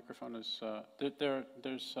person with the microphone is,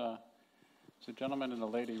 there's a gentleman and a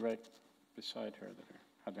lady right beside her that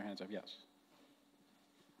had their hands up. Yes.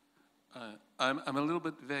 I'm a little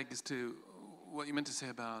bit vague as to what you meant to say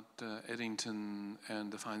about Eddington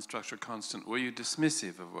and the fine structure constant. Were you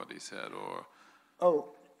dismissive of what he said, or? Oh,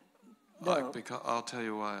 no. Because I'll tell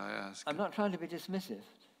you why I ask. I'm not trying to be dismissive.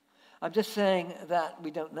 I'm just saying that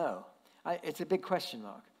we don't know. It's a big question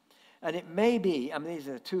mark. And it may be, I mean, these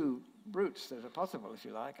are two routes that are possible, if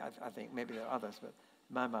you like. I think maybe there are others, but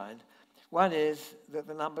in my mind. One is that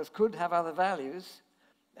the numbers could have other values,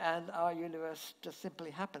 and our universe just simply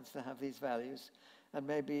happens to have these values. And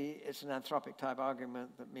maybe it's an anthropic type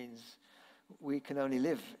argument that means we can only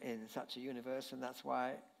live in such a universe, and that's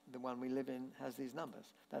why the one we live in has these numbers.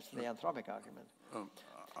 That's the anthropic argument.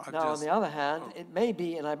 Now, on the other hand, it may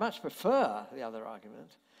be, and I much prefer the other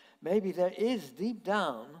argument, maybe there is deep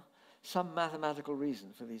down some mathematical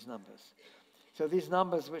reason for these numbers. So these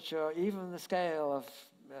numbers, which are even the scale of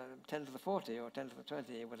 10 to the 40 or 10 to the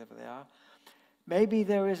 20 or whatever they are, maybe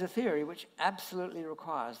there is a theory which absolutely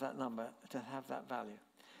requires that number to have that value.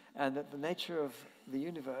 And that the nature of the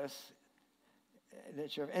universe,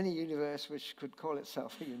 nature of any universe which could call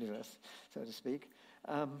itself a universe, so to speak,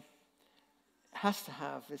 has to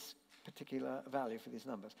have this particular value for these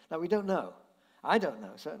numbers. Now, we don't know. I don't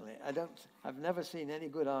know, certainly. I've never seen any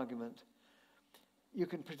good argument. You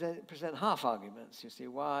can present half arguments, you see,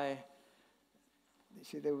 why. You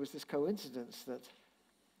see, there was this coincidence that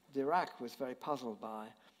Dirac was very puzzled by,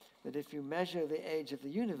 that if you measure the age of the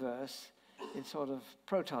universe in sort of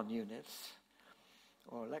proton units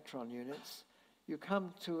or electron units, you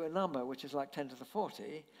come to a number which is like 10 to the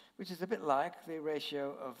 40, which is a bit like the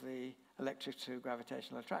ratio of the electric to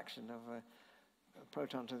gravitational attraction of a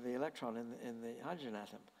proton to the electron in the hydrogen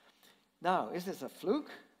atom. Now, is this a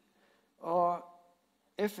fluke? Or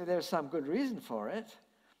if there's some good reason for it,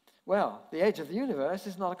 well, the age of the universe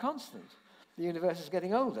is not a constant. The universe is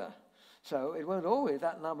getting older. So it won't always,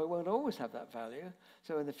 that number won't always have that value.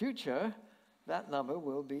 So in the future, that number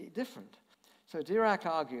will be different. So Dirac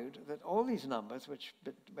argued that all these numbers, which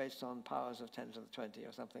based on powers of 10 to the 20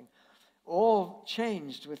 or something, all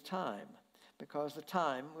changed with time, because the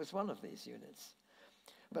time was one of these units.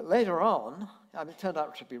 But later on, I mean, it turned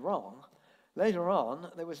out to be wrong. Later on,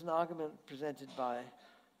 there was an argument presented by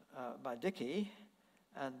Dickey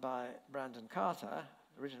and by Brandon Carter,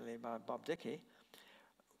 originally by Bob Dickey,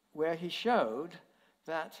 where he showed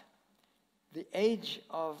that the age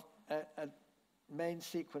of a main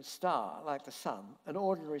sequence star, like the sun, an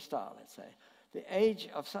ordinary star, let's say, the age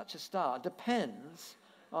of such a star depends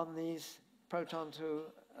on these proton to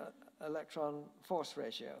electron force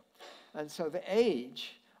ratio. And so the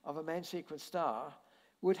age of a main sequence star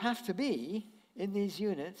would have to be, in these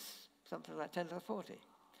units, something like 10 to the 40.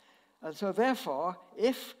 And so therefore,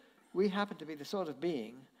 if we happen to be the sort of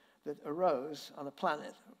being that arose on a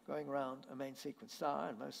planet going around a main sequence star,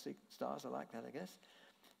 and most stars are like that, I guess,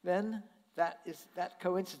 then that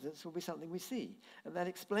coincidence will be something we see, and that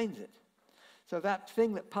explains it. So that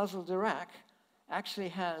thing that puzzled Dirac actually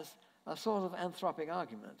has a sort of anthropic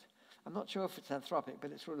argument. I'm not sure if it's anthropic,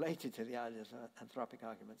 but it's related to the ideas of anthropic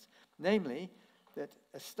arguments. Namely, that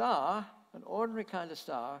a star, an ordinary kind of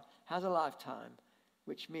star, has a lifetime,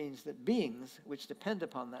 which means that beings which depend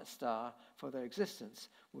upon that star for their existence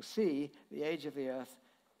will see the age of the Earth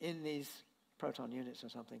in these proton units or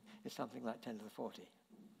something is something like 10 to the 40.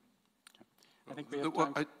 I think we have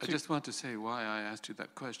time I just want to say why I asked you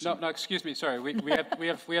that question. No, excuse me, sorry.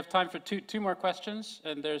 We have time for two more questions,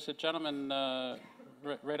 and there's a gentleman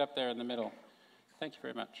right up there in the middle. Thank you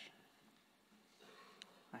very much.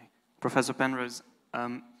 Hi. Professor Penrose,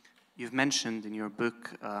 you've mentioned in your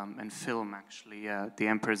book and film, actually, The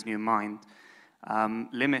Emperor's New Mind,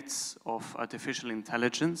 limits of artificial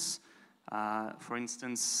intelligence. For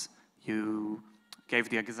instance, you gave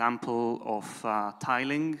the example of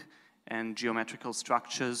tiling and geometrical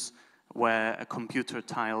structures where a computer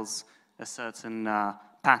tiles a certain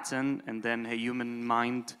pattern and then a human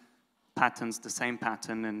mind patterns the same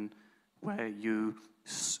pattern, and where you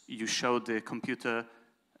show the computer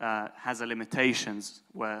has a limitations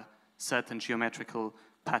where certain geometrical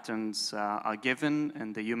patterns are given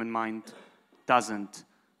and the human mind doesn't.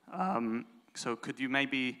 So could you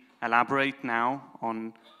maybe elaborate now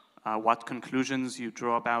on what conclusions you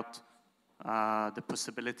draw about the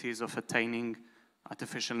possibilities of attaining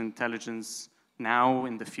artificial intelligence now,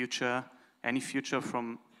 in the future, any future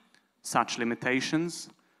from such limitations?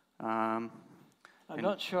 I'm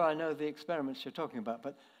not sure I know the experiments you're talking about,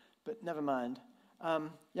 but never mind.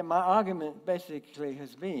 Yeah, my argument basically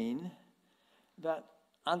has been that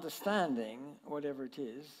understanding, whatever it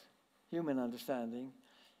is, human understanding,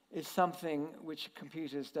 is something which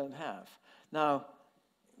computers don't have. Now,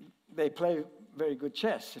 they play very good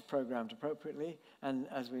chess if programmed appropriately, and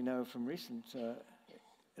as we know from recent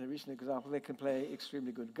in a recent example, they can play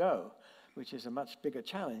extremely good Go, which is a much bigger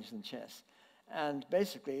challenge than chess. And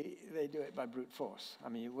basically, they do it by brute force. I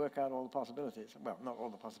mean, you work out all the possibilities. Well, not all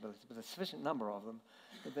the possibilities, but a sufficient number of them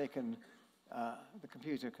that they can, the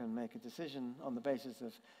computer can make a decision on the basis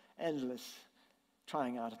of endless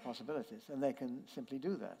trying out of possibilities, and they can simply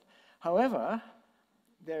do that. However,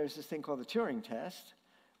 there is this thing called the Turing test,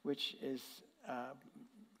 which is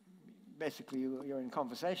basically you're in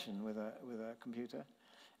conversation with a computer,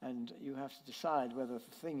 and you have to decide whether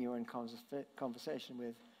the thing you're in conversation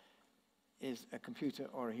with is a computer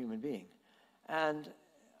or a human being. And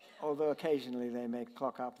although occasionally they may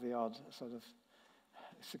clock up the odd sort of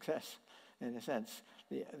success, in a sense,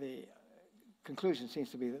 the conclusion seems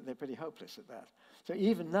to be that they're pretty hopeless at that. So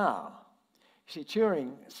even now, you see,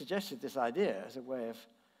 Turing suggested this idea as a way of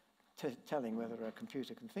telling whether a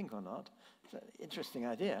computer can think or not. It's an interesting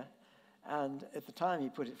idea. And at the time he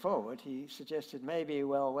put it forward, he suggested maybe,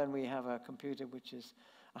 well, when we have a computer which is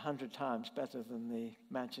 100 times better than the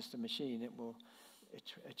Manchester machine, it will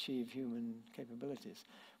achieve human capabilities.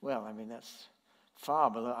 Well, I mean, that's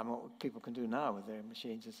far below, I mean, what people can do now with their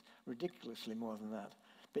machines is ridiculously more than that.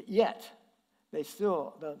 But yet, they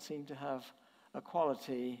still don't seem to have a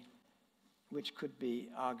quality which could be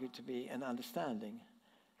argued to be an understanding.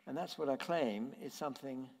 And that's what I claim is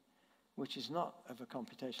something which is not of a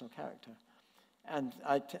computational character. And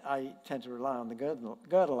I tend to rely on the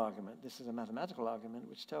Gödel argument. This is a mathematical argument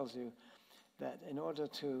which tells you that in order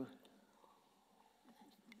to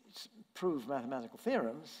prove mathematical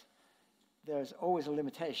theorems, there's always a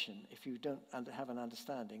limitation if you don't have an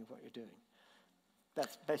understanding of what you're doing.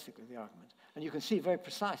 That's basically the argument. And you can see very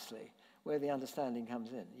precisely where the understanding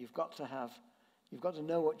comes in. You've got to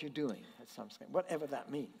know what you're doing at some extent, whatever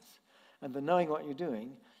that means. And the knowing what you're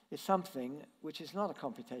doing is something which is not a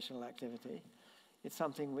computational activity. It's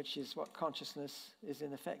something which is what consciousness is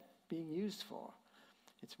in effect being used for.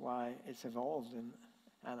 It's why it's evolved in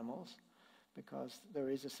animals, because there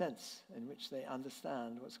is a sense in which they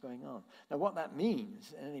understand what's going on. Now, what that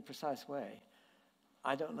means in any precise way,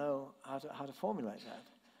 I don't know how to formulate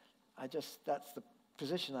that. That's the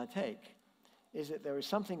position I take, is that there is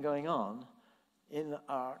something going on in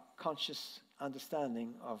our conscious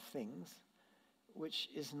understanding of things which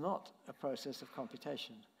is not a process of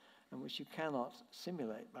computation and which you cannot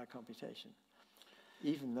simulate by computation,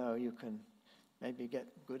 even though you can maybe get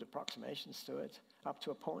good approximations to it. Up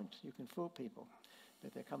to a point, you can fool people.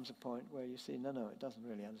 But there comes a point where you see, no, it doesn't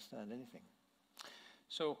really understand anything.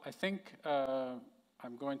 So I think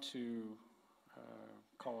I'm going to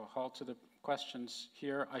call a halt to the questions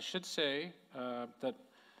here. I should say that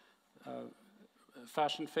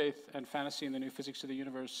Fashion, Faith, and Fantasy in the New Physics of the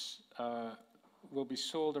Universe will be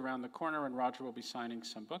sold around the corner, and Roger will be signing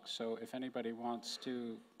some books. So if anybody wants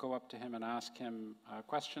to go up to him and ask him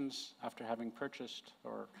questions after having purchased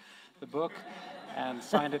the book and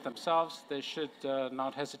signed it themselves, they should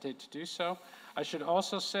not hesitate to do so. I should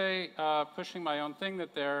also say, pushing my own thing,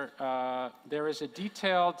 that there is a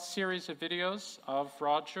detailed series of videos of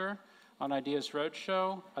Roger on Ideas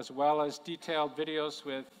Roadshow, as well as detailed videos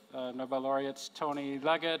with Nobel laureates Tony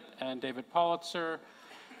Leggett and David Pulitzer,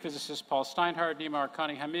 physicist Paul Steinhardt, Nima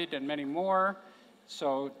Arkani Hamid, and many more.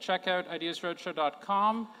 So check out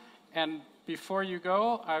ideasroadshow.com. And before you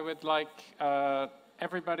go, I would like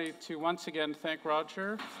everybody to once again thank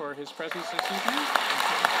Roger for his presence this evening.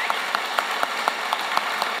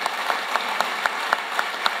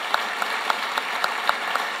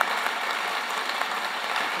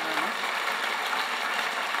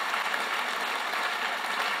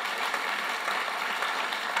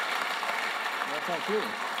 Thank you.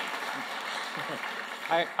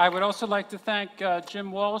 I would also like to thank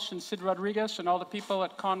Jim Walsh and Sid Rodriguez and all the people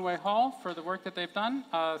at Conway Hall for the work that they've done.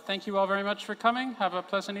 Thank you all very much for coming. Have a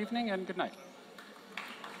pleasant evening and good night.